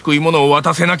もし食い物を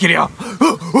渡せなけりゃ。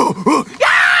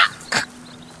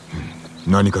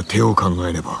何か手を考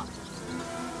えねば。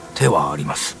手はあり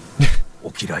ます。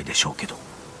お嫌いでしょうけど。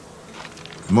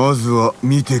まずは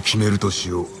見て決めるとし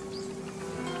よう。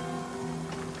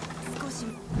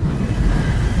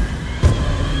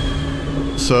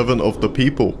Servant of the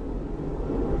people.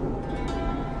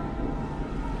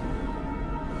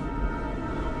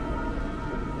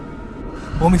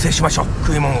 お見せしましょう。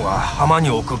食い物は浜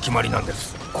に置く決まりなんで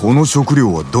す。この食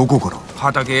料はどこから？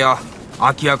畑や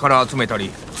空き家から集めたり、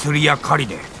釣りや狩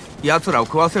りで奴らを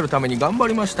食わせるために頑張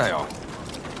りましたよ。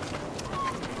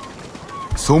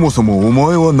そもそもお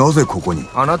前はなぜここに？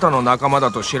あなたの仲間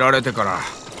だと知られてから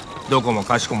どこも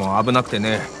かしこも危なくて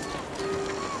ね。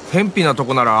偏僻なと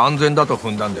こなら安全だと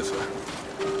踏んだんです。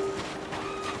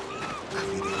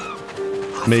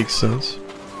 Makes sense.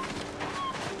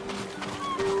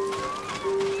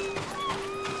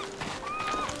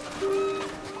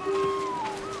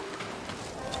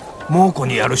 猛虎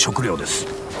にやる食料です。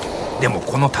でも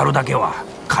この樽だけは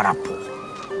空っぽ。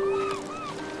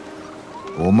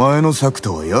お前の策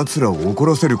とは奴らを怒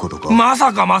らせることか？ま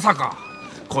さかまさか。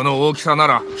この大きさな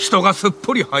ら人がすっ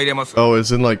ぽり入れます。Oh,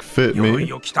 as in like fit me?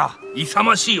 鎧を着た勇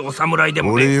ましいお侍で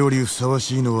もね。俺よりふさわ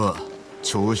しいのは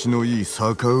調子のいい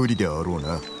酒売りであろう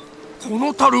な。こ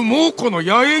の樽猛虎の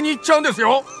野営に行っちゃうんです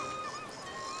よ。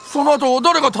その後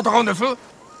誰が戦うんです？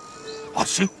あっ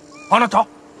し？あなた？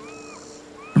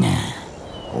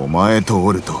お前と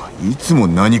おるといつも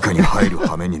何かに入る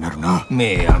羽目になるな。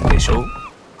明暗でしょ。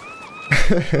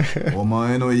お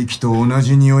前の息と同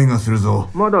じ匂いがするぞ。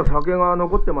まだ酒が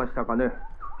残ってましたかね。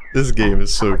 This game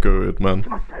is so good, man.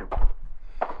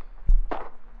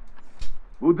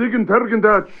 Budigen tergen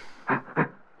dach.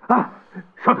 あ、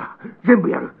そうだ。全部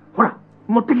やる。ほら、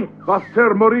持ってけ。Was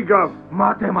ter Morigav.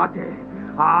 待て待て。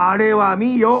あれは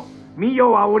ミヨ。ミ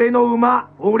ヨは俺の馬。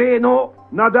俺の。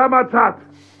Nadamatat.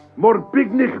 Mor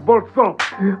bignich bolso.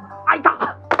 あい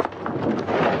た。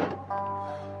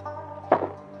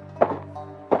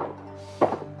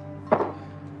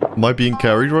Am I being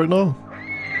carried right now?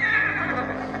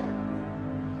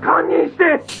 堪忍し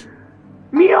て。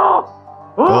ミヨ。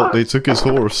Oh, they took his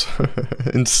horse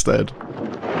instead.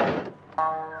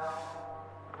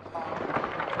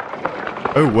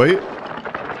 Oh, wait.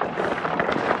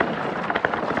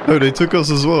 Oh, they took us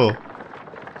as well.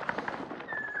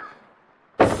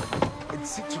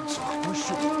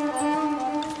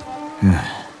 Hmm.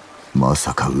 ま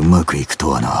さかうまくいくと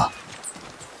はな。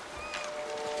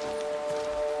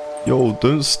Yo,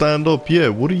 don't stand up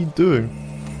yet. What are you doing?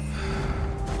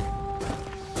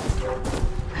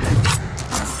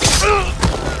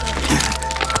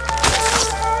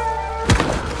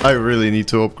 I really need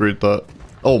to upgrade that.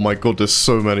 Oh my god, there's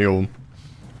so many of them.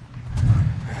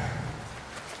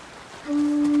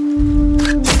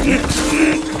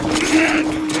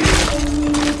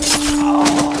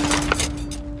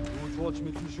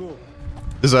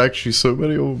 There's actually so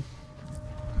many of them.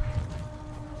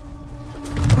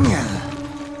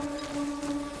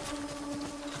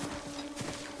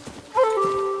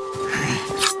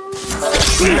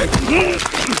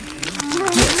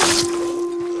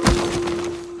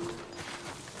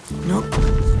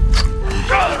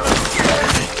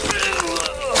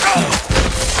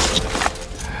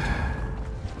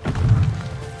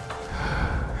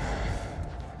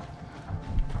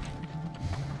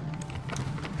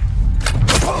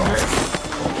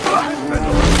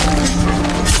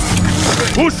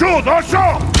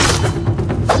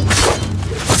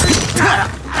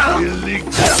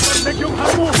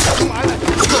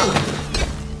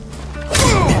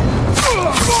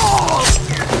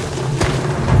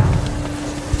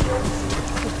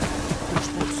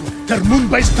 Der Mund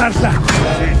bei Starsa!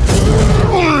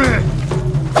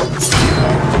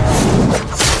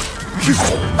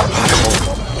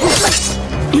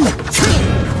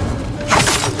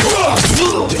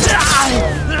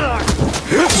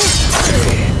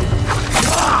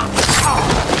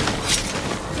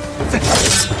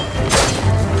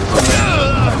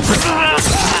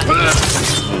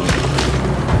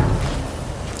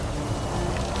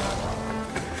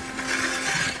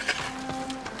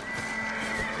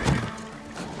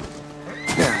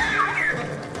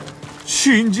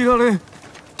信じられん。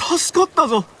助かった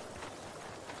ぞ。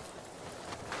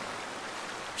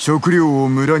食料を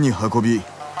村に運び、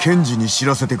検事に知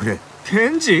らせてくれ。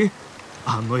検事？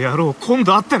あの野郎、今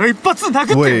度会ったら一発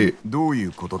殴って。どうい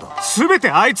うことだ？全て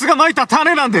あいつが撒いた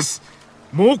種なんです。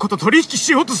猛虎と取引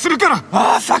しようとするから。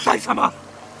ああ、酒井様。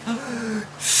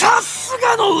さす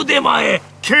がの腕前。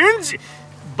検事、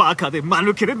バカで間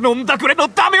抜けで飲んだくれの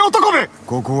ダメ男め。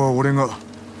ここは俺が。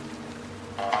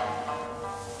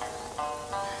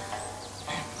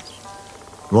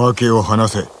訳を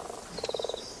話せ。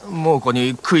猛虎に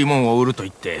食い物を売ると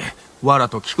言って藁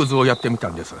と木くずをやってみた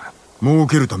んです。儲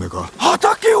けるためか？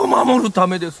畑を守るた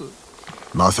めです。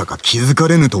まさか気づか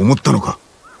れぬと思ったのか？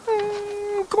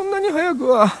こんなに早く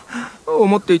は。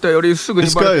思っていたよりすぐに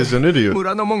バレて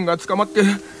村の者が捕まって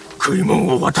食い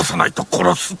物を渡さないと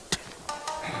殺すって。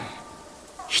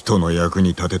人の役に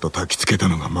立てと焚きつけた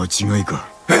のが間違いか？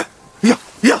いや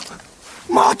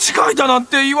間違いだなん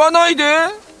て言わないで。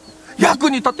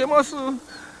役に立てます。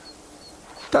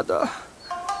ただ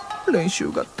練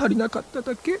習が足りなかった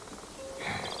だけ。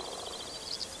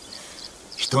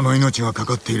人の命がか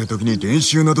かっている時に練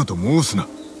習などと申すな。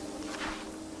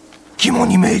肝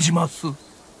に銘じます。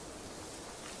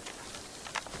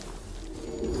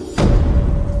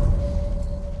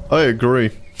I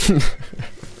agree.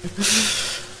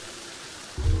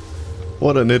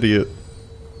 What an idiot.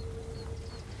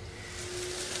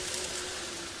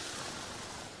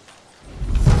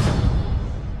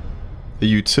 A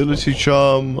utility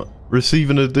charm, receive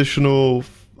an additional...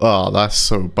 Ah, that's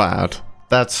so bad.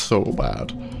 That's so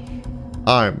bad.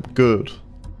 I'm good.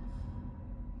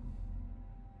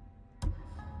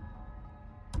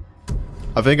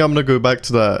 I think I'm gonna go back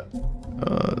to that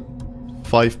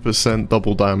 5%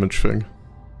 double damage thing.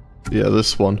 Yeah,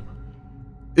 this one.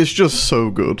 It's just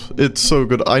so good. It's so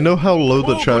good. I know how low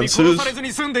the chance is.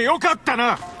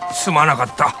 すまなか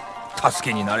った。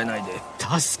助けになれないで。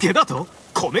助けだと？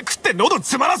米食って喉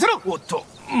詰まらせろ。おっと、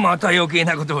また余計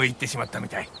なことを言ってしまったみ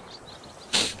たい。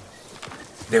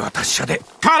では達者で。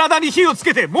体に火をつ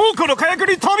けて猛虎の火薬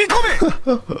に飛び込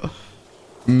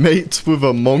め。Mate with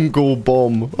a Mongol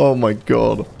bomb. Oh my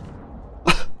god.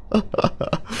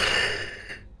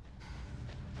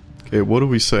 Okay, what are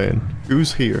we saying?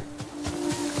 Who's here?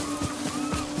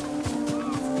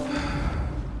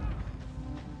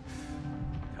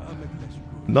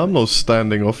 No, I'm not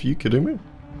standing off. Are you kidding me?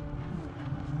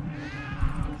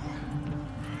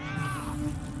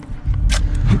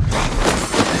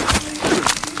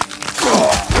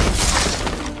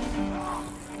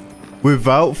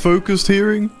 Without focused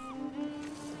hearing?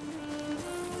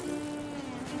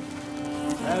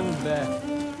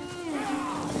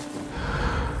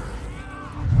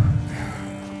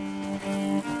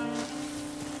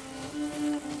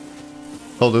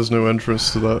 Oh, there's no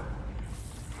entrance to that.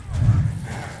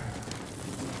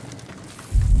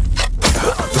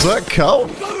 Does that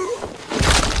count?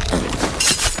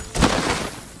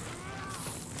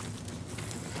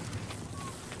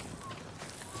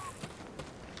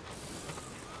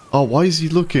 Oh, why is he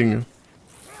looking?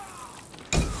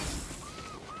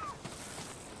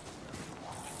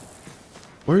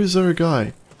 Where is there a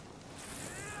guy?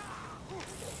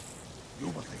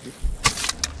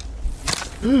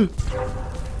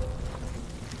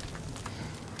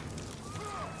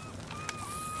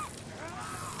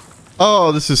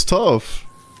 Oh, this is tough.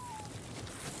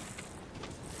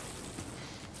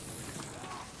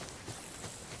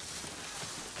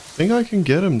 I think I can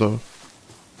get him though.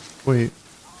 Wait.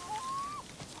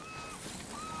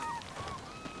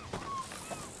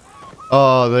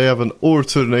 Ah, they have an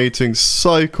alternating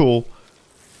cycle.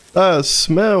 That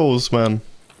smells, man.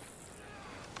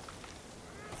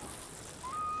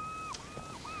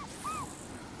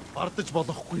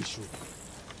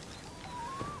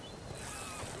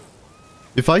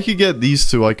 If I could get these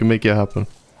two, I can make it happen.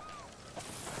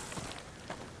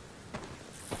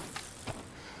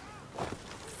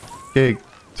 Okay,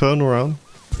 turn around.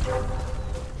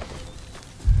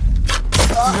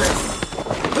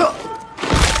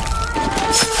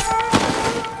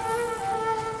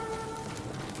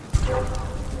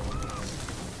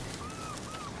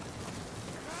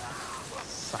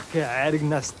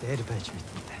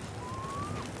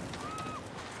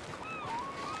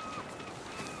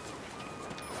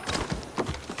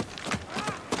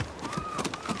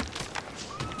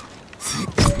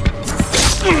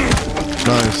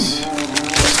 Nice.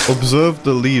 Observe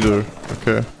the leader.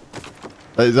 Okay.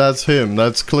 That's him.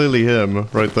 That's clearly him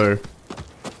right there.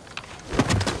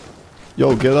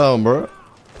 Yo, get down, bro.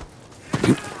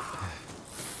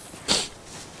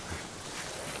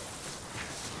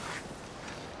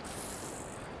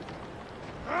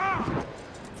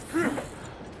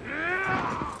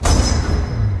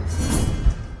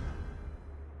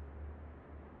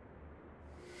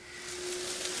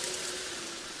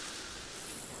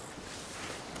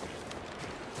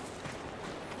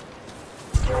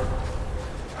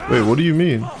 Wait, what do you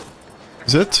mean?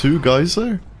 Is there two guys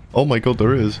there? Oh my god,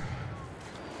 there is.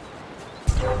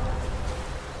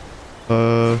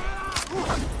 Let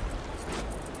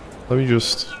me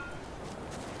just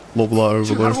lob that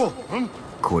over there.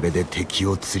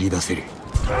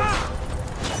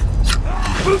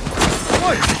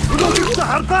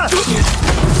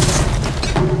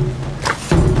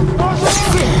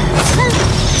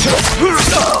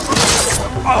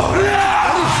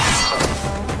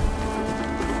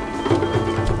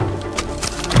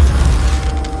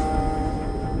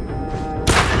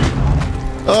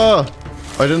 Ah!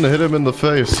 I didn't hit him in the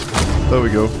face. There we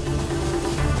go.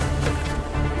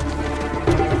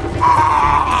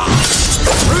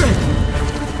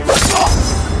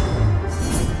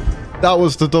 That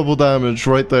was the double damage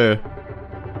right there.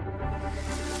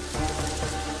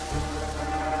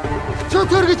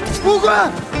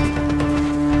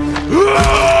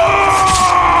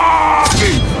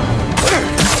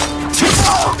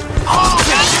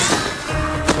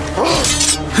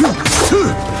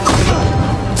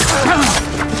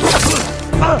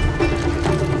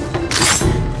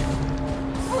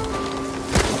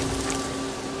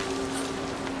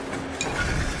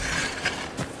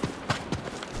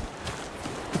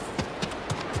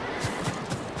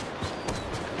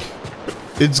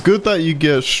 It's good that you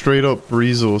get straight up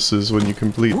resources when you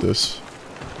complete this.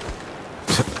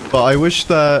 But I wish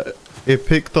that it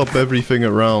picked up everything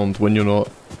around when you're not.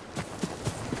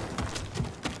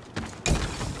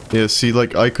 Yeah, see,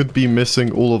 like, I could be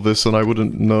missing all of this and I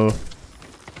wouldn't know.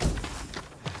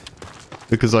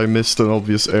 Because I missed an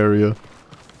obvious area.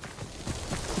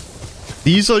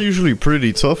 These are usually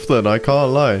pretty tough then, I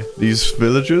can't lie. These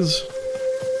villages.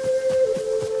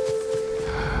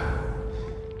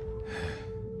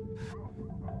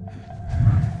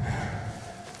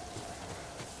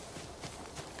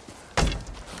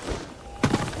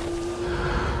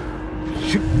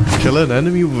 Kill an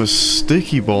enemy with a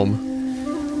sticky bomb.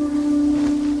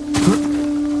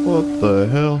 What the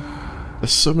hell?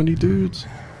 There's so many dudes.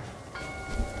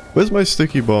 Where's my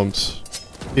sticky bombs?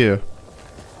 Here.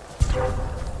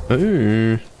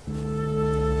 Ooh.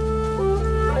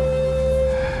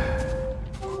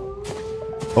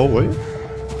 Oh wait.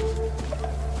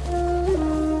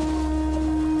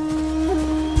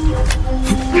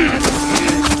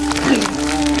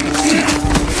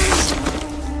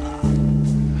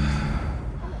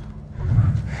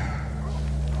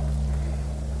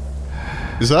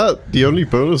 Is that the only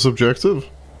bonus objective?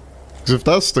 Because if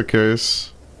that's the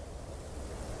case...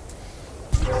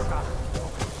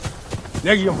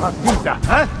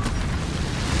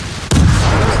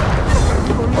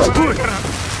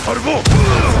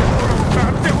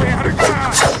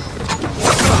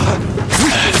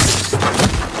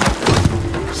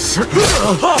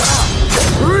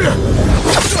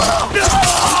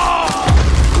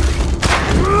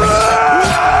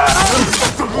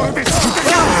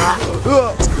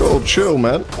 Oh, chill,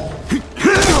 man.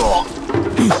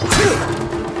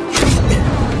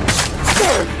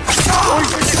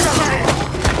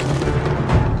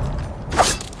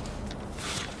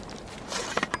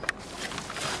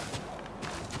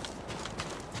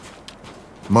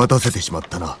 待たせてしまっ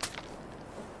たな。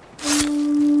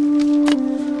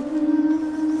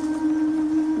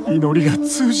祈りが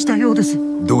通じたようです。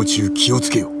道中気をつ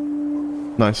けよ。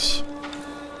Nice.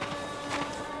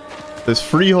 There's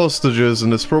 3 hostages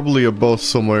and there's probably a boss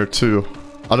somewhere too.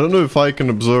 I don't know if I can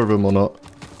observe him or not.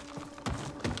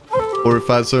 Or if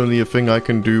that's only a thing I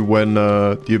can do when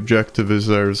the objective is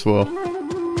there as well.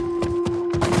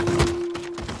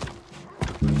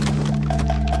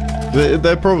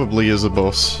 There probably is a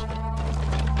boss.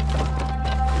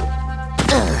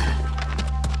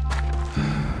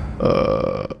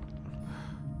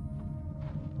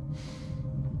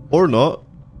 Or not.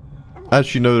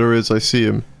 Actually, no, there is. I see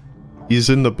him. He's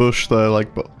in the bush there, like,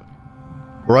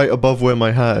 right above where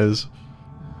my hat is.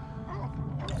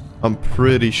 I'm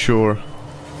pretty sure.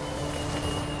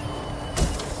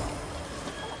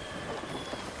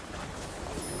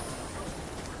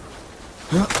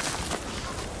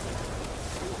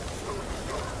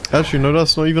 Actually, no,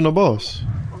 that's not even a boss.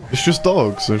 It's just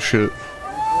dogs and shit.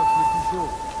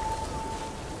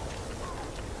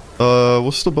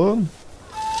 What's the button?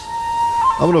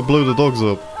 I'm gonna blow the dogs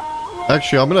up.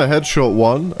 Actually, I'm gonna headshot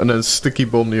one and then sticky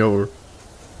bomb the other.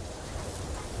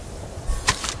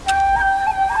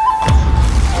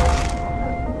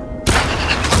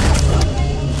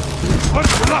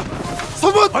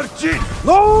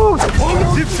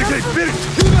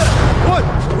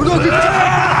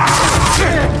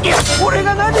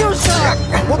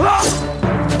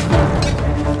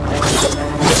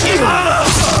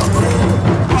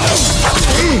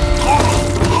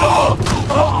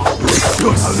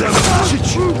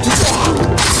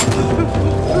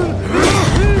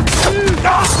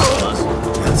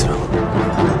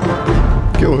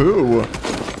 Kill who?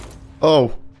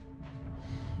 Oh.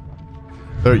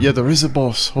 Yeah, there is a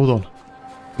boss. Hold on.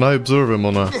 Can I observe him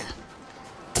or not?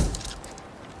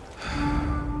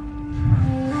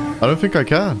 I don't think I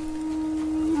can.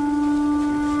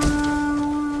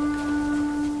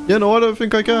 Yeah, no, I don't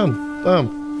think I can.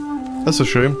 Damn. That's a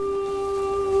shame.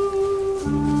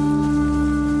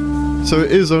 So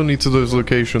it is only to those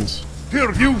locations.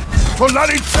 Here, you! Oh,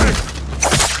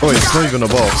 it's not even a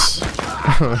boss.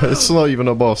 It's not even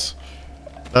a boss.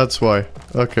 That's why.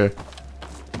 Okay.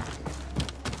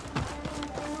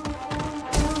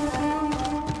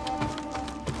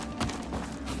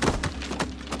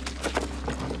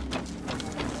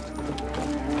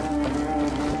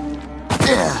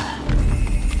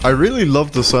 I really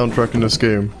love the soundtrack in this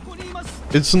game.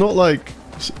 It's not like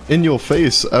in your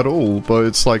face at all, but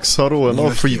it's like subtle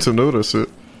enough for you to notice it.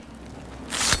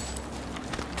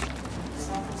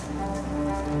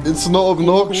 It's not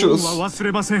obnoxious.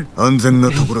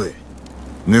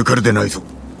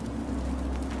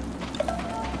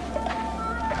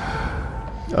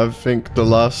 I think the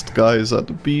last guy is at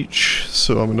the beach,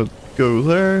 so I'm gonna go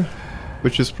there,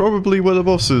 which is probably where the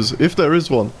boss is, if there is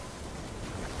one.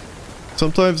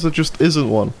 Sometimes there just isn't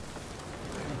one.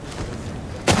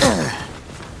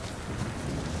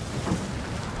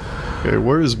 Okay,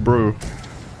 where is bro?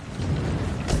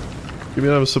 Give me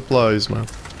them supplies, man.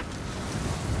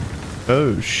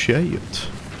 Oh, shit.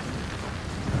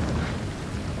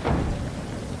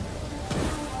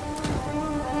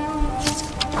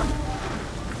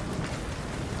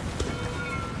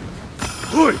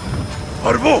 Oi!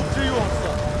 Arbo!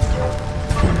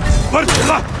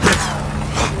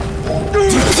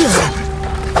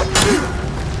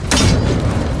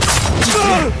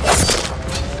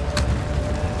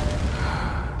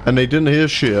 And they didn't hear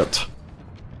shit.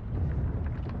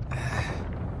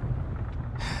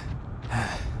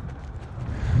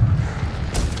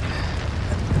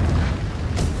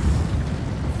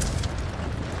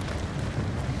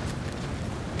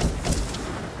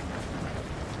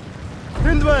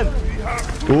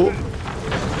 Oh.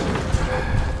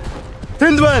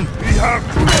 Tindwan!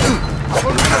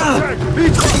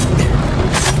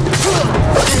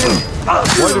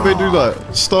 Why did they do that?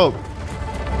 Stop.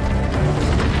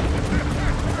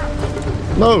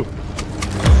 No.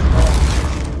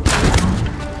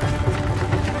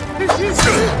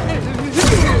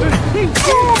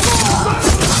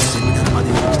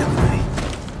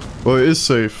 Well, it is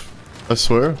safe. I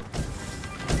swear.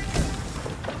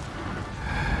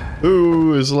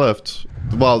 Who is left?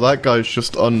 Wow, that guy's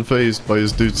just unfazed by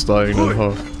his dudes dying in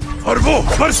her.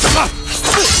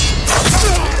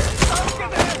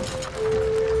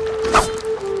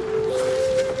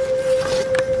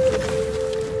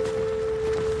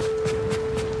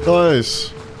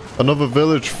 Nice. Another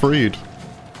village freed.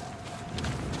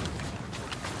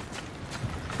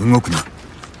 Moko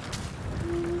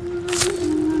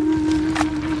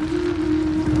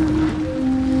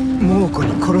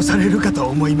に殺されるかと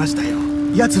思いましたよ。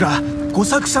奴ら御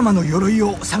作様の鎧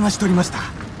を探し取りました。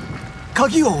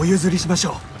鍵をお譲りしまし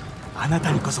ょう。あな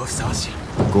たにこそふさわしい。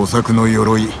御作の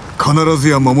鎧、必ず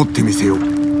や守ってみせよう。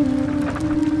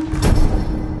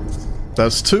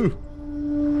That's two.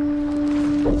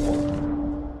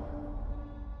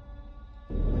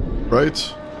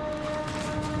 Right?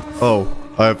 Oh,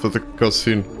 I have the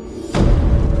cutscene.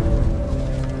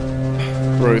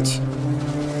 Right.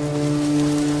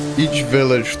 Each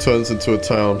village turns into a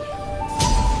town.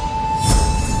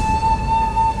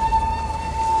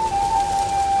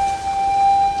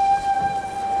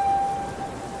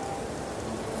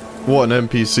 What an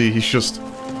NPC, he's just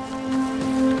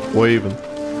waving.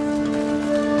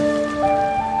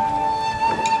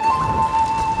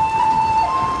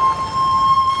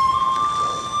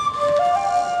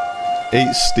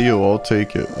 Eight steel, I'll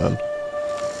take it, man.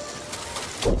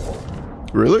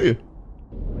 Really?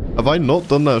 Have I not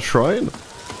done that shrine?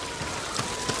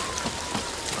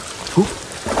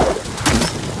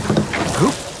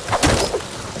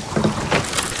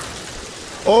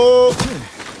 Oh!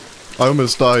 I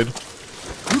almost died.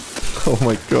 Oh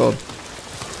my god.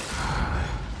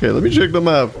 Okay, let me check the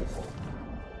map.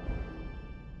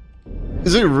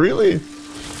 Is it really?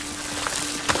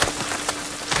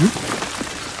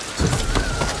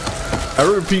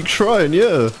 Arrow Peak Shrine,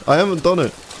 yeah. I haven't done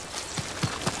it.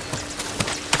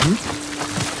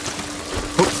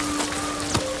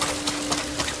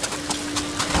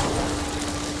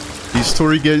 These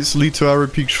story gates lead to Arrow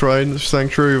Peak Shrine,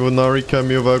 Sanctuary of Nori,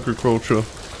 Cameo of Agriculture.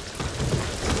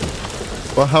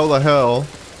 But how the hell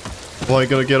am I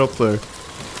gonna get up there?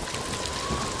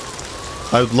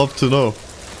 I'd love to know.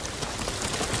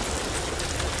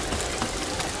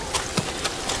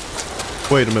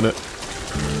 Wait a minute.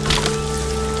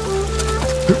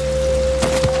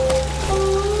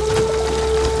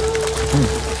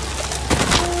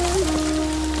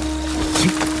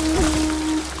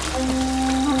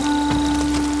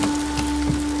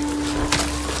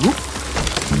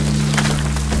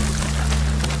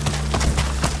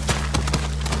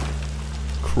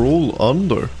 Crawl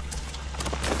under.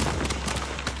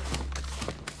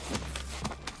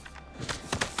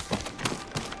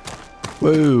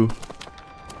 Whoa.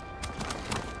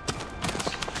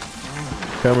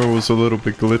 Camera was a little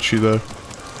bit glitchy there.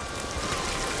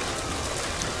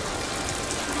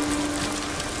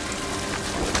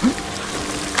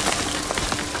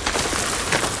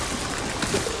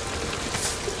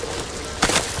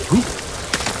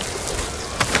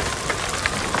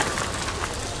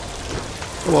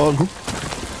 Come on.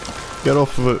 Get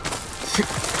off of it.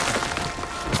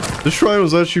 This shrine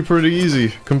was actually pretty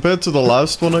easy. Compared to the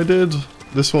last one I did,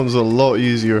 this one's a lot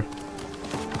easier.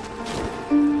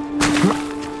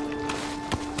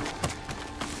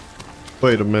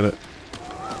 Wait a minute.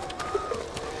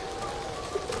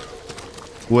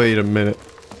 Wait a minute.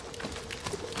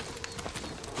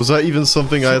 Was that even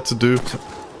something I had to do?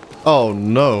 Oh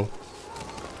no.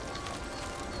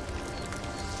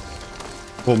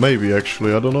 Well, maybe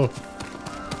actually, I don't know.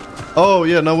 Oh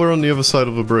yeah, now we're on the other side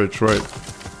of the bridge, right.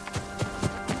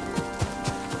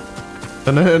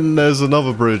 And then there's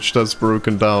another bridge that's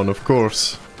broken down, of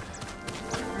course.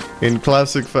 In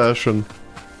classic fashion.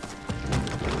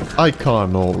 I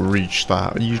cannot reach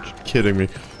that. Are you kidding me?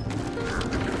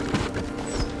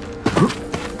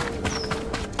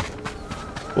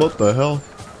 What the hell?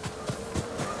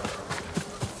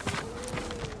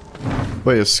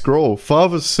 Wait, a scroll.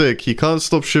 Father's sick. He can't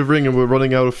stop shivering and we're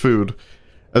running out of food.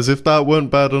 As if that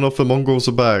weren't bad enough, the Mongols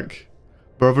are back.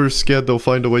 Brother is scared they'll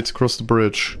find a way to cross the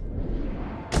bridge.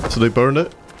 So they burn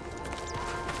it?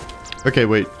 Okay,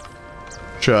 wait.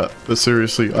 Chat, but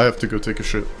seriously, I have to go take a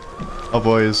shit.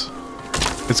 Otherwise,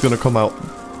 it's gonna come out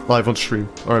live on stream.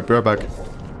 Alright, be right back.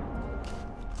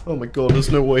 Oh my god,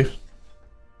 there's no way. There's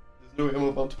no way I'm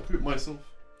about to poop myself.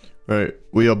 Alright,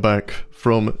 we are back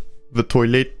from the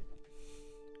toilet.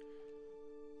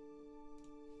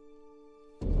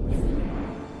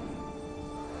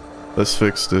 Let's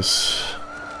fix this.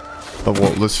 Oh,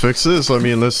 what? Let's fix this? I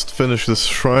mean, let's finish this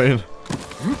shrine.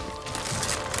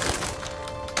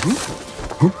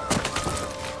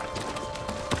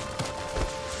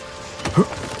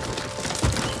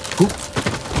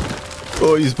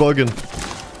 Oh, he's bugging.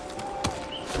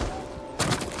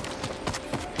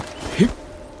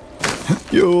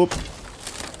 Yup.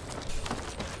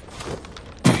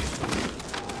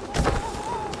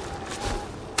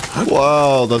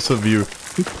 Wow, that's a view.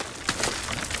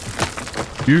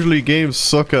 Usually games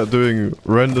suck at doing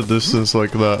render distance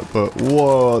like that, but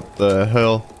what the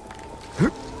hell?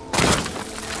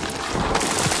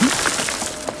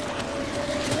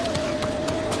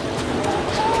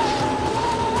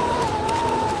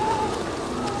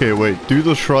 Okay, wait. Do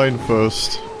the shrine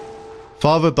first.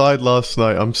 Father died last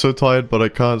night. I'm so tired, but I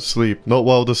can't sleep. Not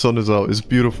while the sun is out. It's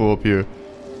beautiful up here.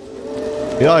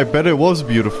 Yeah, I bet it was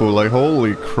beautiful. Like,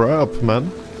 holy crap, man.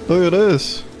 Look at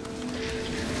this.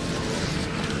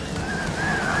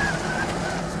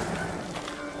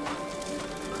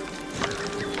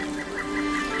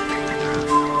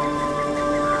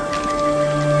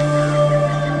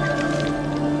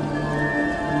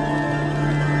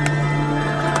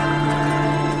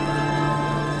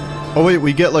 Oh wait,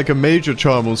 we get like a major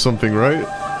charm or something, right?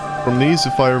 From these,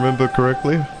 if I remember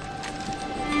correctly.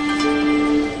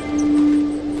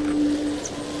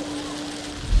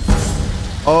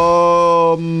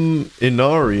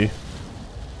 Inari.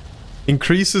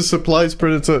 Increases supplies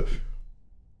predator.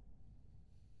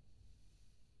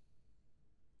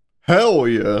 Hell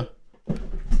yeah.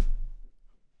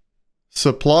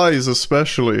 Supplies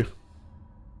especially.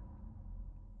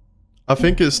 I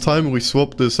think it's time we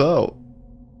swap this out.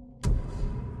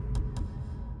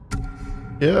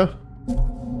 Yeah.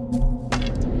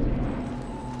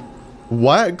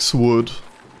 Waxwood?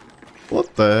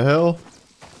 What the hell?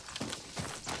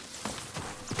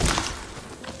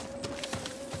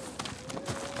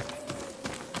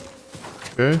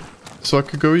 Okay, so I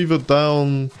could go either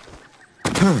down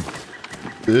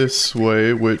this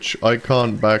way, which I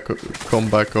can't come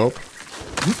back up.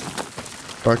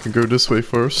 Or I can go this way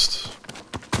first.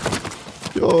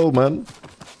 Yo, man.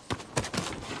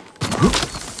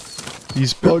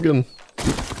 He's bugging.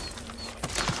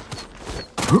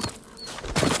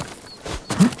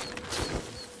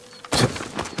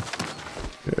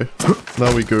 Okay,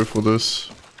 now we go for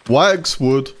this.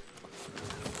 Waxwood.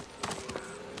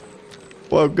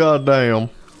 Well, goddamn.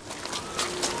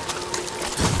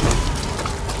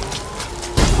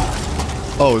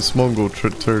 Oh, it's Mongol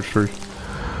territory.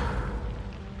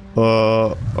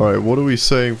 Alright, what are we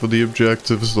saying for the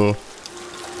objectives though?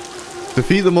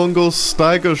 Defeat the Mongols,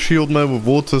 stagger shield men with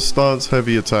water stance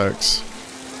heavy attacks.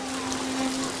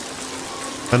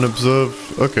 And observe...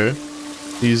 okay.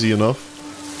 Easy enough.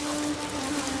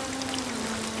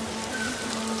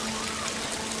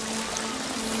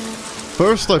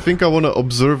 First, I think I want to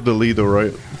observe the leader,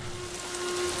 right?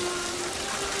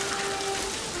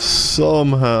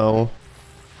 Somehow.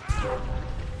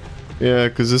 Yeah,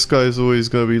 because this guy is always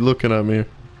going to be looking at me.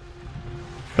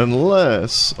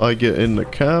 Unless I get in the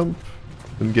camp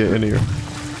and get in here.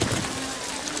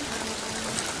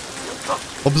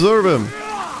 Observe him!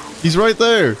 He's right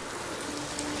there!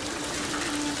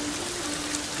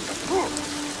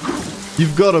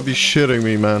 You've got to be shitting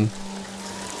me, man.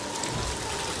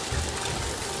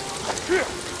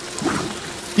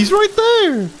 He's right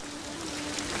there!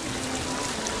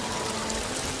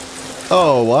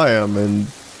 Oh, I am in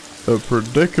a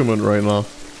predicament right now.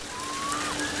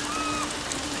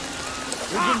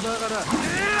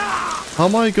 How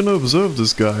am I gonna observe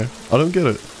this guy? I don't get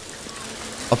it.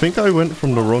 I think I went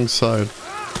from the wrong side.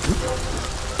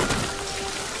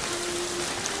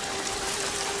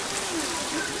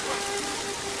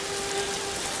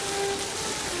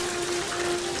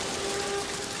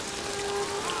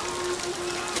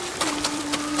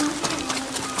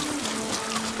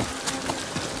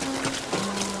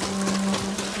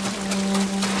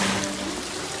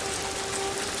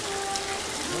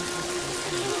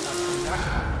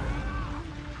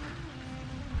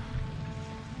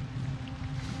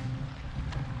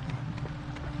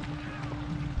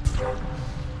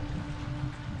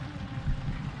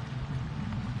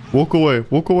 Walk away,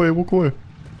 walk away, walk away.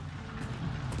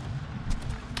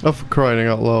 Oh, for crying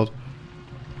out loud.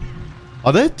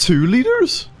 Are there two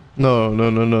leaders? No, no,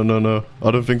 no, no, no, no.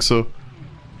 I don't think so.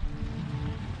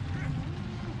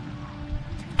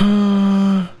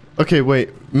 Okay, wait.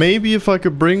 Maybe if I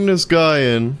could bring this guy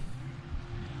in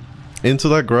into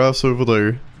that grass over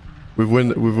there with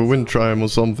a wind chime or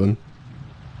something.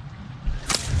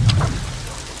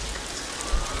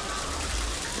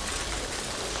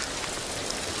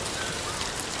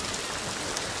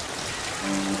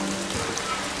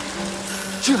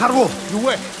 Haru, your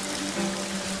way.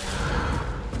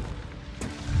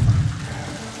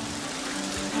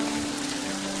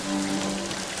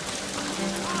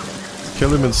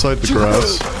 Kill him inside the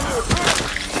grass.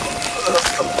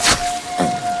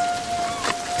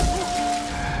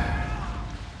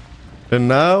 And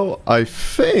now I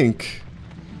think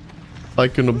I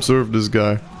can observe this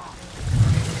guy.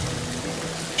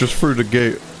 Just through the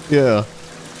gate. Yeah.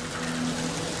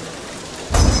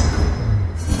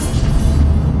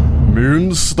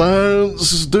 Moon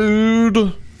stance,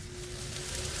 dude.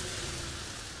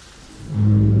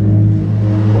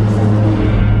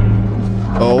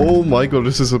 Oh my god,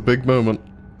 this is a big moment.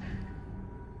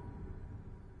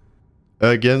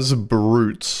 Against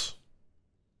brutes.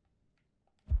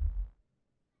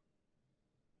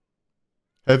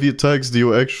 Heavy attacks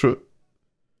deal extra.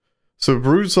 So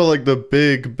brutes are like the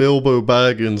big Bilbo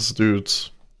Baggins dudes.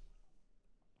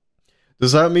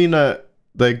 Does that mean that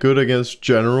they're good against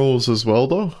generals as well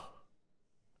though?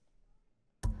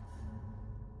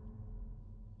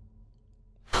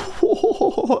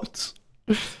 What?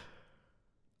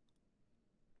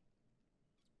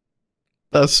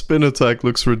 That spin attack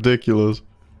looks ridiculous.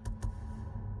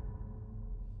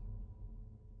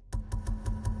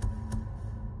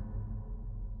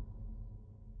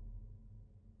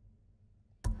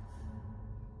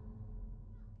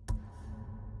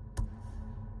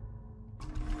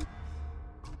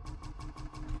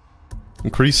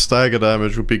 Increased stagger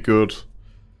damage would be good.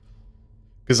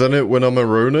 Because then when I'm a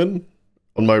Ronin,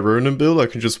 on my Ronin build, I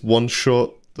can just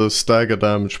one-shot the stagger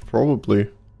damage,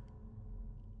 probably.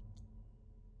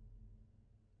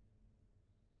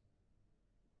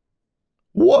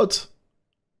 What?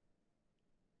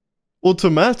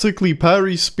 Automatically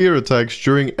parry spear attacks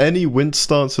during any wind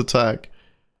stance attack.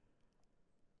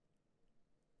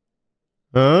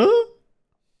 Huh?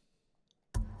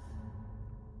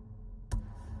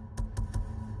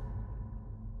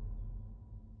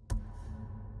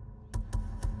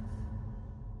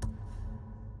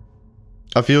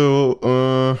 I feel,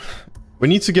 we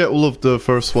need to get all of the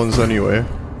first ones anyway.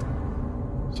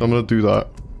 So I'm gonna do that.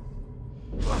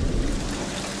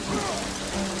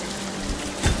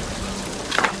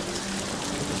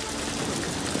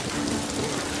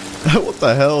 What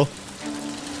the hell?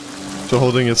 For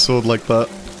holding his sword like that.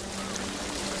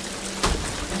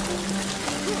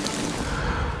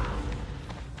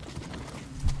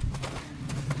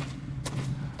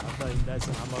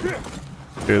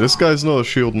 Okay, this guy's not a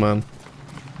shield man.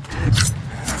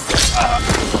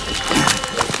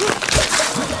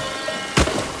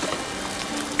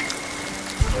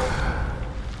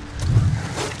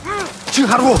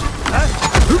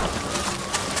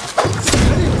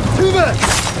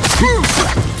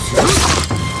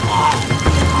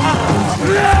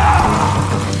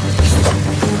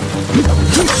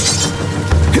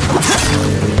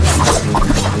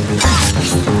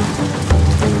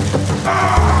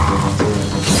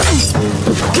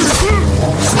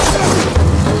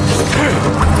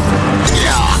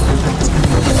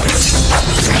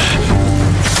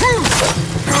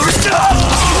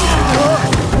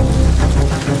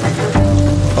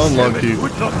 Unlucky.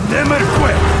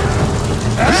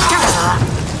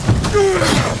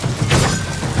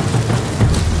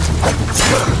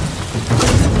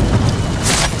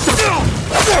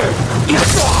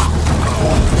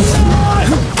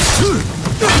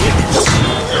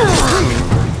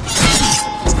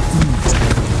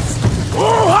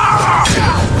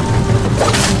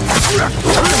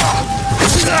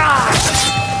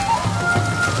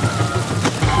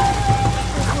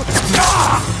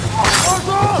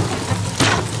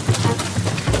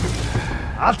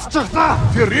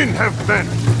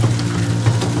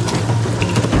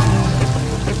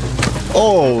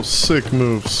 Oh, sick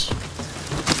moves.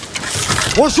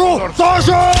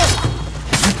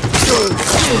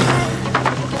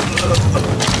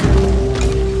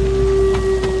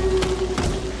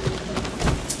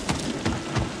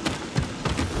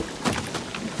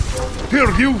 Hear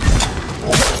you.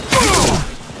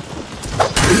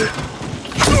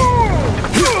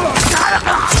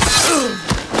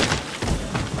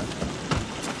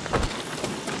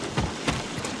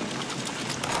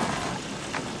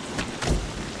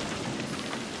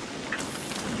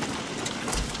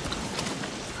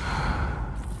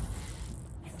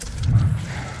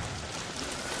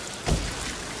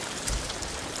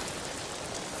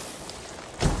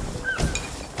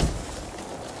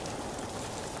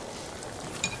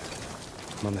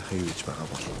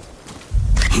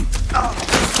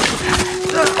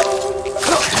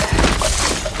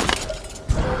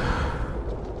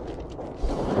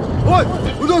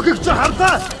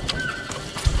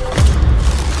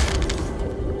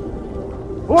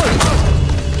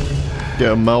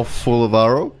 Get a mouthful of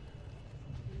arrow.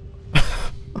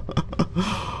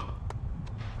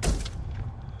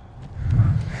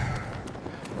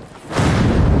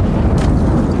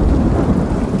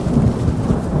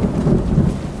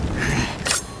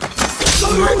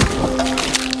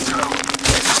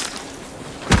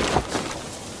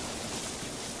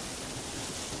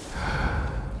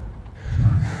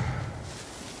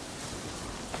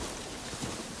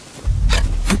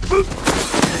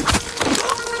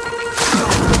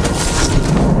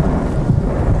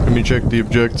 Check the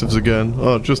objectives again.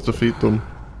 Oh, just defeat them.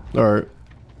 Alright.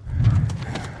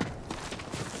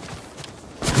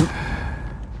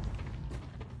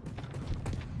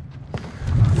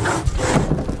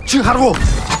 Чи харгу.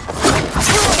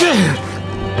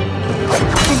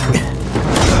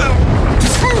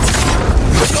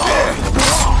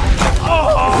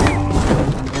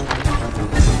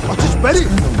 Очиж барь.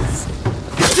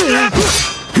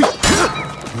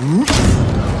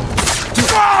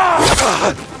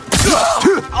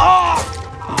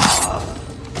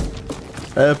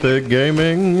 Epic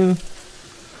gaming.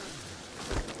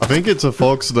 I think it's a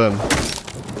fox then,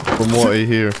 from what I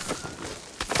hear.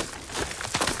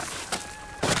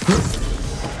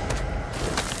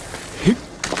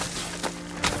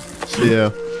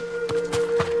 Yeah.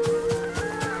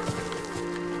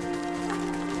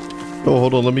 Oh,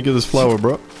 hold on, let me get this flower,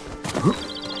 bro.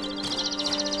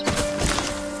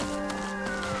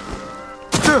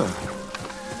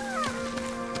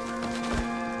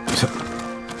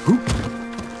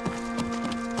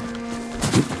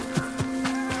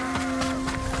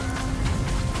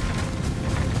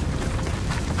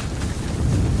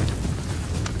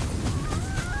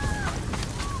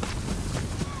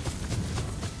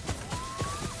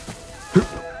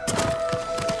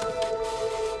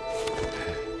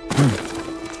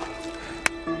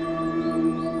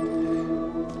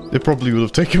 It probably would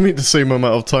have taken me the same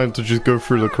amount of time to just go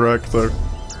through the crack though.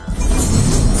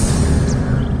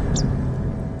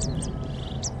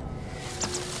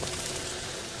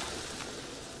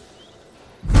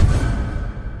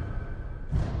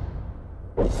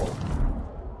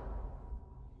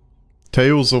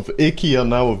 Tales of Iki are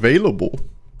now available.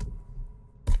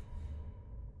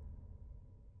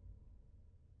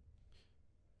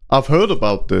 I've heard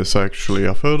about this actually.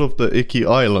 I've heard of the Iki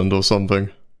Island or something.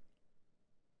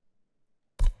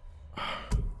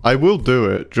 I will do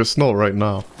it, just not right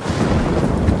now.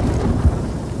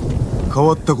 変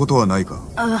わったことはないか。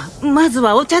まず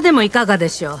はお茶でもいかがで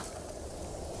しょう。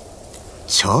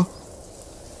茶？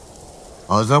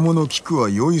アザモの菊は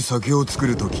良い酒を作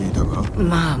ると聞いたが。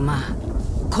まあまあ、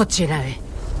こちらへ。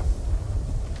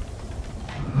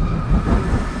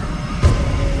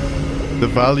The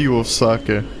value of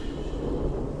sake. .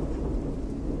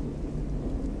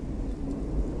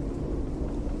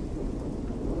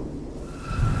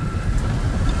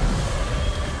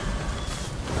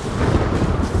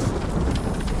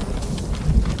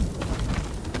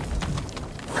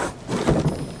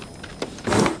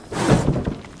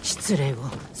失礼を、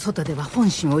外では本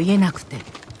心を言えなくて、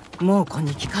猛虎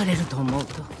に聞かれると思う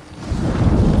と。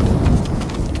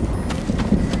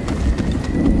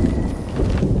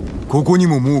ここに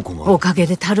も猛虎が。おかげ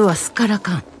で樽はすっから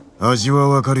かん。味は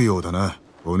わかるようだな。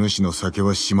お主の酒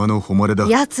は島の誉れだ。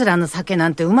奴らの酒な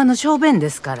んて馬の小便で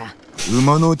すから。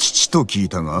馬の乳と聞い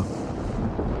たが。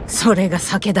それが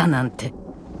酒だなんて。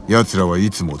奴らはい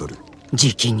つ戻る？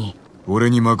じきに。俺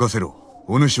に任せろ。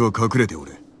お主は隠れてお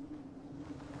れ。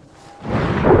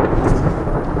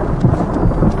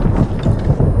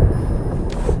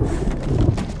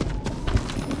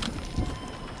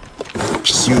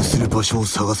奇襲する場所を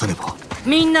探さねば。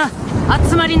みんな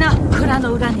集まりな。蔵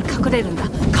の裏に隠れるんだ。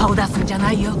顔出すんじゃ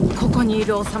ないよ。ここにい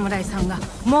るお侍さんが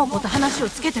猛虎と話を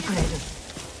つけてくれる。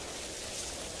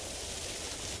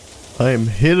I am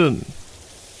hidden.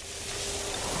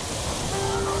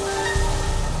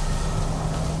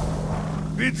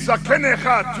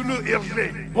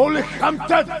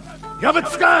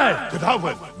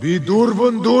 Би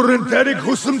дөрвөн дөрөн тариг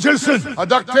хүсэмжилсэн.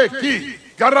 Адакте ки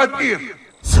гараад ир.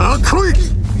 Сакуй.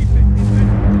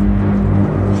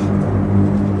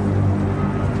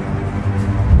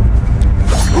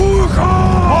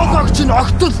 Могогч нь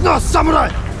огтлноос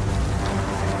самурай.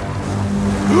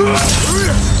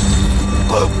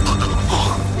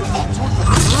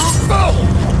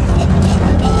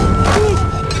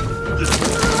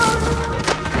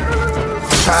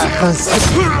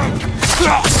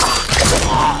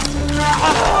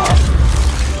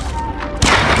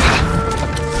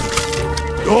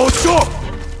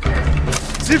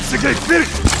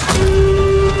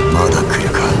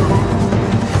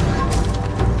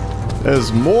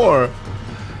 There's more.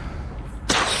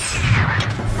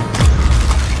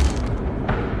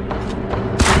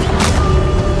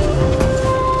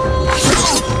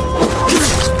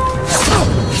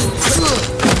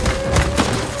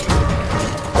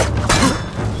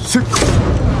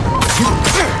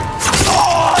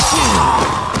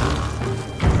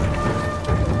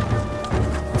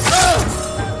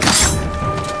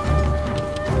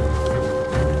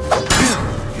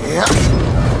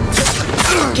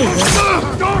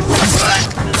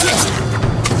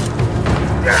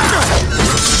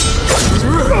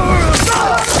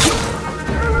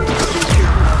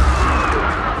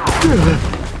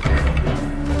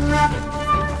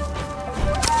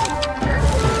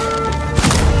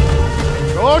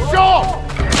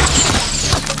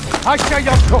 Aşağı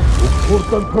yaptım.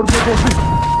 Oradan körme bozu.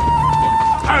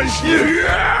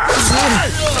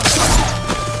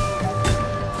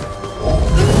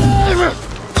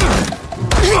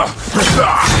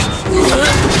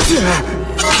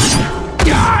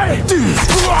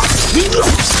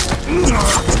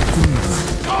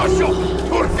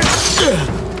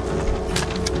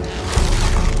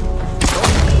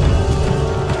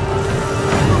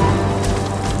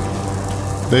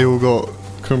 They all got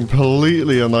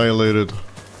completely annihilated.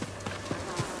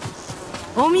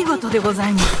 お見事でござ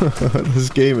います。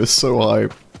 This game is so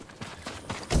hype.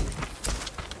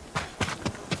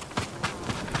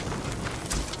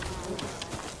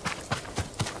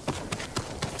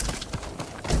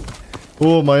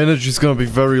 Oh, my energy's gonna be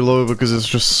very low because it's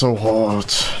just so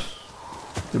hot.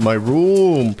 In my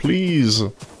room, please.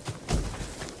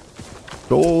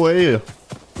 Go away.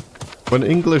 When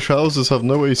English houses have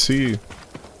no AC.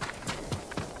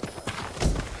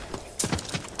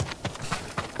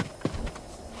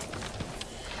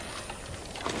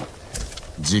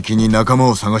 I'm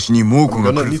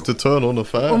gonna need to turn on the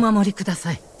fan. お守りくだ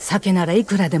さい。酒ならい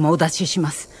くらでもお出ししま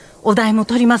す。お代も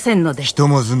取りませんので。ひと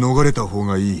まず逃れた方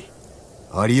がいい。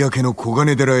有明の黄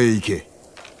金寺へ行け。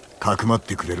かくまっ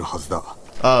てくれるはずだ。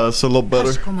Ah, that's a lot か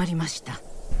better. しこまりました。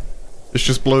 It's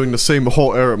just blowing the same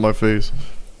hot air at my face.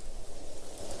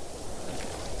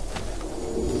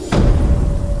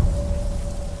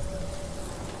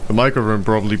 The microphone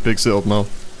probably picks it up now.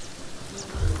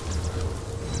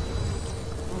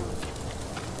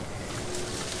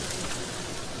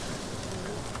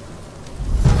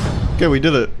 Okay, we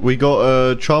did it. We got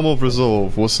a Charm of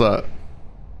Resolve. What's that?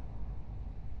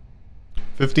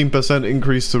 15%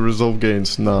 increase to resolve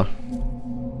gains. Nah.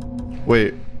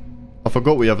 Wait. I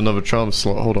forgot we have another charm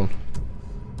slot. Hold on.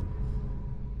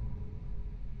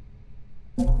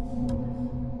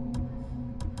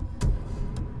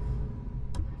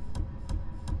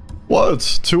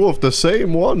 What? Two of the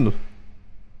same one?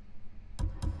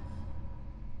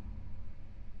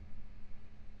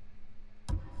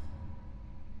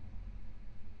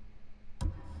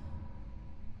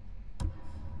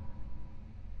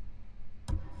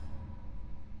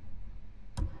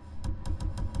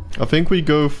 I think we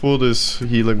go for this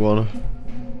healing one.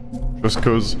 Just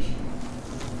cause,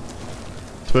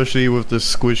 especially with this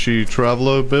squishy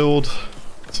traveler build,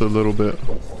 it's a little bit.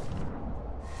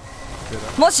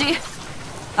 もし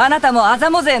あなたもア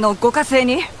ザモ勢のご家政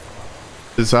に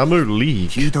Is Ammo League?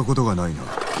 聞いたことがないな。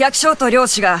百姓と漁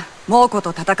師が猛虎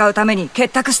と戦うために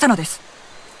結託したのです。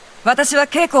私は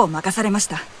稽古を任されまし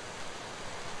た。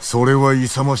それは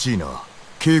勇ましいな。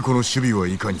稽古の守備は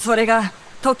いかに。それが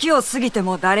時を過ぎて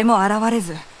も誰も現れ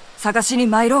ず探しに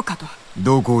参ろうかと。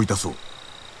同行いたそう。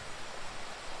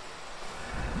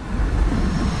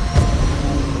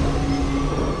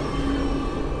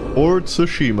Or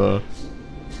Tsushima.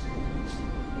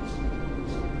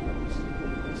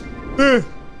 Okay.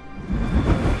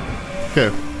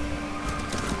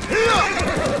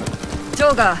 ジ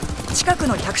ョーが近く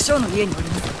の百姓の家におり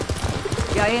ます。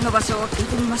野営の場所を聞い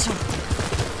てみましょう。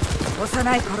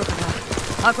幼い頃か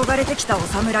ら憧れてきたお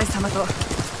侍様と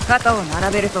肩を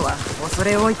並べるとは恐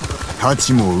れ多いこと。太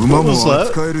刀も馬も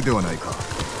扱えるではないか。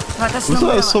私の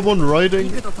村は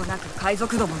幾度となく海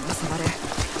賊どもに襲われ、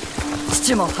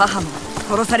父も母も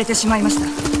殺されてしまいました。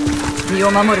身を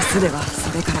守る術は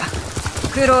それから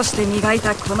苦労して磨い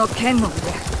たこの剣の腕、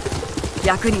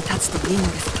役に立つといい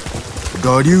のです。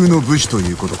我流の武士と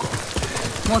いうことか。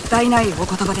もったいないお言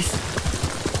葉です。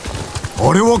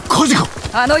あれは火事か。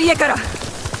あの家から。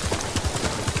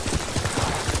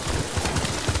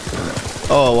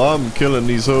Oh, I'm killing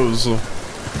these hoes.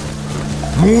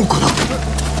 猛虎だ。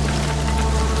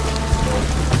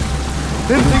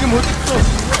뱀떼기 못 있어.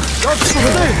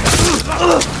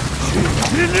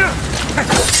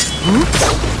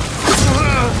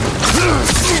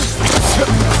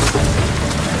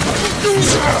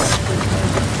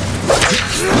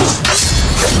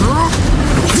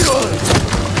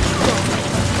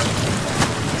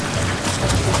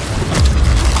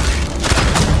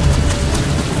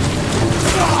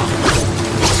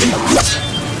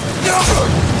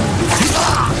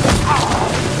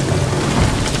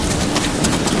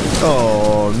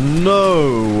 Oh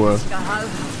no!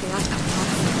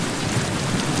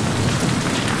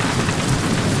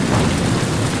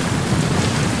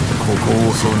 ここを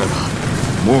襲うなら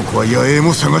猛虎は野営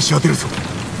も探し当てるぞ。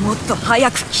もっと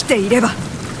早く来ていれば。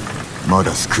ま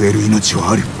だ救える命は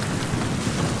ある。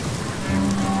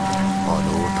あ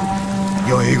の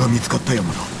音、野営が見つかった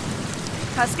山だ。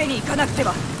助けに行かなくて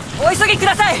は。お急ぎく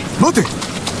ださい。待て。いい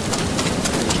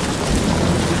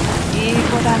子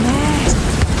だね。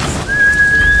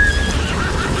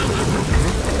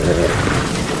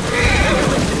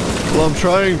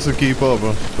trying to keep up.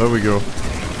 There we go.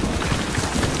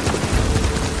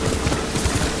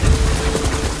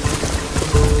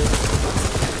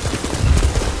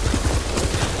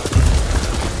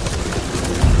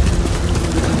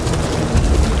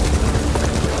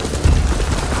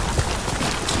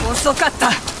遅かった。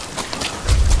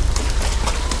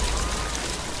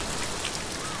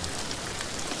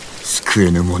救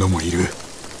えぬ者もいる。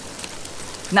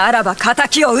ならば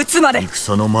仇を討つまで。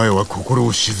戦の前は心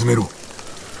を鎮めろ。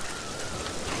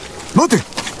待て。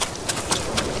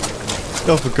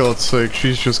 Oh, for God's sake,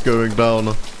 she's just going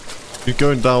down. She's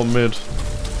going down mid.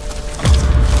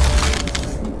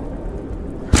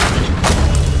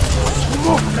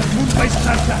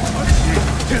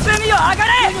 罪よ上が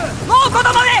れ。もう子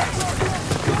供め。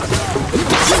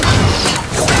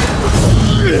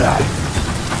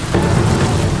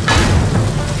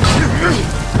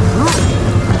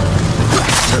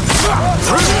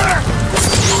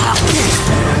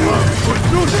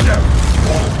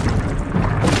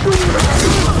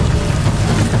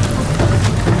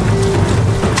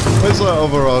Where's that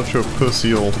other archer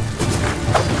pussy all?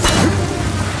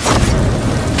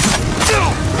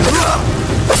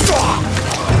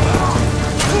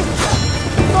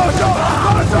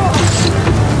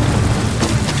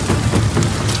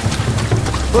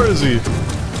 Where is he?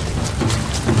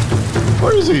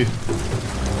 Where is he?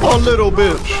 Oh, little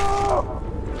bitch.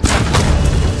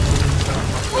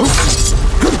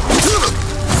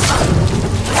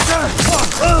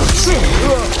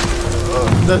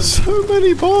 There's so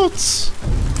many bots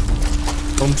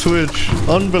on Twitch.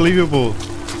 Unbelievable.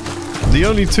 The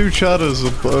only two chatters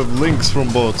are links from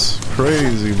bots.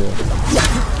 Crazy, bro.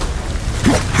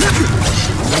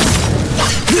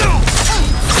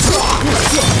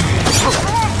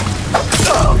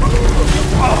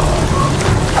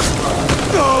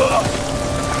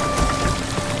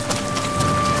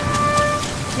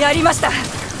 Yarimashita.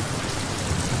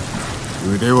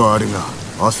 腕はあるが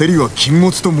焦りは禁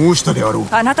物と申したであろう。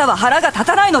あなたは腹が立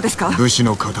たないのですか。武士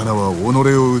の刀は己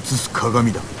を映す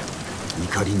鏡だ。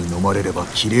怒りに飲まれれば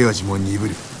切れ味も鈍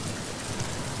る。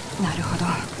なるほど。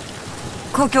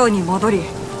故郷に戻り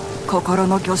心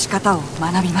の御し方を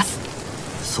学びます。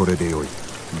それでよい。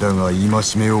だが戒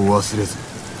めを忘れず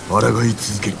抗い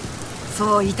続ける。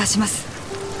そういたします。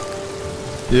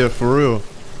 Yeah, for real.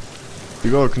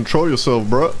 You gotta control yourself,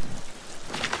 bruh.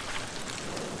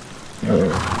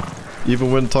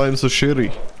 Even when times are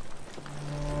shitty.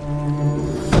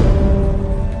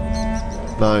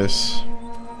 Nice.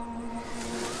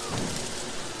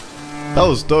 That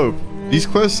was dope. These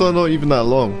quests are not even that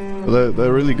long, but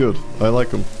they're really good. I like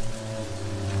them.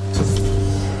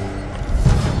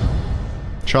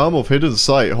 Charm of Hidden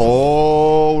Sight.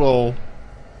 Hold on.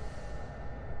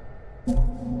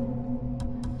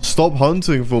 Stop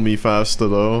hunting for me faster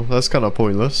though. That's kind of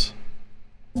pointless.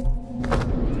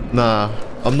 Nah,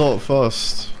 I'm not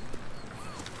fussed.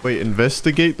 Wait,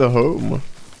 investigate the home.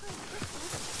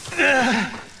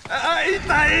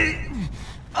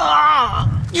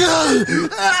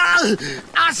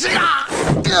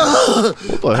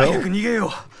 What the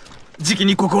hell?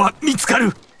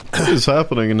 What is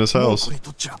happening in this house?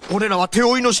 俺らは手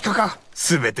負いの鹿か。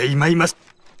すべて今います。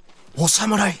お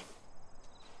侍。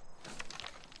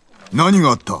何が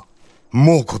あった？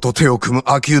猛虎と手を組む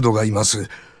アキュードがいます。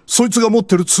そいつが持っ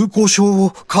てる通行証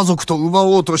を家族と奪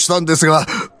おうとしたんですが、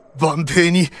万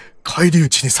兵に返り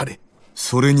討ちにされ。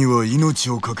それには命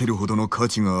を懸けるほどの価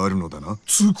値があるのだな。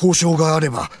通行証があれ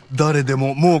ば、誰で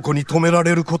も猛虎に止めら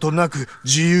れることなく、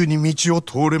自由に道を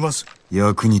通れます。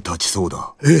役に立ちそう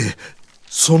だ。ええ、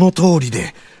その通り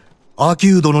で、アキ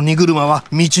ュードの荷車は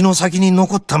道の先に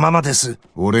残ったままです。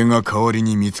俺が代わり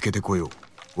に見つけてこよう。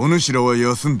お主らは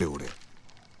休んでおれ。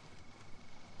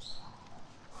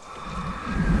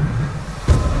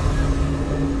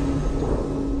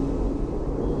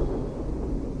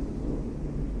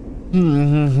お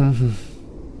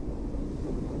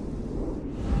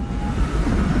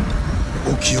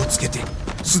気をつけて、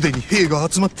すでに兵が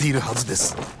集まっているはずで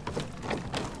す。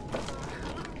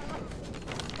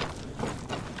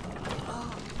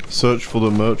Search for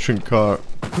the merchant cart.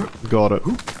 Got it.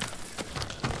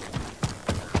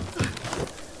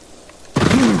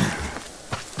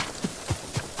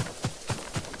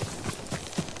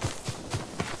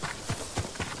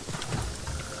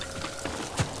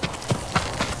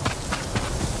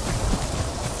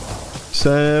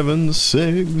 Seven,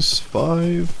 6,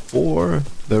 5, 4.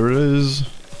 There it is.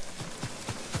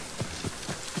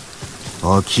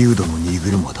 アキュードの荷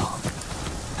車だ。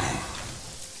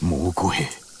猛虎兵、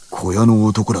小屋の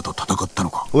男らと戦った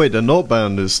のか。Wait, they're not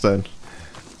bandits then.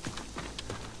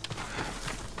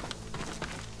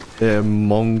 They're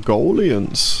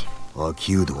Mongolians.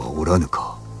 秋人はおらぬ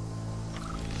か。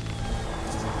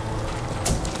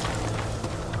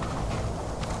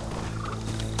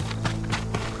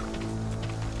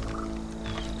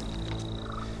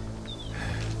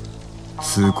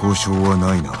通行証は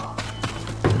ないな。もう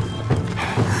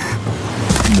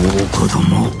子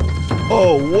供。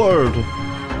Oh, word.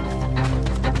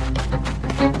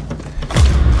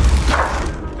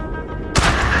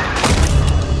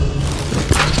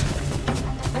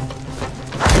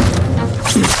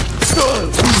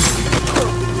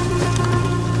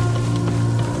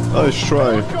 Nice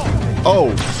try.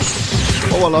 Oh.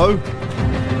 Oh, hello.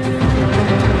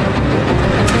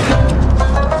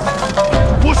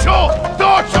 Push off!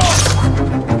 Dodge off!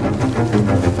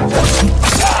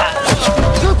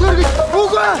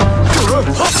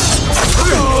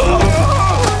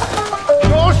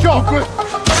 Dodge off!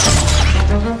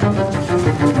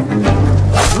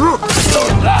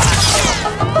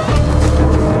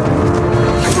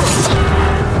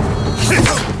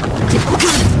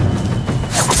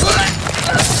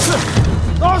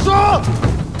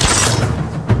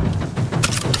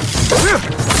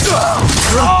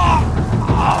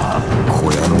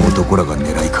 小屋の男らが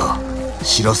狙いか。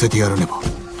知らせてやらねば。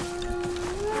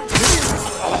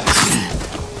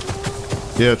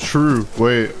Yeah, true.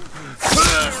 Wait.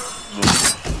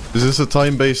 Is this a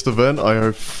time-based event?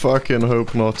 I fucking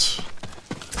hope not.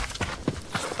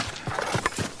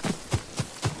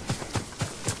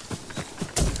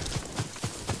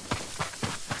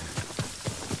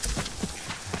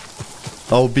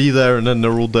 I'll be there and then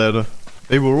they're all dead.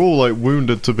 They were all like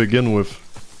wounded to begin with.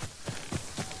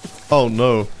 Oh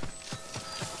no.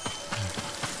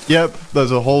 Yep,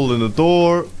 there's a hole in the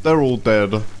door. They're all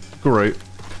dead. Great.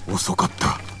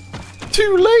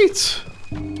 Too late!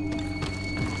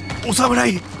 お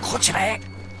侍、こちらへ。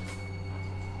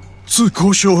通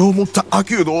行証を持った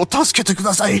秋人を助けてく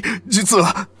ださい。実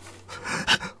は、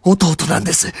弟なん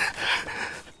です。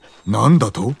なんだ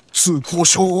と？通行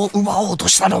証を奪おうと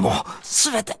したのも、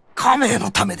すべて家名の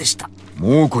ためでした。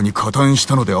猛虎に加担し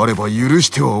たのであれば許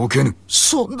してはおけぬ。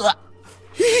そんな、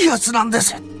いいやつなんで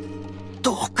す。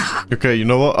どうか。Okay, you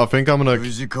know what? I think I'm gonna...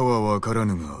 藤かはわから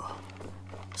ぬが、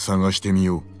探してみ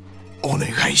よう。お願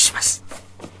いします。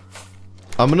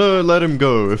I'm gonna let him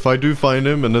go. If I do find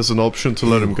him and there's an option to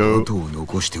let him go,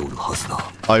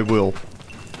 I will.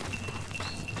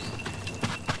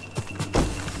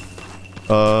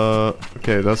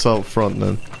 Okay, that's out front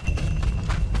then.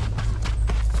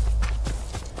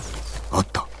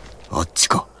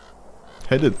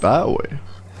 Headed that way.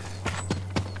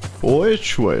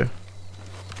 Which way?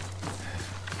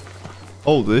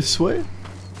 Oh, this way?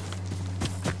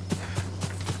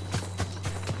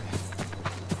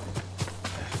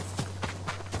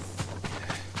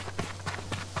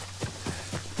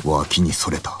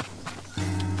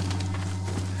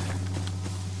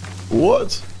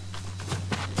 What?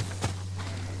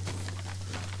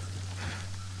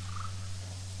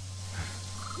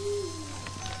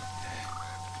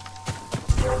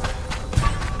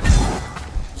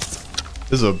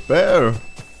 There's a bear.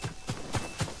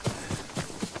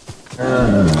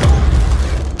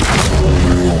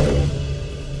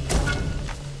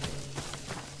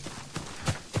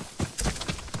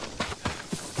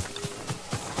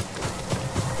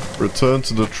 Return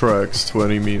to the tracks,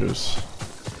 20 meters.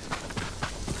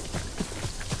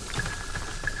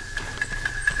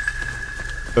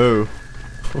 Oh.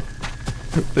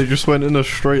 They just went in a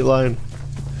straight line.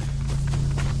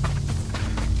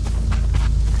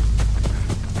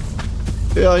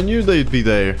 Yeah, I knew they'd be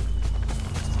there.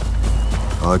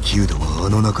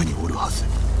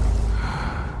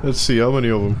 Let's see, how many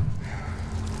of them?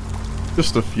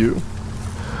 Just a few.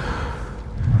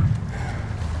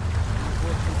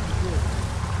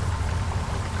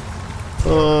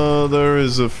 There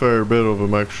is a fair bit of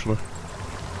them actually.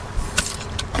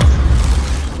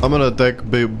 I'm gonna deck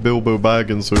Bilbo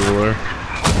Baggins over there.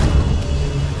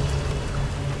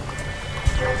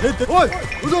 Oi!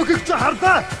 Udokik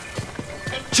harta!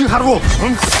 Чи харвуу?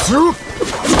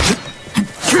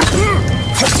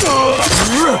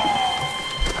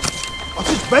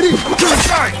 Атич бари!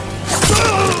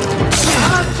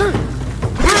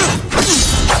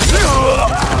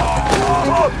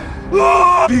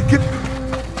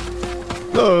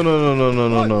 No.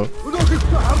 Udokik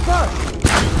harta!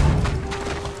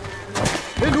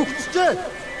 Энэ үхчихээ.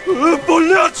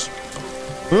 Болооч.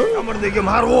 Ямар нэг юм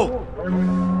харвуу?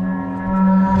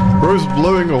 Bro's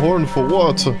blowing a horn for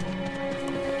what?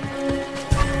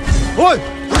 Oi!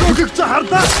 Udokik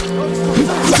harta!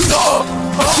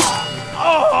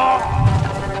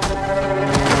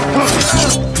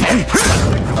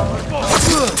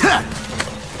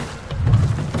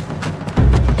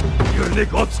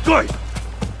 Tarik, отстой!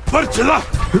 Барчила!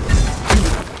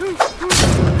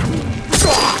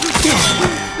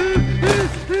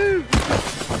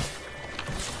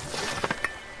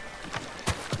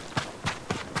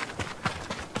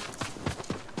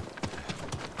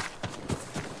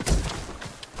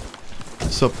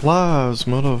 Supplies,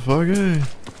 motherfucker.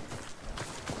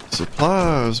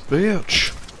 Supplies,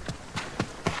 bitch.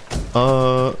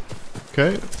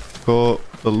 Okay. Got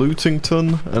the looting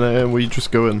ton, and then we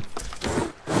just go in.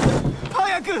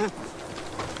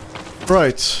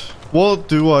 Right. What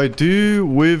do I do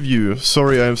with you?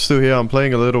 Sorry, I'm still here. I'm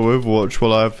playing a little Overwatch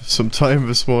while I have some time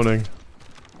this morning.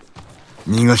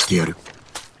 No.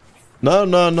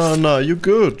 You're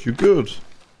good. You're good.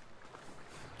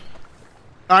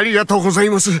 I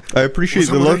appreciate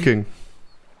the looking.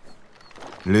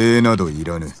 礼などい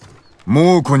らぬ。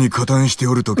猛虎に加担して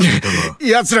おると聞いたが。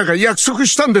奴らが約束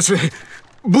したんです。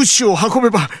物資を運べ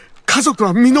ば家族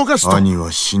は見逃すと。兄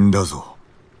は死んだぞ。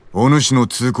お主の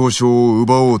通行証を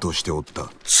奪おうとしておった。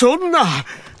そんな、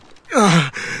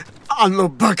あの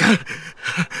バカ。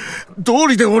道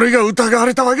理で俺が疑わ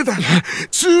れたわけだ。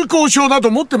通行証など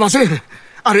持ってません。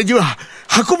あれには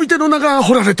運び手の名が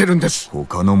彫られてるんです。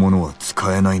他のものは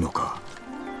使えないのか。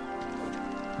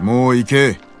もう行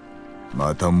け。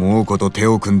また猛虎と手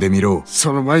を組んでみろ。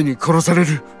その前に殺され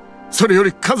る。それよ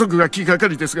り家族が気がか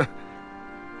りですが、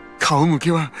顔向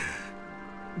けは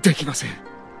できません。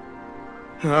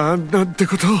ああ、なんて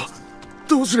ことを。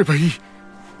どうすればいい。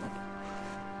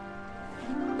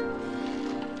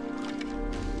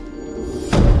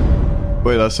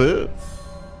Wait, that's it?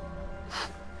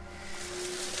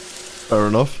 Fair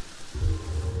enough.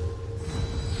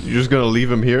 You're just gonna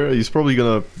leave him here? He's probably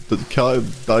gonna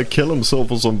kill himself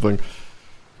or something.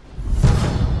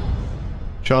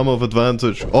 Charm of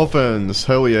advantage. Offense,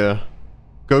 hell yeah.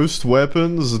 Ghost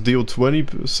weapons deal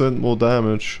 20% more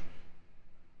damage.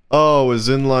 Oh, as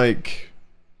in like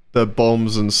the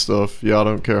bombs and stuff. Yeah, I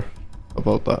don't care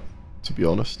about that, to be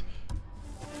honest.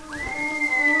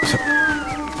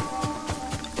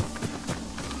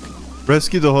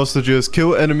 Rescue the hostages,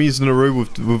 kill enemies in a row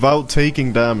without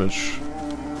taking damage.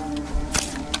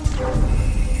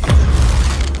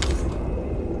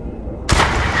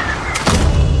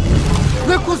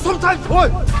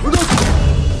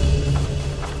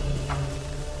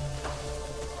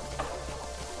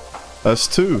 That's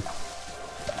two.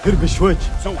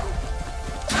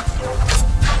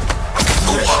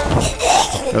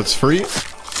 That's free.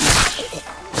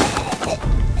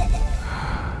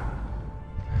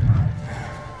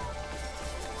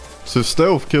 So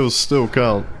stealth kills still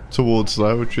count towards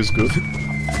that, which is good.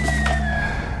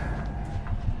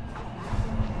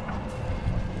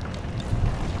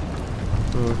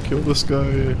 Kill this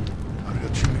guy.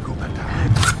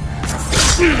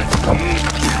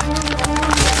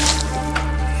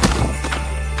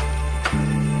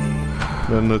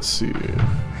 Then let's see.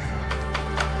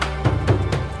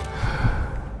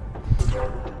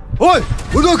 Oi!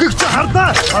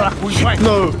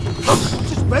 No!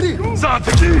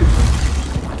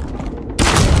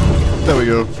 There we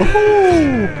go.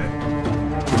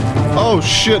 Oh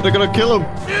shit, they're gonna kill him!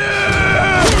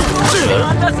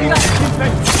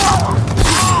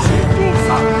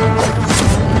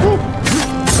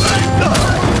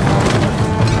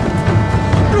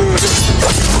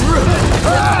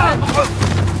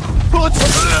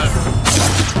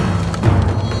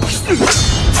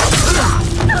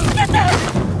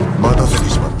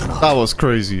 That was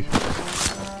crazy.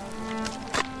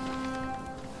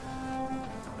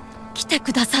 来て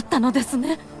くださったのです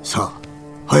ね。さあ、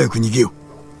早く逃げよう。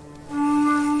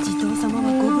地頭様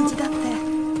はご無事だって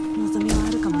望みはあ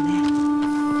るかもね。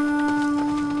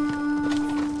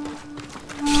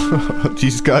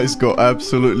These guys got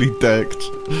absolutely decked.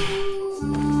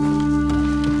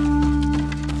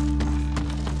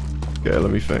 Okay, let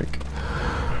me think.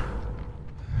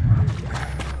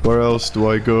 Where else do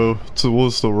I go?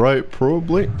 Towards the right,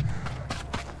 probably.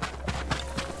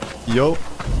 Yup.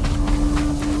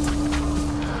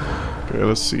 Okay,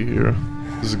 let's see here.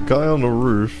 There's a guy on the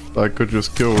roof that I could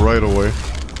just kill right away.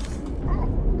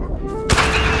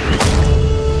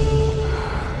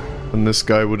 And this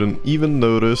guy wouldn't even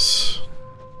notice.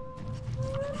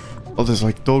 Oh, there's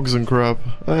like dogs and crap.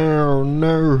 Oh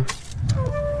no.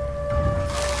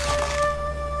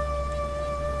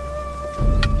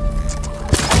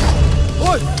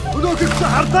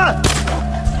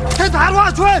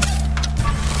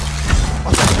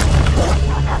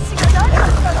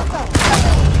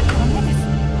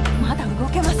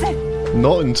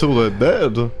 Not until they're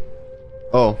dead.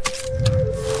 Oh.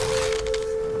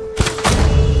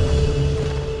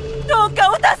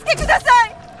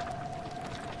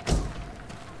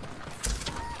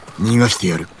 逃がして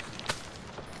やる。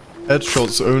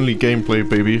 Headshots only gameplay,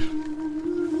 baby.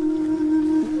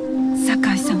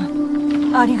 酒井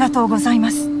様、ありがとうございま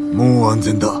す。もう安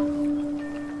全だ。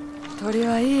鳥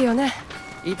はいいよね。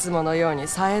いつものように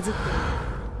さえずって。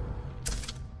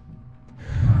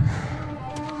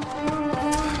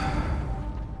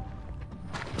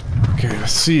Okay,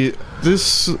 let's see.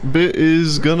 This bit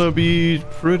is gonna be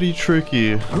pretty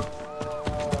tricky.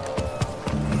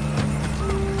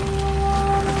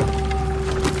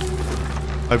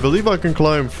 I believe I can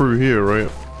climb through here, right?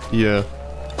 Yeah.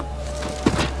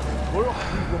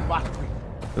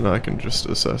 And I can just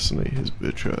assassinate his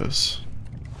bitch ass.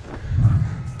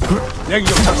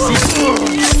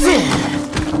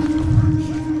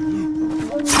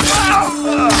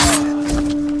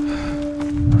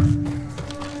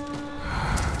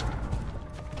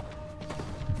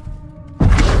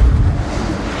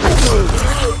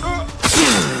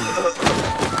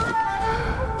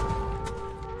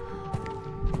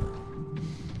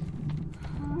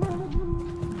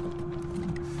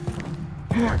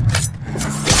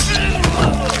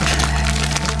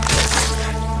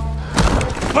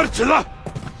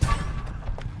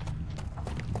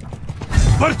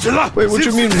 Wait, what do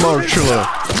you mean, Marchilla?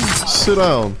 Sit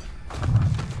down.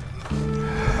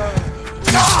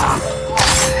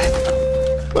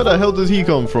 Where the hell did he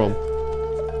come from?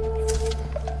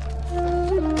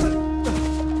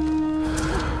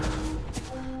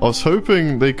 I was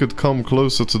hoping they could come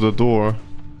closer to the door.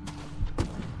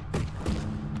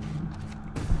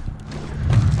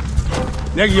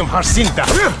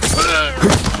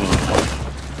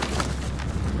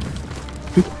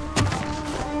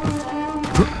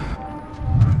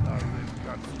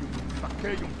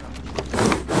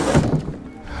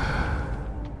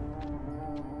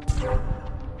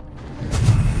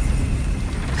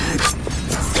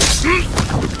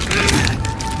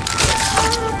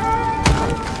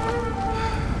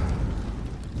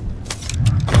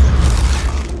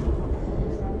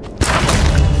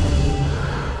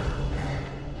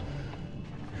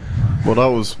 Well,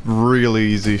 that was really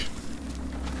easy.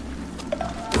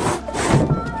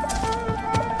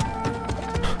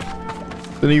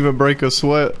 Didn't even break a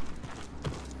sweat.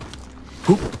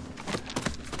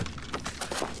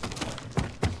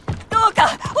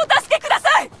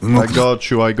 I got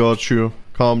you, I got you.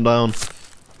 Calm down.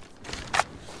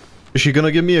 Is she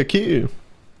gonna give me a key?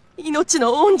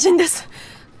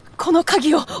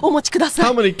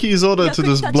 How many keys are there to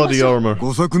this bloody armor?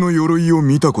 御作の鎧を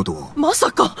見たことは。ま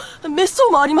さか滅相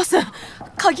もありません。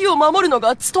鍵を守るの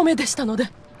が務めでしたの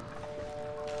で。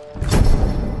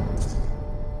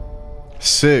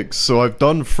6, so I've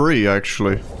done 3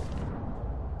 actually.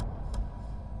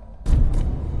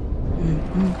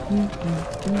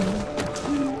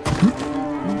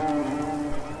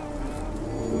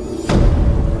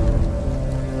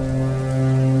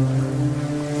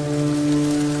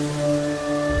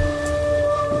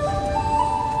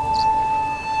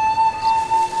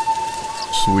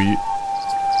 Sweet.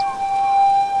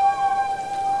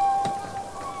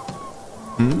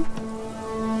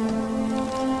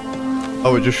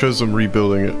 Oh, it just shows them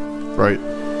rebuilding it. Right.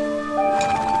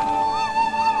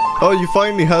 Oh, you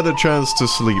finally had a chance to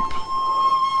sleep.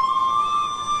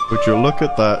 Would you look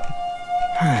at that?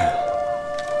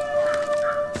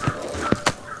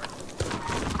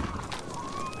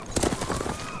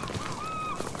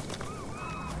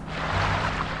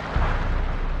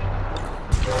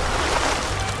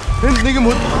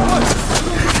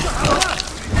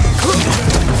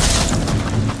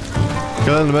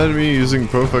 Kill an enemy using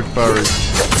perfect parry.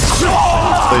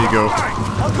 There you go.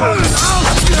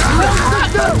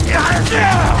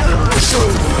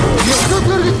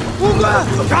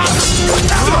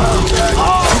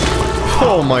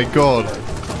 Oh my god.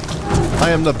 I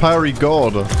am the parry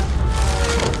god.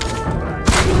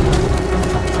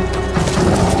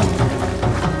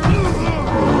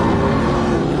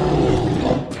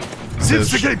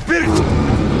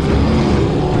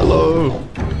 Hello.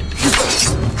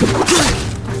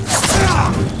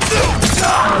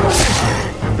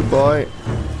 Goodbye.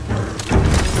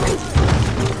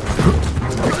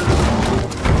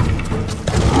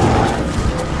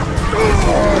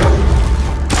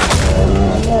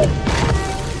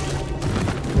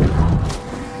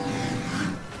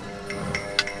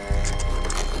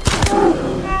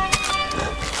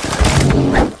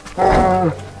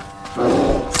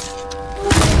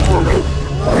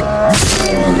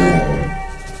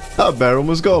 That bear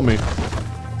almost got me.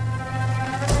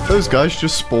 Those guys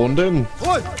just spawned in.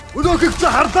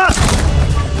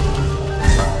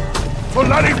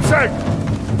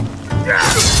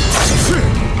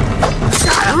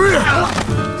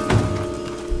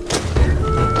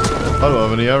 I don't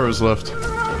have any arrows left.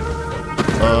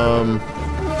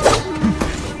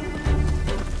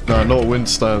 Nah, not wind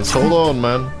stance. Hold on,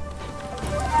 man.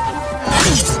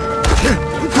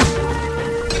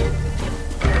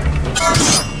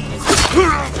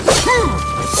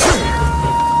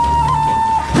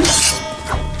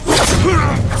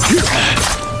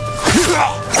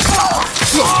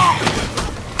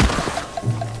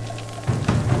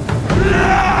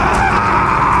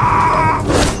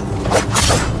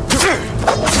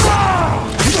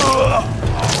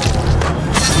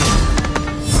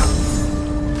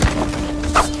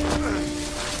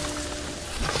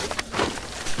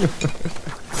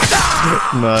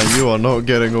 Nah, you are not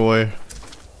getting away.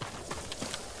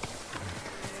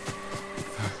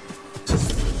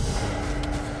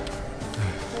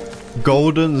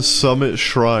 Golden Summit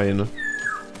Shrine.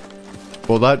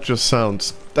 Well, that just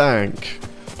sounds dank.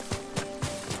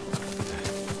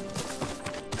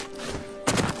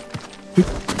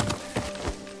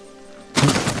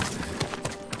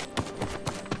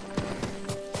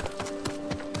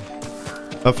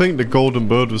 I think the golden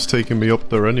bird was taking me up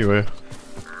there anyway.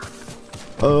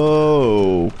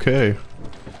 Oh, okay.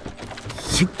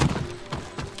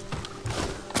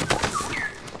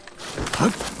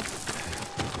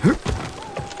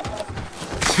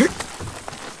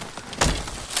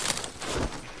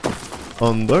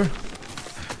 Under.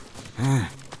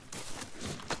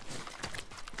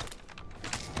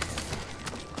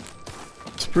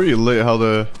 It's pretty late how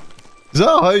the... Is that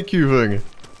a haiku thing?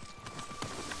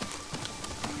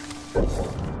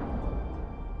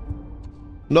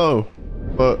 No,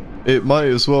 but it might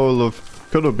as well have,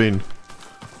 could have been.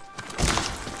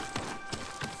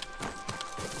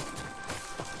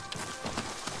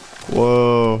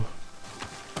 Whoa.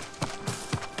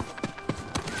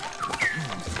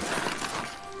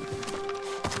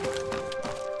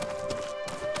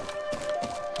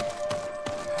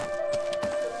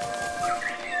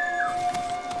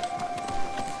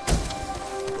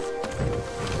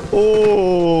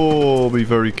 Oh, be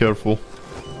very careful.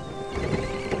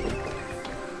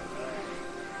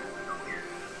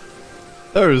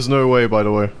 There is no way, by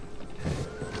the way.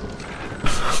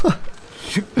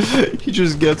 He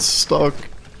just gets stuck.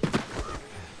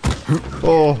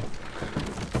 Oh.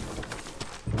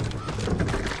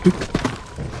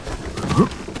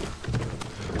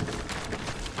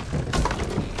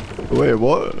 Wait,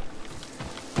 what?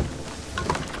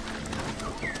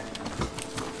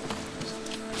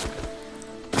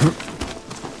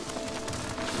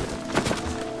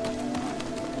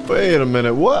 Wait a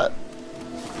minute, what?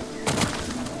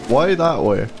 Why that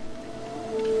way?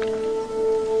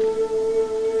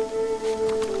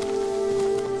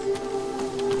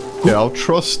 Yeah, I'll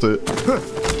trust it.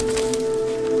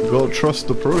 Gotta trust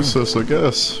the process, I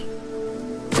guess.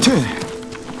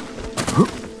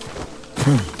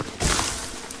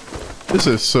 This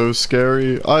is so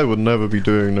scary. I would never be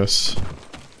doing this.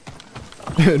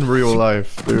 In real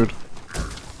life, dude.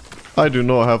 I do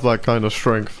not have that kind of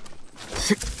strength.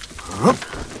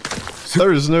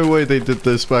 There is no way they did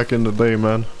this back in the day,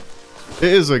 man.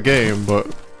 It is a game, but...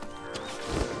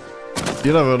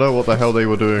 you never know what the hell they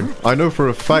were doing. I know for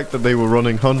a fact that they were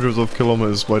running hundreds of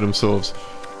kilometers by themselves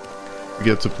to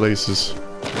get to places.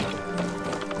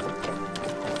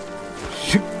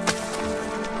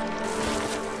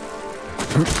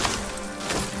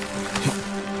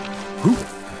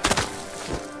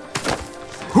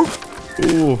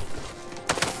 Ooh.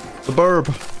 The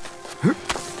burb.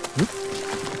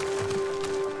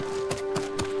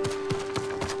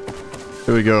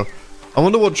 Here we go. I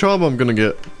wonder what charm I'm gonna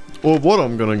get. Or what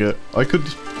I'm gonna get. I could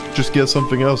just get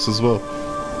something else as well.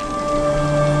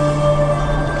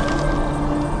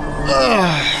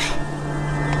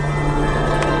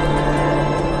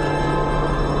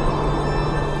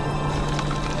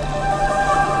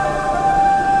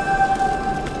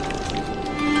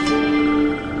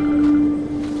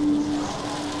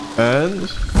 And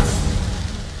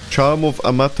Charm of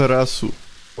Amaterasu,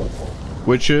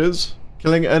 which is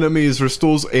killing enemies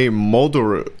restores a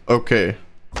moderate. Okay.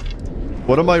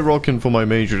 What am I rocking for my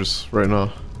majors right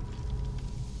now?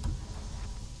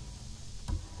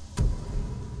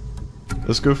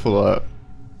 Let's go for that.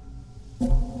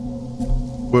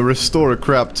 We'll restore a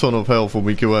crap ton of health when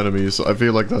we kill enemies. I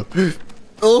feel like that.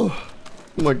 Oh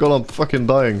my god, I'm fucking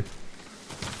dying.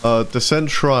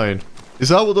 Descent Shrine. Is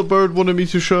that what the bird wanted me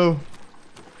to show?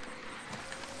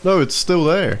 No, it's still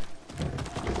there.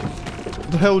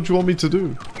 What the hell do you want me to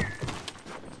do?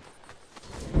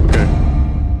 Okay.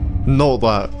 Not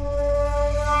that.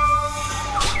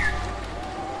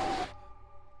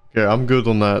 Okay, I'm good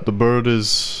on that. The bird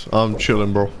is... I'm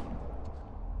chilling, bro.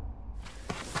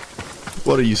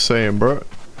 What are you saying, bro?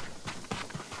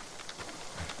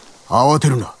 慌て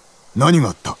るな。何が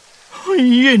あった？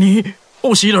家に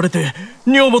押し入られて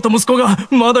女房と息子が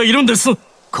まだいるんです。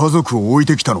家族を置い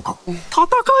てきたのか？戦える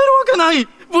わけない。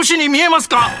武士に見えます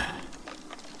か？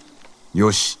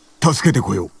よし、助けて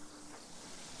こよ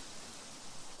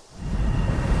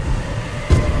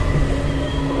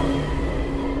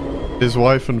う。His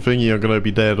wife and thingy are gonna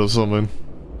be dead or something.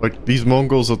 Like, these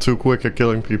Mongols are too quick at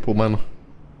killing people, man.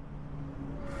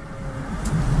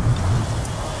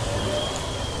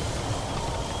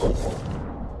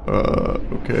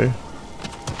 Okay.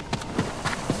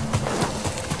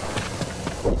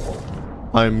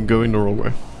 I'm going the wrong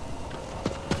way.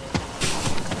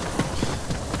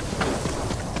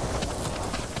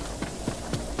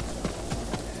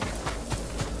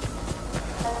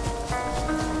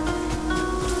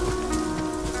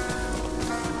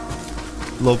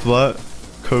 Love that.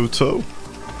 Koto.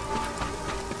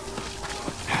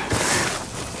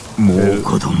 もう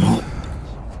子供。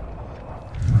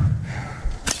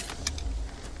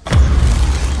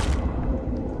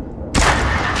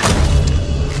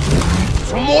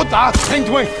Motor,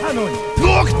 Sandwich,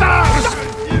 look down!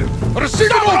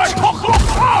 Receive it!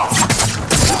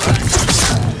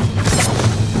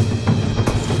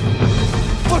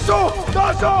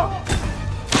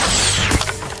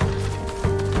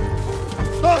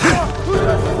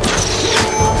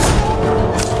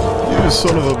 You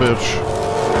son of a bitch.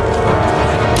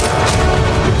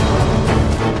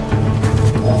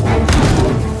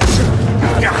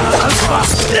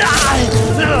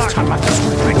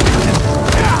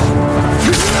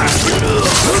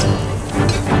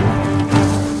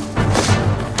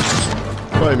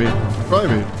 Try me. Try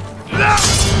me.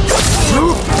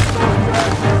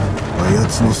 あや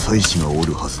つの妻子がお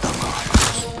るはずだが。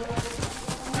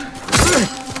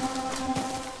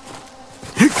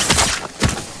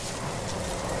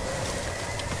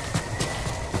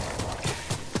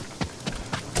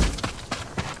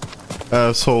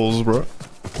Assholes, bro.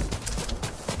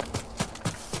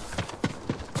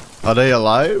 Are they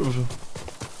alive?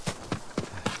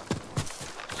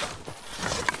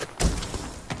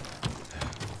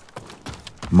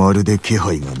「まるで気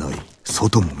配がない。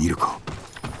外も見るか。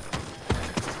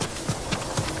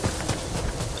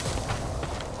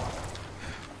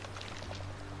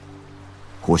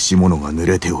干し物が濡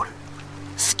れておる。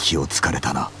隙を突かれ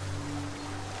たな。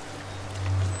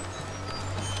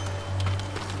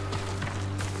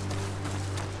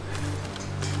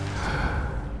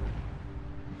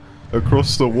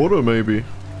Across the water, maybe.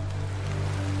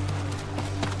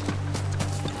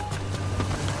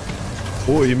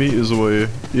 40 meters away.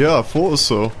 Yeah, I thought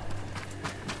so.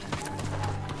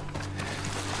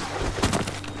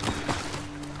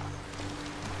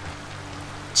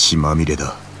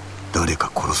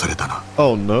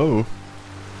 Oh no.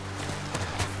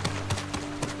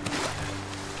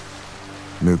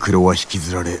 ムクロは引き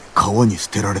ずられ川に捨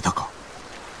てられたか。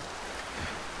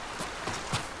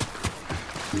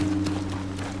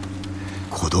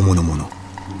子供のもの。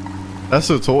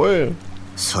That's a toy.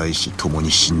 妻子ともに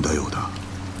死んだようだ。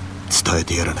伝え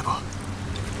てやらねば。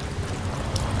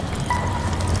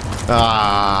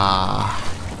Ah.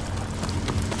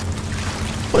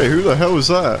 Wait, who the hell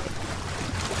is that?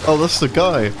 Oh, that's the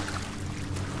guy.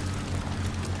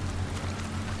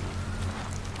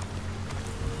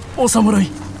 お侍、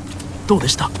どうで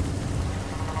した？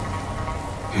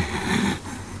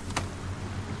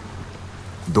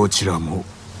どちらも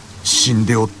死ん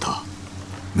でおった。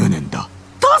無念だ。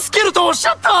助けるとおっし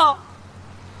ゃった。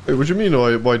Wait, what do you mean?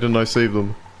 Why didn't I save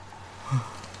them?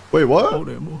 Wait, what?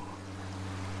 俺も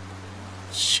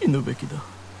死ぬべきだ。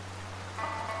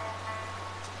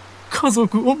家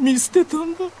族を見捨てた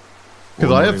んだ。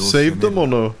Could I have saved them or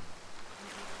no?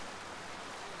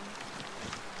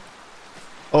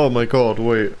 Oh my god,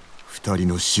 wait. 二人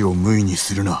の死を無意に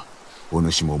するな。お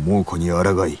主も猛虎に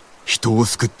抗い、人を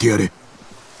救ってやれ。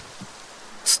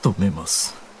努めま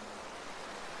す。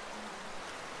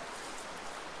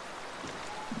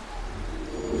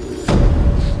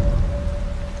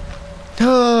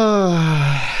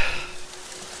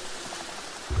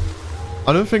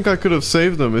I don't think I could have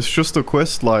saved them, it's just a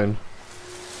quest line.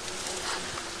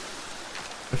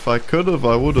 If I could have,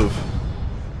 I would have.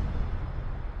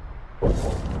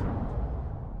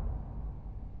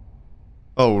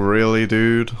 Oh really,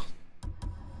 dude?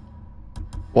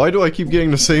 Why do I keep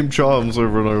getting the same charms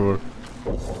over and over?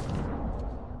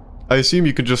 I assume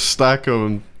you could just stack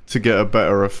them to get a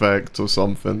better effect or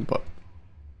something, but...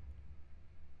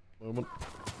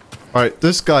 Alright,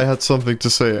 this guy had something to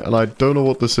say, and I don't know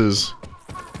what this is.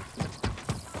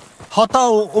 旗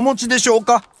をお持ちでしょう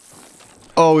か?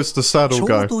 Oh, it's the saddle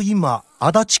guy. ちょうど今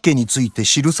足立家について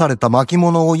記された巻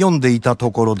物を読んでいた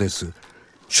ところです。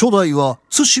初代は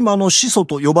対馬の始祖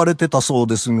と呼ばれてたそう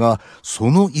ですが、そ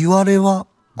の言われは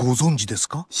ご存知です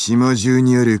か？島中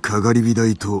にあるかがり火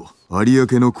台と有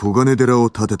明の小金寺を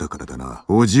建てたからだな。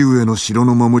叔父上の城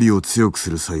の守りを強く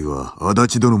する際は、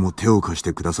足立殿も手を貸し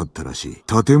てくださったらしい。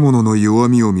建物の弱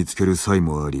みを見つける際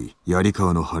もあり、槍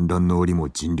川の反乱の折も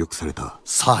尽力された。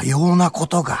さようなこ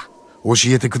とが。教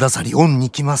えてくださり恩に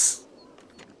来ます。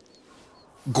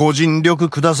ご尽力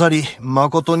くださり、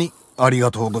誠にあり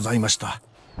がとうございました。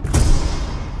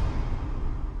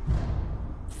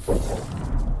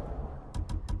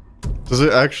Does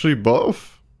it actually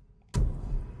buff?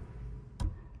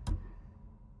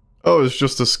 Oh, it's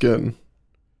just a skin.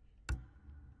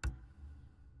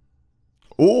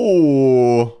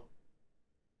 Oh.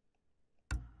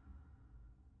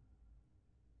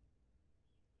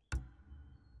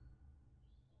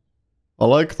 I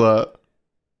like that.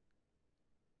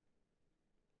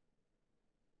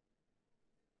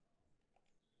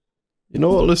 You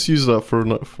know what? Let's use that for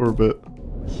a bit.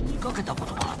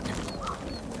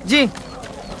 ジン、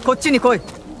こっちに来い。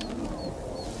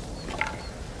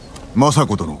政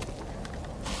子殿、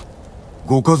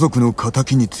ご家族の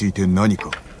仇について何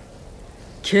か？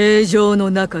形状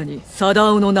の中に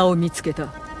貞夫の名を見つけ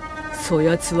た。そ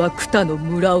やつは草の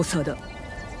村長だ。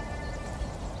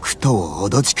草は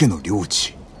足立家の領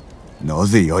地。な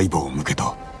ぜ刃を向け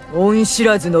た？恩知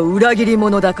らずの裏切り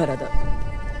者だからだ。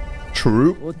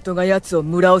True. 夫が奴を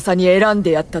村長に選ん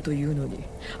でやったというのに、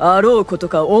あろうこと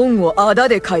か恩を仇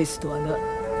で返すとはな。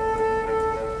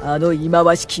あの忌ま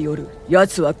わしき夜、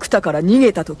奴は草から逃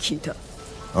げたと聞いた。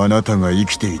あなたが生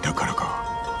きていたから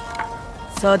か。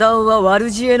貞夫は悪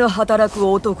知恵の働く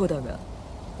男だが、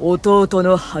弟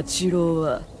の八郎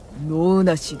は能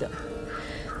なしだ。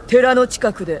寺の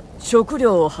近くで食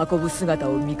料を運ぶ姿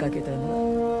を見かけたな。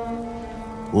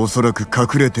おそらく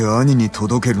隠れて兄に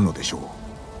届けるのでしょう。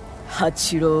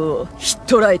八郎をひっ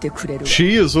捕らえてくれる。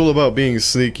 She is all about being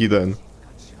sneaky then.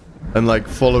 And like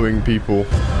following people.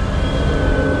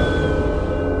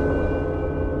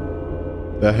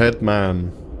 The head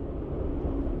man.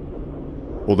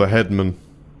 Or the headman.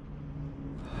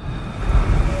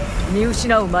 見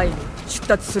失う前に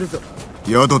出立するぞ。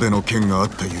宿での件があっ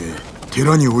たゆえ、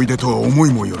寺においでとは思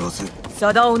いもよらず。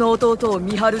貞夫の弟を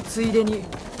見張るついでに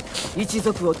一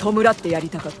族を弔ってやり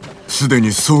たかった。すで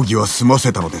に葬儀は済ま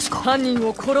せたのですか？犯人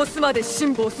を殺すまで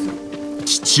辛抱する。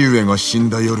父上が死ん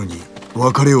だ夜に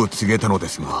別れを告げたので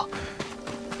すが、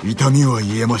痛みは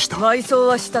癒えました。埋葬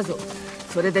はしたぞ。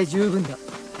それで十分だ。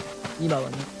今は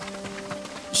ね。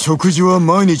食事は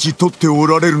毎日とってお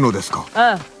られるのですか？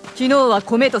ああ、昨日は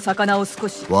米と魚を少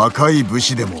し。若い武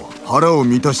士でも腹を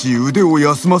満たし腕を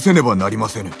休ませねばなりま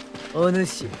せぬ。お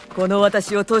主、この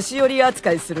私を年寄り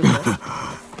扱いするんだ。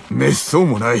めっそう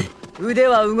もない。腕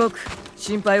は動く。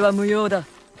心配は無用だ。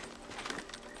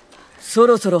そ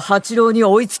ろそろ八郎に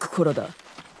追いつく頃だ。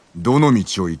どの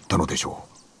道を行ったのでしょ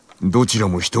う？どちら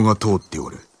も人が通ってお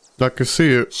る。I can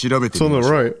see it. 調べてみましょ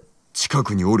う。 right. 近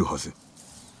くにおるはず。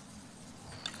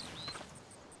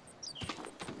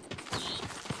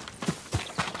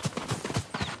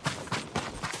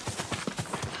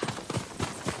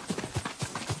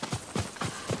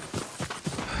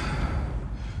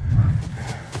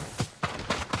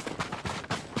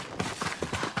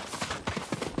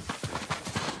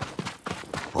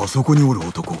あそこにおる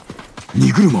男、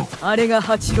荷車。あれが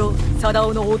八郎、貞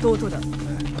夫の弟だ。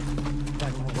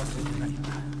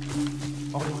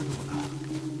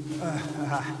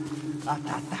あっ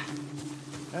たあっ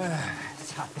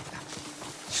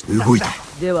た。動いた。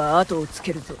では後をつ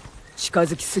けるぞ。近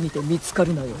づきすぎて見つか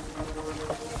るなよ。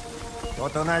お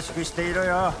となしくしていろ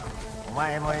よ。お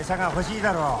前も餌が欲しい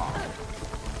だろう。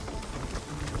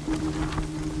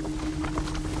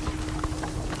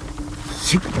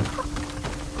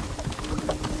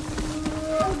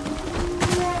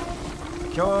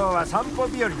今日は散歩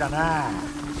日和だな。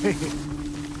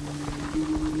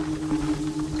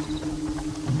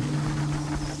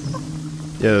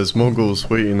Yeah, there's Mongols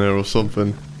waiting there or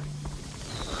something.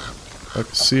 I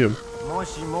can see them. も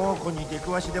し猛虎に出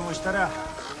くわしでもしたら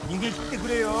逃げ切ってく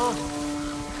れよ。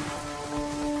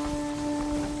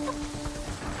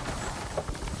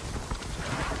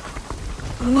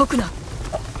動くな。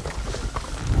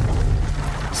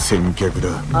先客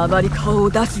だ。あまり顔を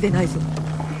出すでないぞ。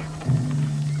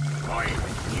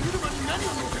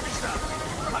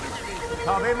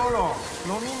食べ物、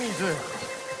飲み水、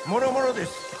もろもろで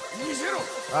す。見せろ。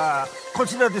ああ、こ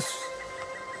ちらです。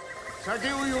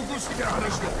酒をよこしてから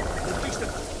話だ。持ってきた。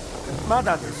ま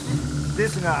だです。で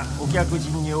すが、お客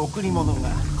人に贈り物が。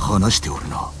話しておる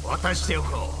な。渡してお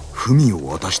こう。文を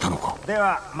渡したのか。で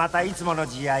はまたいつもの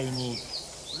試合に。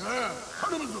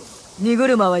荷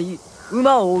車はいい。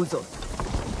馬を追うぞ。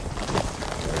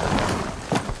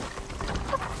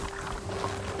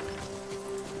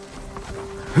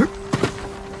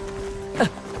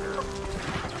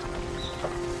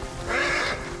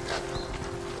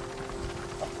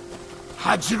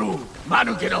八郎、マ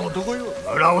ヌケな男よ。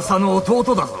村長の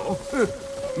弟だぞ。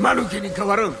マヌケに変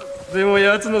わらん。でも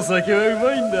奴の酒はう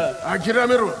まいんだ。諦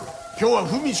めろ。今日は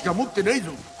文しか持ってない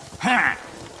ぞ。はあ、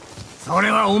そ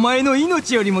れはお前の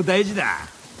命よりも大事だ。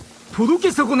届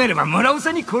け損ねれば村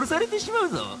長に殺されてしまう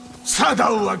ぞ。サ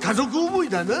ダオは家族思い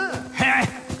だな。は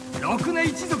あ、ろくな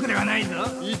一族ではないぞ。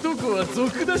いとこは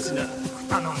族だしな。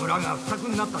二の村が不作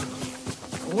になった時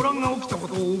動乱が起きたこ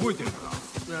とを覚えてるか。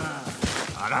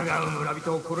抗う村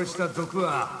人を殺した族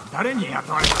は誰に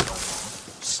雇われたと。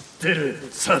知ってる。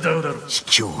サダオだろ。卑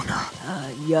怯な。ああ、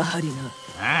やはりな。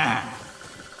ああ、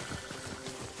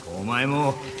お前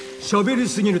も喋り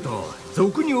すぎると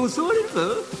賊に襲われるぞ。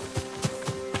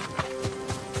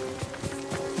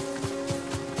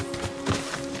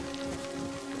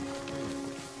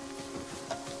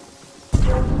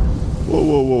Whoa,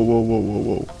 whoa, whoa, whoa, whoa, whoa,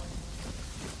 whoa.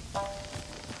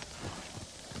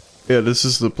 Yeah, this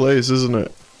is the place, isn't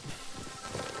it?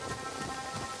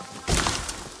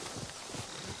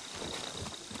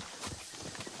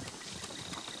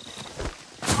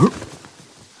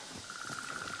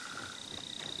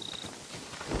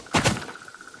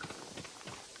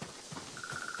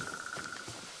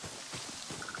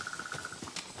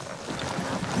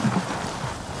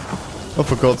 Oh,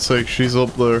 for God's sake, she's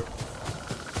up there.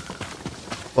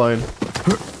 Fine.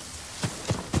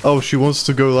 Oh, she wants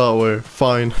to go that way.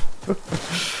 Fine.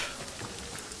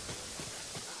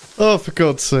 Oh, for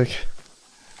God's sake.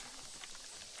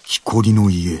 木こりの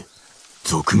家、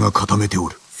族が固めてお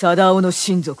る。貞夫の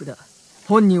親族だ。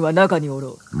本人は中にお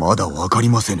ろう。まだわかり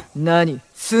ませぬ。何？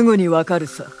すぐにわかる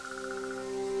さ。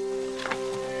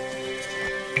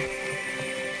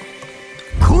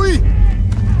来い！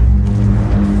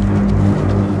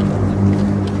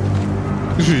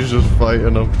 She's just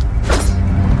fighting him.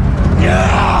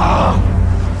 Yeah!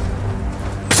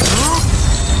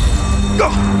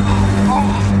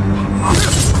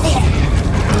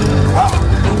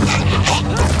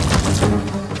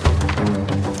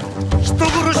 人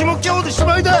殺しも今日でし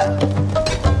まいだ。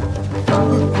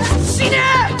死ね！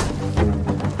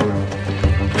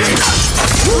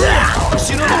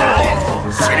死ぬの！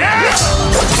死ね！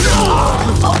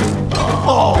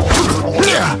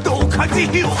どうかぜ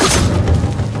よ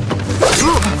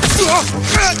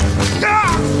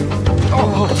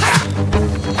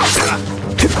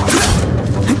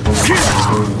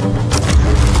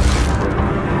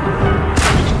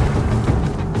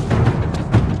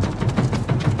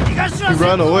！He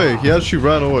ran away. He actually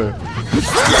ran away.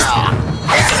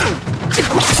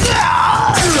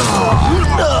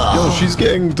 Yo, she's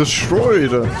getting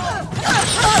destroyed.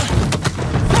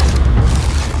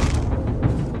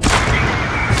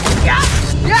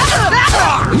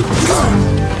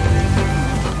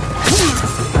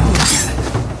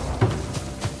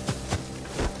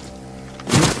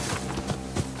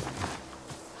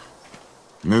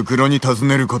ムクロに尋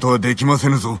ねることはできませ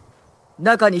ぬぞ。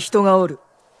中に人がおる。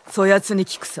そやつに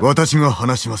聞くさ。私が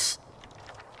話します。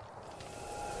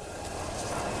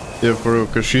Yeah, for real,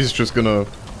 because she's just gonna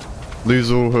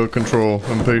lose all her control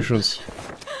and patience.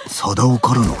 貞夫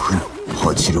からの船、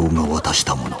八郎が渡し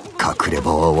たもの。隠れ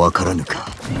場はわからぬか。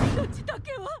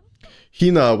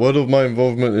Hina, word of my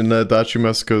involvement in the Adachi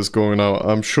massacre is going out.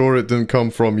 I'm sure it didn't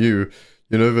come from you.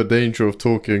 You know the danger of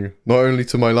talking, not only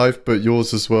to my life, but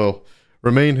yours as well.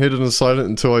 Remain hidden and silent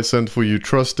until I send for you.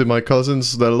 Trust in my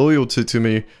cousins, their loyalty to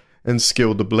me, and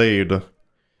skill the blade.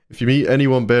 If you meet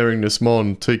anyone bearing this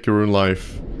mon, take your own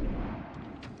life.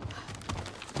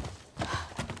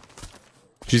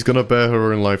 She's gonna bear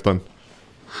her own life then.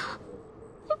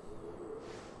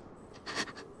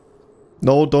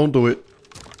 No, don't do it.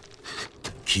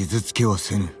 傷つけは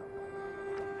せぬ。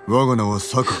我が名は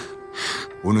坂。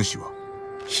お主は？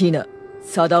ひな、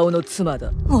貞夫の妻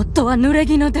だ。夫は濡れ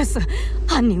衣です。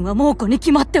犯人は猛虎に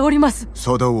決まっております。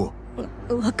貞夫。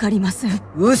わかりません。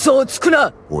嘘をつく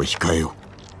な。お控えよ。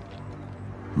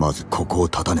まずここを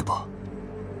立たねば。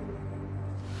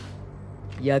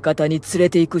館に連れ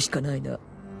て行くしかないな。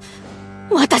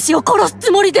私を殺す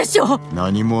つもりでしょう。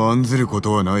何も案ずるこ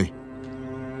とはない。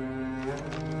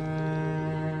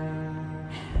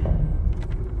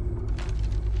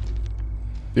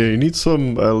Yeah, you need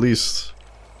some, at least,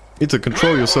 you need to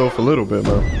control yourself a little bit,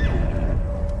 man.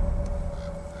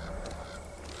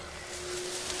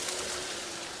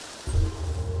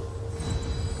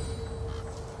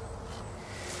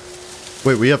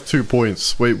 Wait, we have 2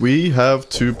 points. Wait, we have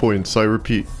 2 points, I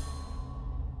repeat.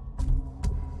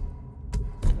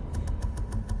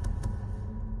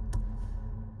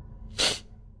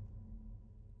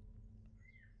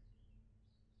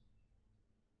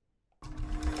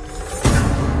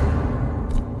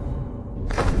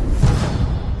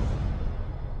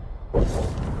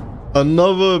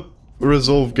 Another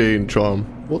resolve gain charm.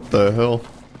 What the hell?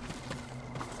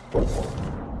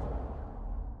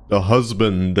 The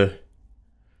husband.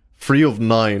 3 of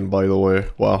 9, by the way.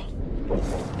 Wow.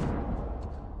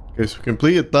 Okay, so we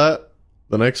completed that.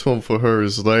 The next one for her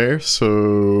is there,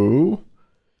 so...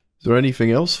 Is there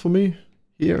anything else for me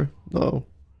here? No.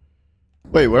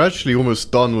 Wait, we're actually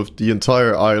almost done with the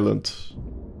entire island.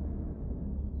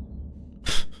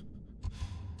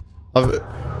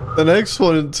 The next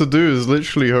one to do is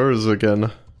literally hers again.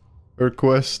 Her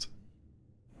quest.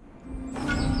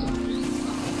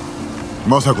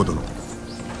 Masako殿、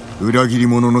裏切り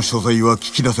者の所在は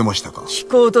聞き出せましたか？聞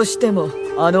こうとしても、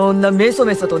あの女メソ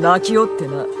メソと泣きよって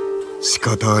な。仕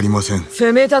方ありません。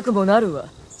責めたくもなるわ。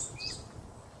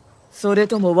それ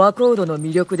とも和コードの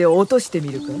魅力で落としてみ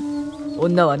るか？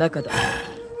女は中だ。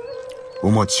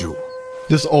お待ちを。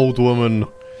This old woman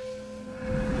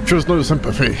shows no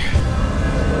sympathy.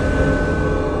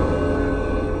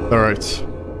 Alright.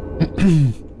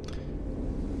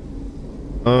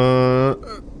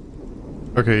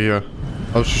 Okay, yeah.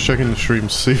 I was just checking the stream to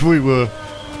see if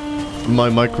my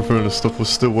microphone and stuff was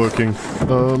still working.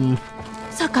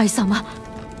 Sakai-sama.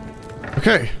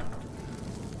 Okay.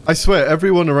 I swear,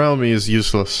 everyone around me is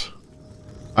useless.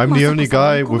 I'm the only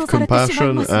guy with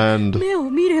compassion and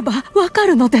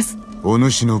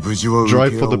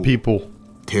drive for the people.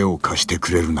 手を貸して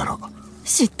くれるなら。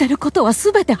知ってることは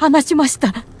すべて話しまし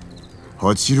た。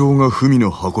八郎が文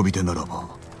の運び手ならば、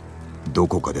ど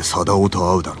こかで貞夫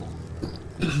と会うだろ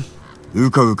う。う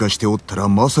かうかしておったら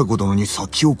政子殿に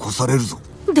先を越されるぞ。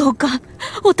どうか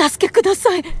お助けくだ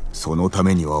さい。そのた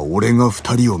めには俺が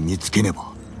二人を見つけね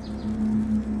ば。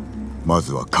ま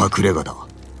ずは隠れ家だ。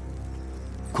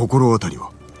心当たり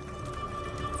は？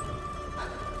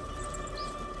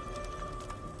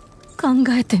考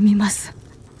えてみます。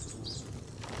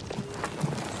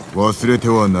忘れて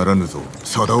はならぬぞ。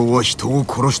貞夫は人を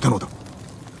殺したのだ。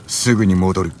すぐに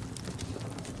戻る。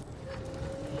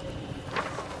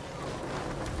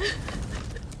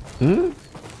ん？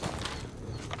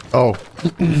 Oh.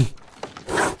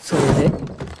 それで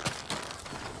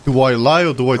Do I lie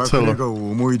or do I tell 隠れ her? 家を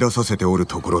思い出させておる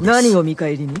ところです。何を見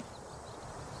返りに？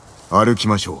歩き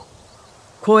ましょ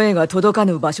う。声が届か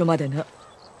ぬ場所までな。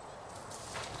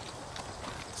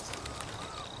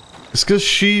It's because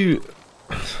she...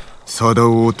 貞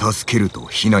夫を助けると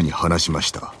ヒナに話しま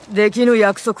した。できぬ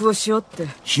約束をしよって。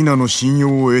ヒナの信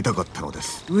用を得たかったので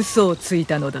す。嘘をつい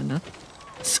たのだな。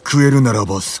救えるなら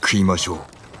ば救いましょう。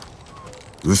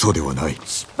嘘ではない。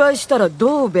失敗したら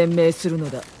どう弁明するの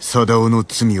だ。貞夫の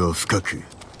罪は深く、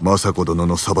政子殿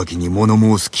の裁きに物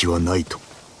申す気はないと。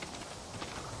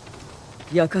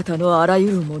館のあら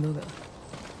ゆるものが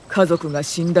家族が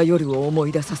死んだ夜を思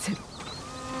い出させる。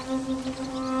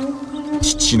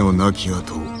父の亡き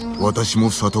後、私も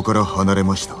里から離れ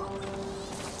ました。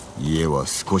家は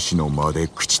少しの間で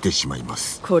朽ちてしまいま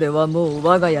す。これはもう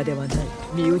我が家ではない。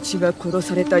身内が殺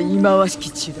された忌まわし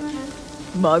き地だ。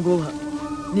孫は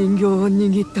人形を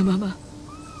握ったまま。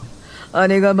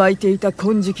姉が巻いていた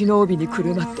金色の帯にく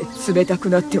るまって冷たく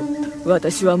なっておった。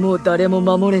私はもう誰も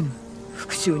守れぬ。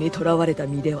復讐に囚われた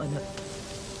身ではない。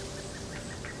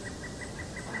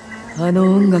あの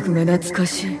音楽が懐か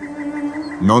しい。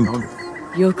なんと？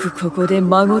よくここで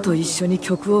孫と一緒に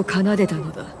曲を奏でた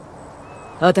のだ。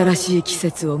新しい季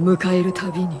節を迎える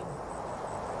たびに。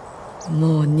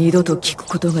もう二度と聞く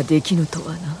ことができぬと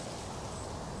はな。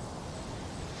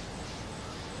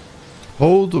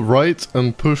Hold right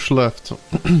and push left.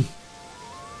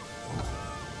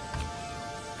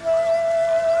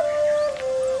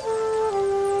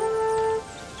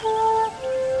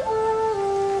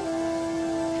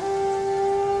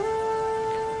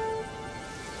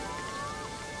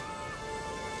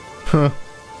 Huh.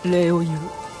 礼を言う。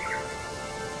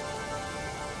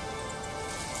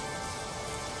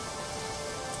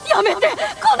やめて、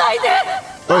来ないで。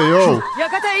Hey yo.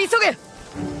 館へ急げ。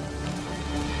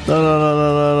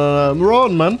No.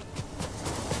 Run, man.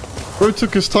 Bro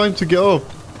took his time to get up.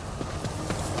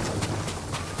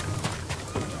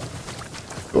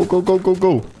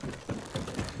 Go.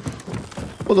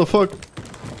 What the fuck?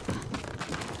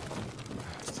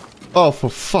 Oh, for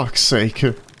fuck's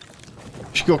sake.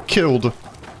 She got killed.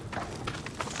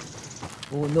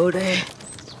 おのれ。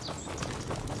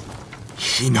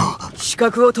ヒナ。死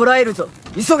角を捉えるぞ。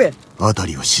急げ。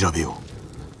辺りを調べよう。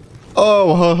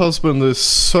Oh, her husband is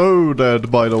so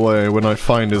dead, by the way, when I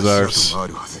find his ass.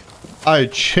 I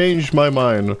changed my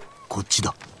mind.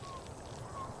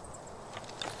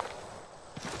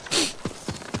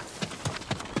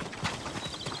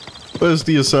 Where's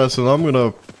the assassin? I'm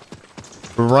gonna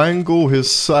wrangle his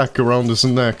sack around his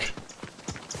neck.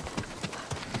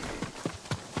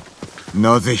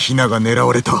 なぜヒナが狙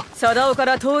われた？貞夫か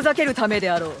ら遠ざけるためで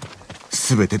あろう。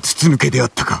すべて筒抜けであ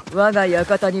ったか。我が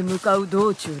館に向かう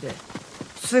道中で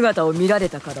姿を見られ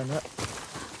たからな。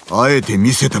あえて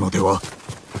見せたのでは？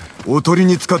おとり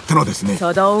に使ったのですね。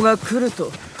貞夫が来ると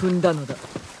踏んだのだ。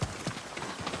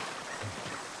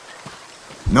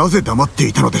なぜ黙って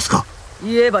いたのですか？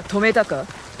言えば止めたか？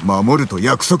守ると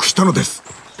約束したのです。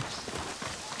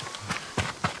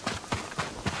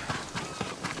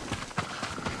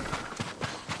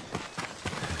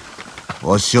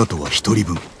足跡は一人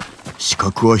分、死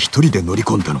角は一人で乗り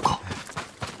込んだのか。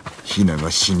ヒナが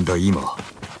死んだ今、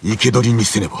生け捕りに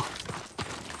せねば。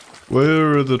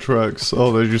Where are the tracks?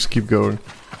 Oh, they just keep going.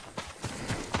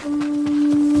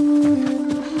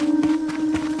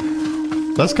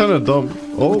 That's kind of dumb.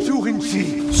 Oh. 勝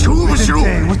負しろ。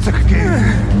助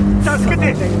け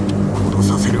て。殺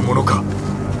させるものか。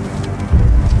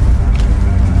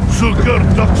血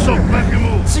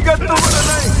が止まらない。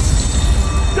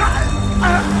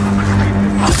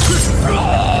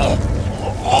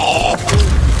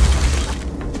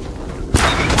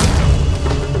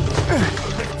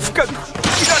深く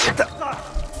切られた。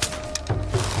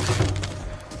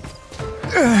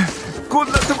こん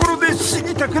なところで死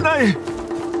にたくない。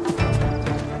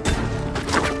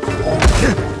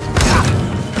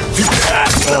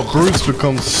Oh, brutes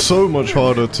become so much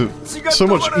harder to, so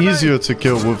much easier to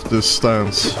kill with this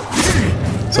stance.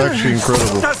 It's actually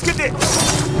incredible.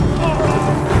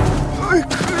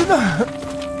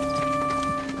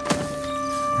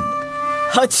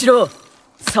 八郎、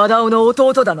貞夫の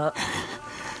弟だな。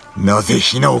なぜ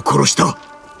ヒナを殺した？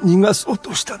逃がそう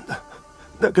としたんだ。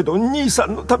だけど兄さ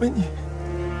んのために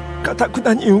堅く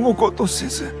なに動こうとせ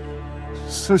ず、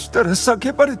そしたら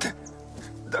叫ばれて、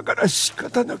だから仕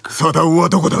方なく。貞夫は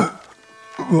どこだ？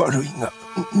悪いが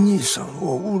兄さん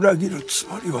を裏切るつ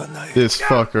もりはない。 This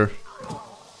fucker.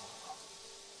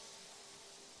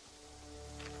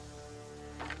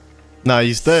 Nah,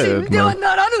 he's dead. 死んでは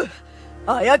ならぬ。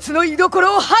あやつの居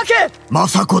所を吐け。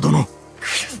政子殿。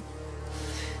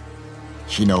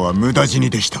ヒナは無駄死に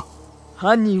でした。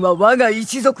犯人は我が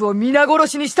一族を皆殺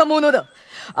しにしたものだ。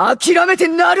諦めて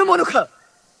なるものか。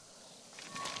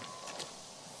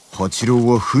八郎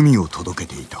は文を届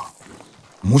けていた。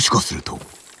もしかすると。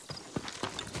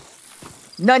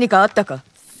何かあったか？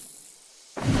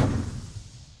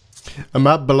 A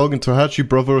map belonging to Hachi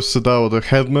brother Sadao, the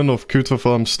headman of Kuta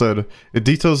Farmstead. It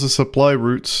details the supply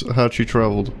routes Hachi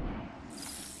traveled.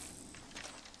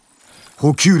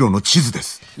 補給路の地図で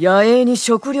す。野営に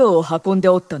食料を運んで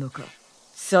おったのか。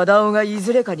貞夫がい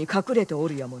ずれかに隠れてお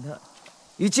るやもな。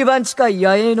一番近い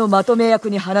野営のまとめ役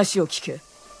に話を聞け。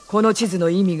この地図の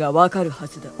意味がわかるは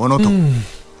ずだ。あなた、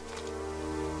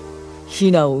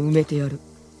ヒナを埋めてやる。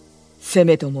せ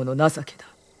めともの情けだ。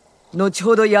後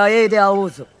ほど野営で会お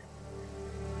うぞ。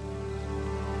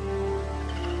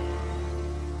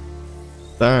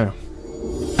Damn.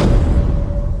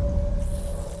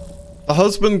 The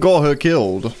husband got her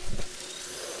killed.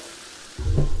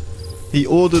 He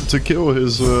ordered to kill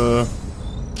his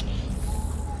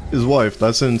wife.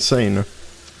 That's insane.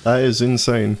 That is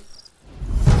insane.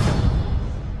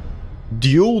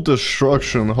 Dual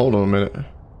destruction. Hold on a minute.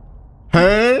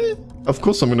 Hey? Of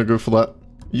course I'm gonna go for that. Are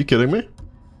you kidding me?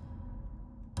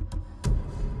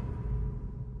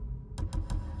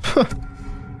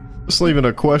 It's not even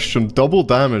a question. Double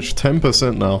damage,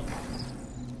 10% now.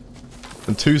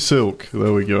 And 2 silk.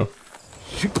 There we go.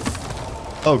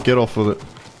 Oh, get off with it.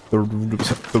 The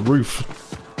roof.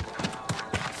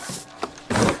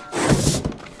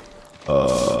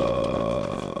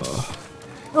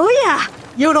 Oh yeah!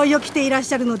 鎧を着ていらっ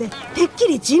しゃるので、てっき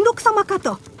り人六様か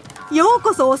と。よう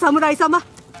こそお侍様。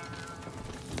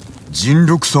人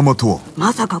六様とは？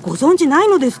まさかご存知ない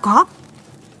のですか？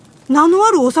名のあ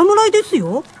るお侍です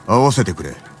よ。合わせてく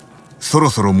れ。そろ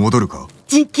そろ戻るか？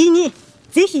じきに。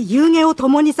ぜひ夕げを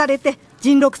共にされて、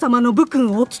人六様の武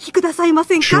訓をお聞きくださいま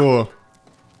せんか？ Sure.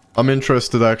 I'm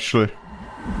interested actually.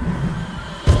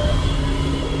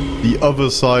 The other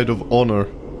side of honor.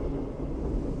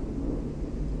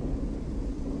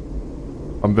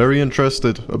 I'm very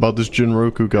interested about this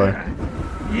Jinroku guy.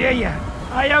 いやいや、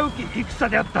危うき戦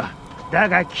であった。だ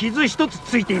が傷一つ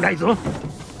ついていないぞ。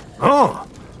ああ、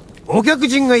お客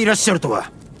人がいらっしゃると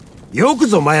は。よく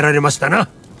ぞ参られましたな。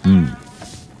うん。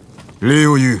礼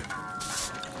を言う。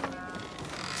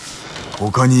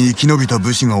他に生き延びた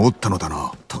武士がおったのだ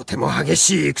な。とても激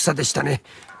しい戦でしたね。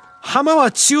浜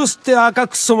は血を吸って赤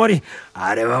く染まり、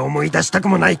あれは思い出したく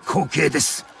もない光景で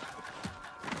す。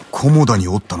菰田に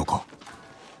おったのか。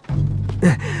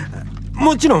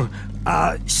もちろん。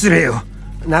失礼よ。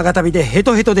長旅でヘ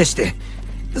トヘトでして。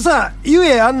さあ、湯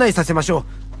へ案内させましょう。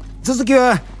続き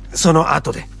はその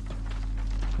後で。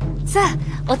さ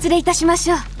あ、お連れいたしま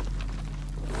しょう。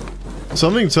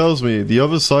Something tells me the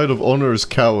other side of honor is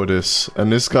cowardice,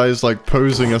 and this guy is like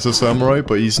posing as a samurai,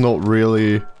 but he's not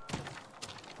really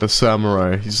a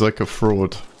samurai. He's like a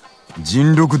fraud.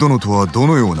 人禄殿とはど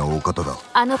のようなお方だ。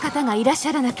あの方がいらっし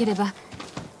ゃらなければ、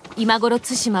今頃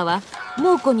対馬は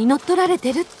猛虎に乗っ取られ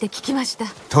てるって聞きました。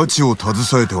太刀を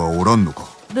携えてはおらんのか。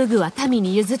武具は民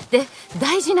に譲って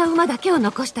大事な馬だけを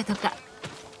残したとか。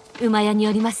馬屋に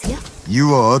よりますよ。湯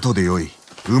は後でよい。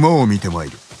馬を見てまい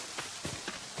る。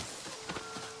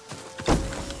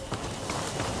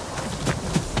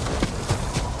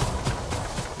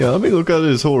Yeah, let me look at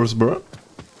his horse, bro.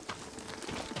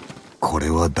 これ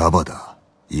はダバだ。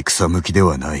戦向きで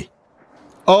はない。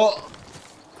Oh,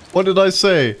 what did I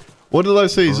say? What did I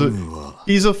say?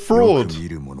 He's a fraud.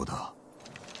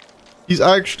 He's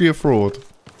actually a fraud.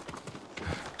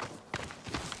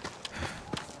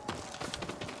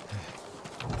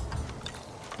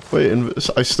 Wait,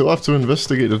 I still have to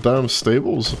investigate the damn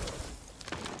stables.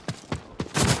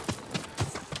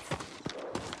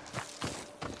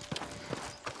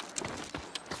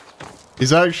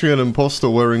 He's actually an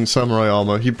imposter wearing samurai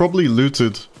armor. He probably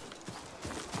looted.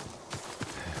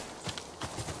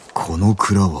 この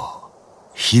蔵は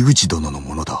樋口殿の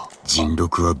ものだ。人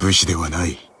禄は武士ではな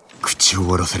い。口を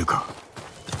割らせるか。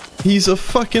He's a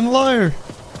fucking liar.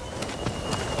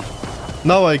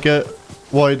 Now I get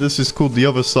why this is called the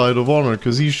other side of honor,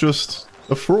 because he's just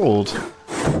a fraud.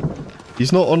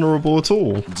 He's not honorable at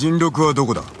all. 人禄はど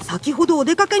こだ。先ほどお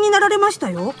出かけになられました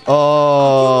よ。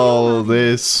Oh,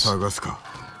 this. 探すか。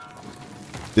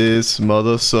This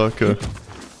mother sucker.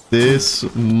 This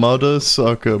mother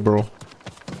sucker, bro.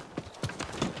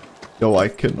 Yo, I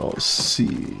cannot see.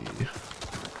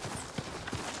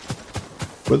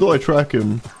 Where do I track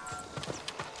him?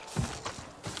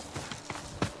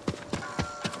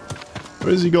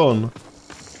 Where is he gone?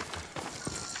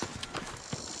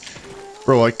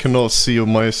 Bro, I cannot see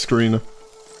on my screen.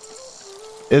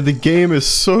 And the game is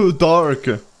so dark.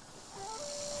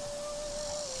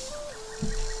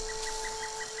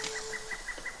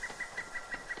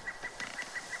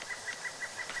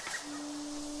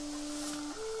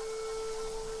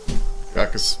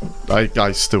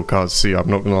 I still can't see, I'm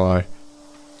not gonna lie.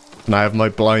 And I have my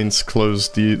blinds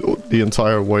closed the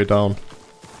entire way down.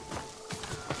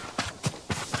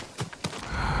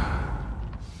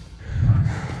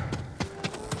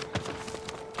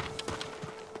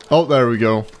 Oh, there we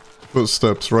go.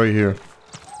 Footsteps right here.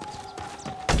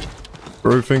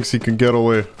 Bro thinks he can get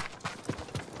away.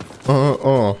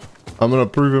 I'm gonna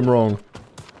prove him wrong.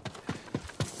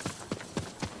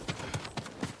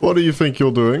 What do you think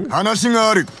you're doing? 話が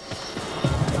ある。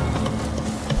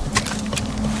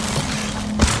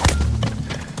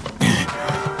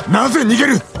なぜ逃げ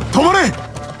る。止まれ。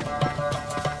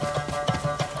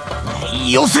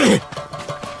よせ。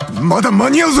まだ間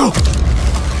に合うぞ。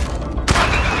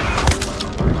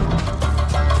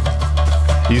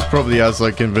He's probably has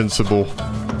like invincible.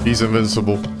 He's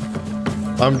invincible.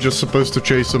 I'm just supposed to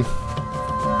chase him.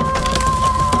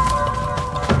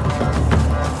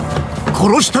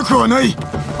 殺したくはない。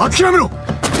諦めろ。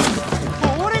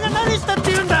俺が何したっ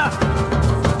て言うんだ。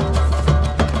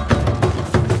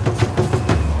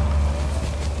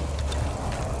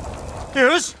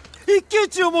よし、一騎打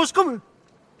ちを申し込む。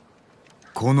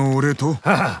この俺と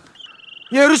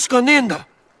やるしかねえんだ。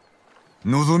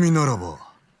望みならば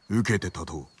受けて立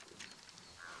と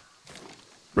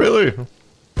う。Really?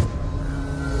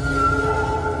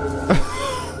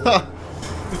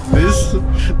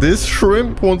 This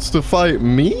shrimp wants to fight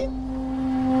me?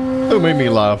 Don't make me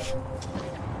laugh.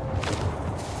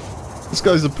 This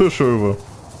guy's a pushover.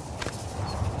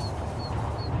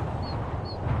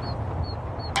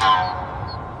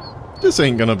 This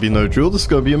ain't gonna be no drill, this is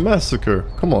gonna be a massacre.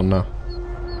 Come on now.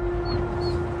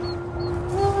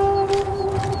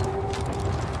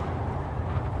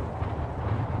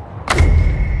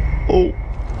 Oh.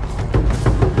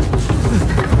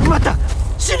 また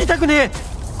死にたくね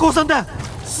え。降参だ。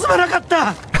すまなかっ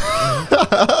た。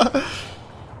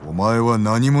お前は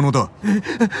何者だ。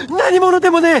何者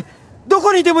でもねえ。ど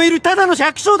こにでもいるただの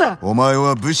百姓だ。お前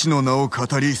は武士の名を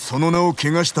語り、その名を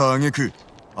汚した挙句、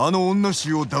あの女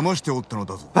衆を騙しておったの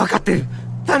だぞ。分かってる。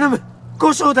頼む。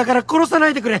五将だから殺さな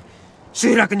いでくれ。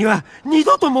集落には二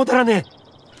度と戻らねえ。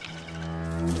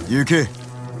行け。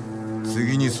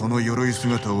次にその鎧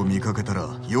姿を見かけたら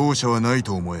容赦はない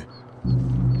と思え。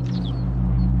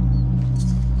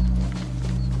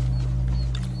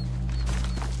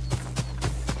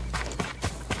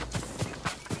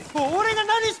俺が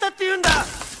何したって言うんだ。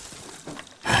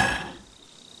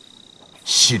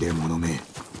知れ者め。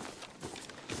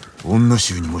女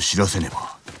衆にも知らせね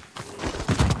ば。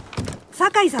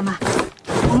酒井様、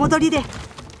お戻りで。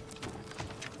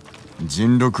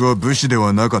人禄は武士で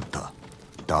はなかった。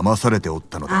騙されておっ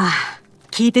たのだ。ああ、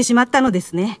聞いてしまったので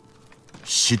すね。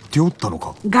知っておったの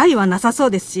か。害はなさそ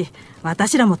うですし、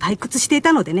私らも退屈してい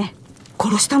たのでね。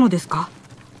殺したのですか。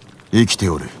生きて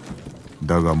おる。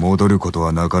だが戻ること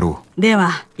はなかろう。で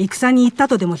は戦に行った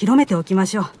とでも広めておきま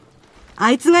しょう。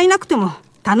あいつがいなくても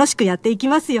楽しくやっていき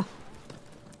ますよ。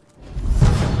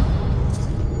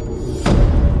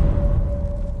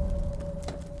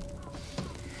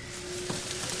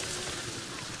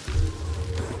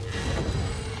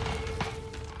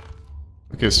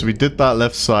Okay, so we did that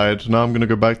left side. Now I'm gonna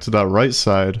go back to that right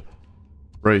side.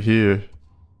 Right here.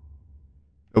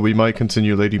 And we might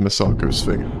continue Lady Masako's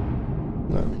thing.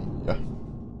 Yeah.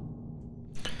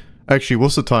 Actually,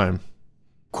 what's the time?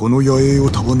 You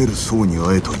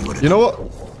know what?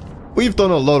 We've done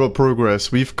a lot of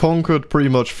progress. We've conquered pretty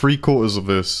much 3/4 of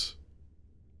this.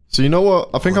 So you know what?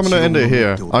 I think I'm gonna end it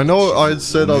here. I know I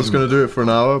said I was gonna do it for an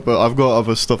hour, but I've got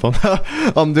other stuff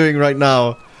I'm doing right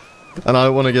now. And I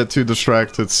don't want to get too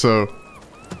distracted, so...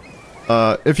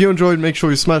 if you enjoyed, make sure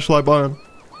you smash the like button.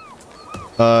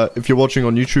 If you're watching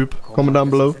on YouTube, comment down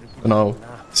below. And I'll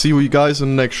see you guys in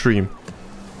the next stream.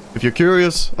 If you're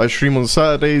curious, I stream on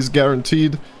Saturdays,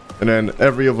 guaranteed. And then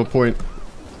every other point,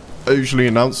 I usually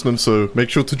announce them, so make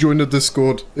sure to join the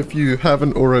Discord if you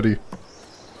haven't already.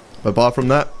 But apart from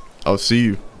that, I'll see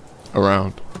you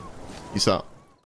around. Peace out.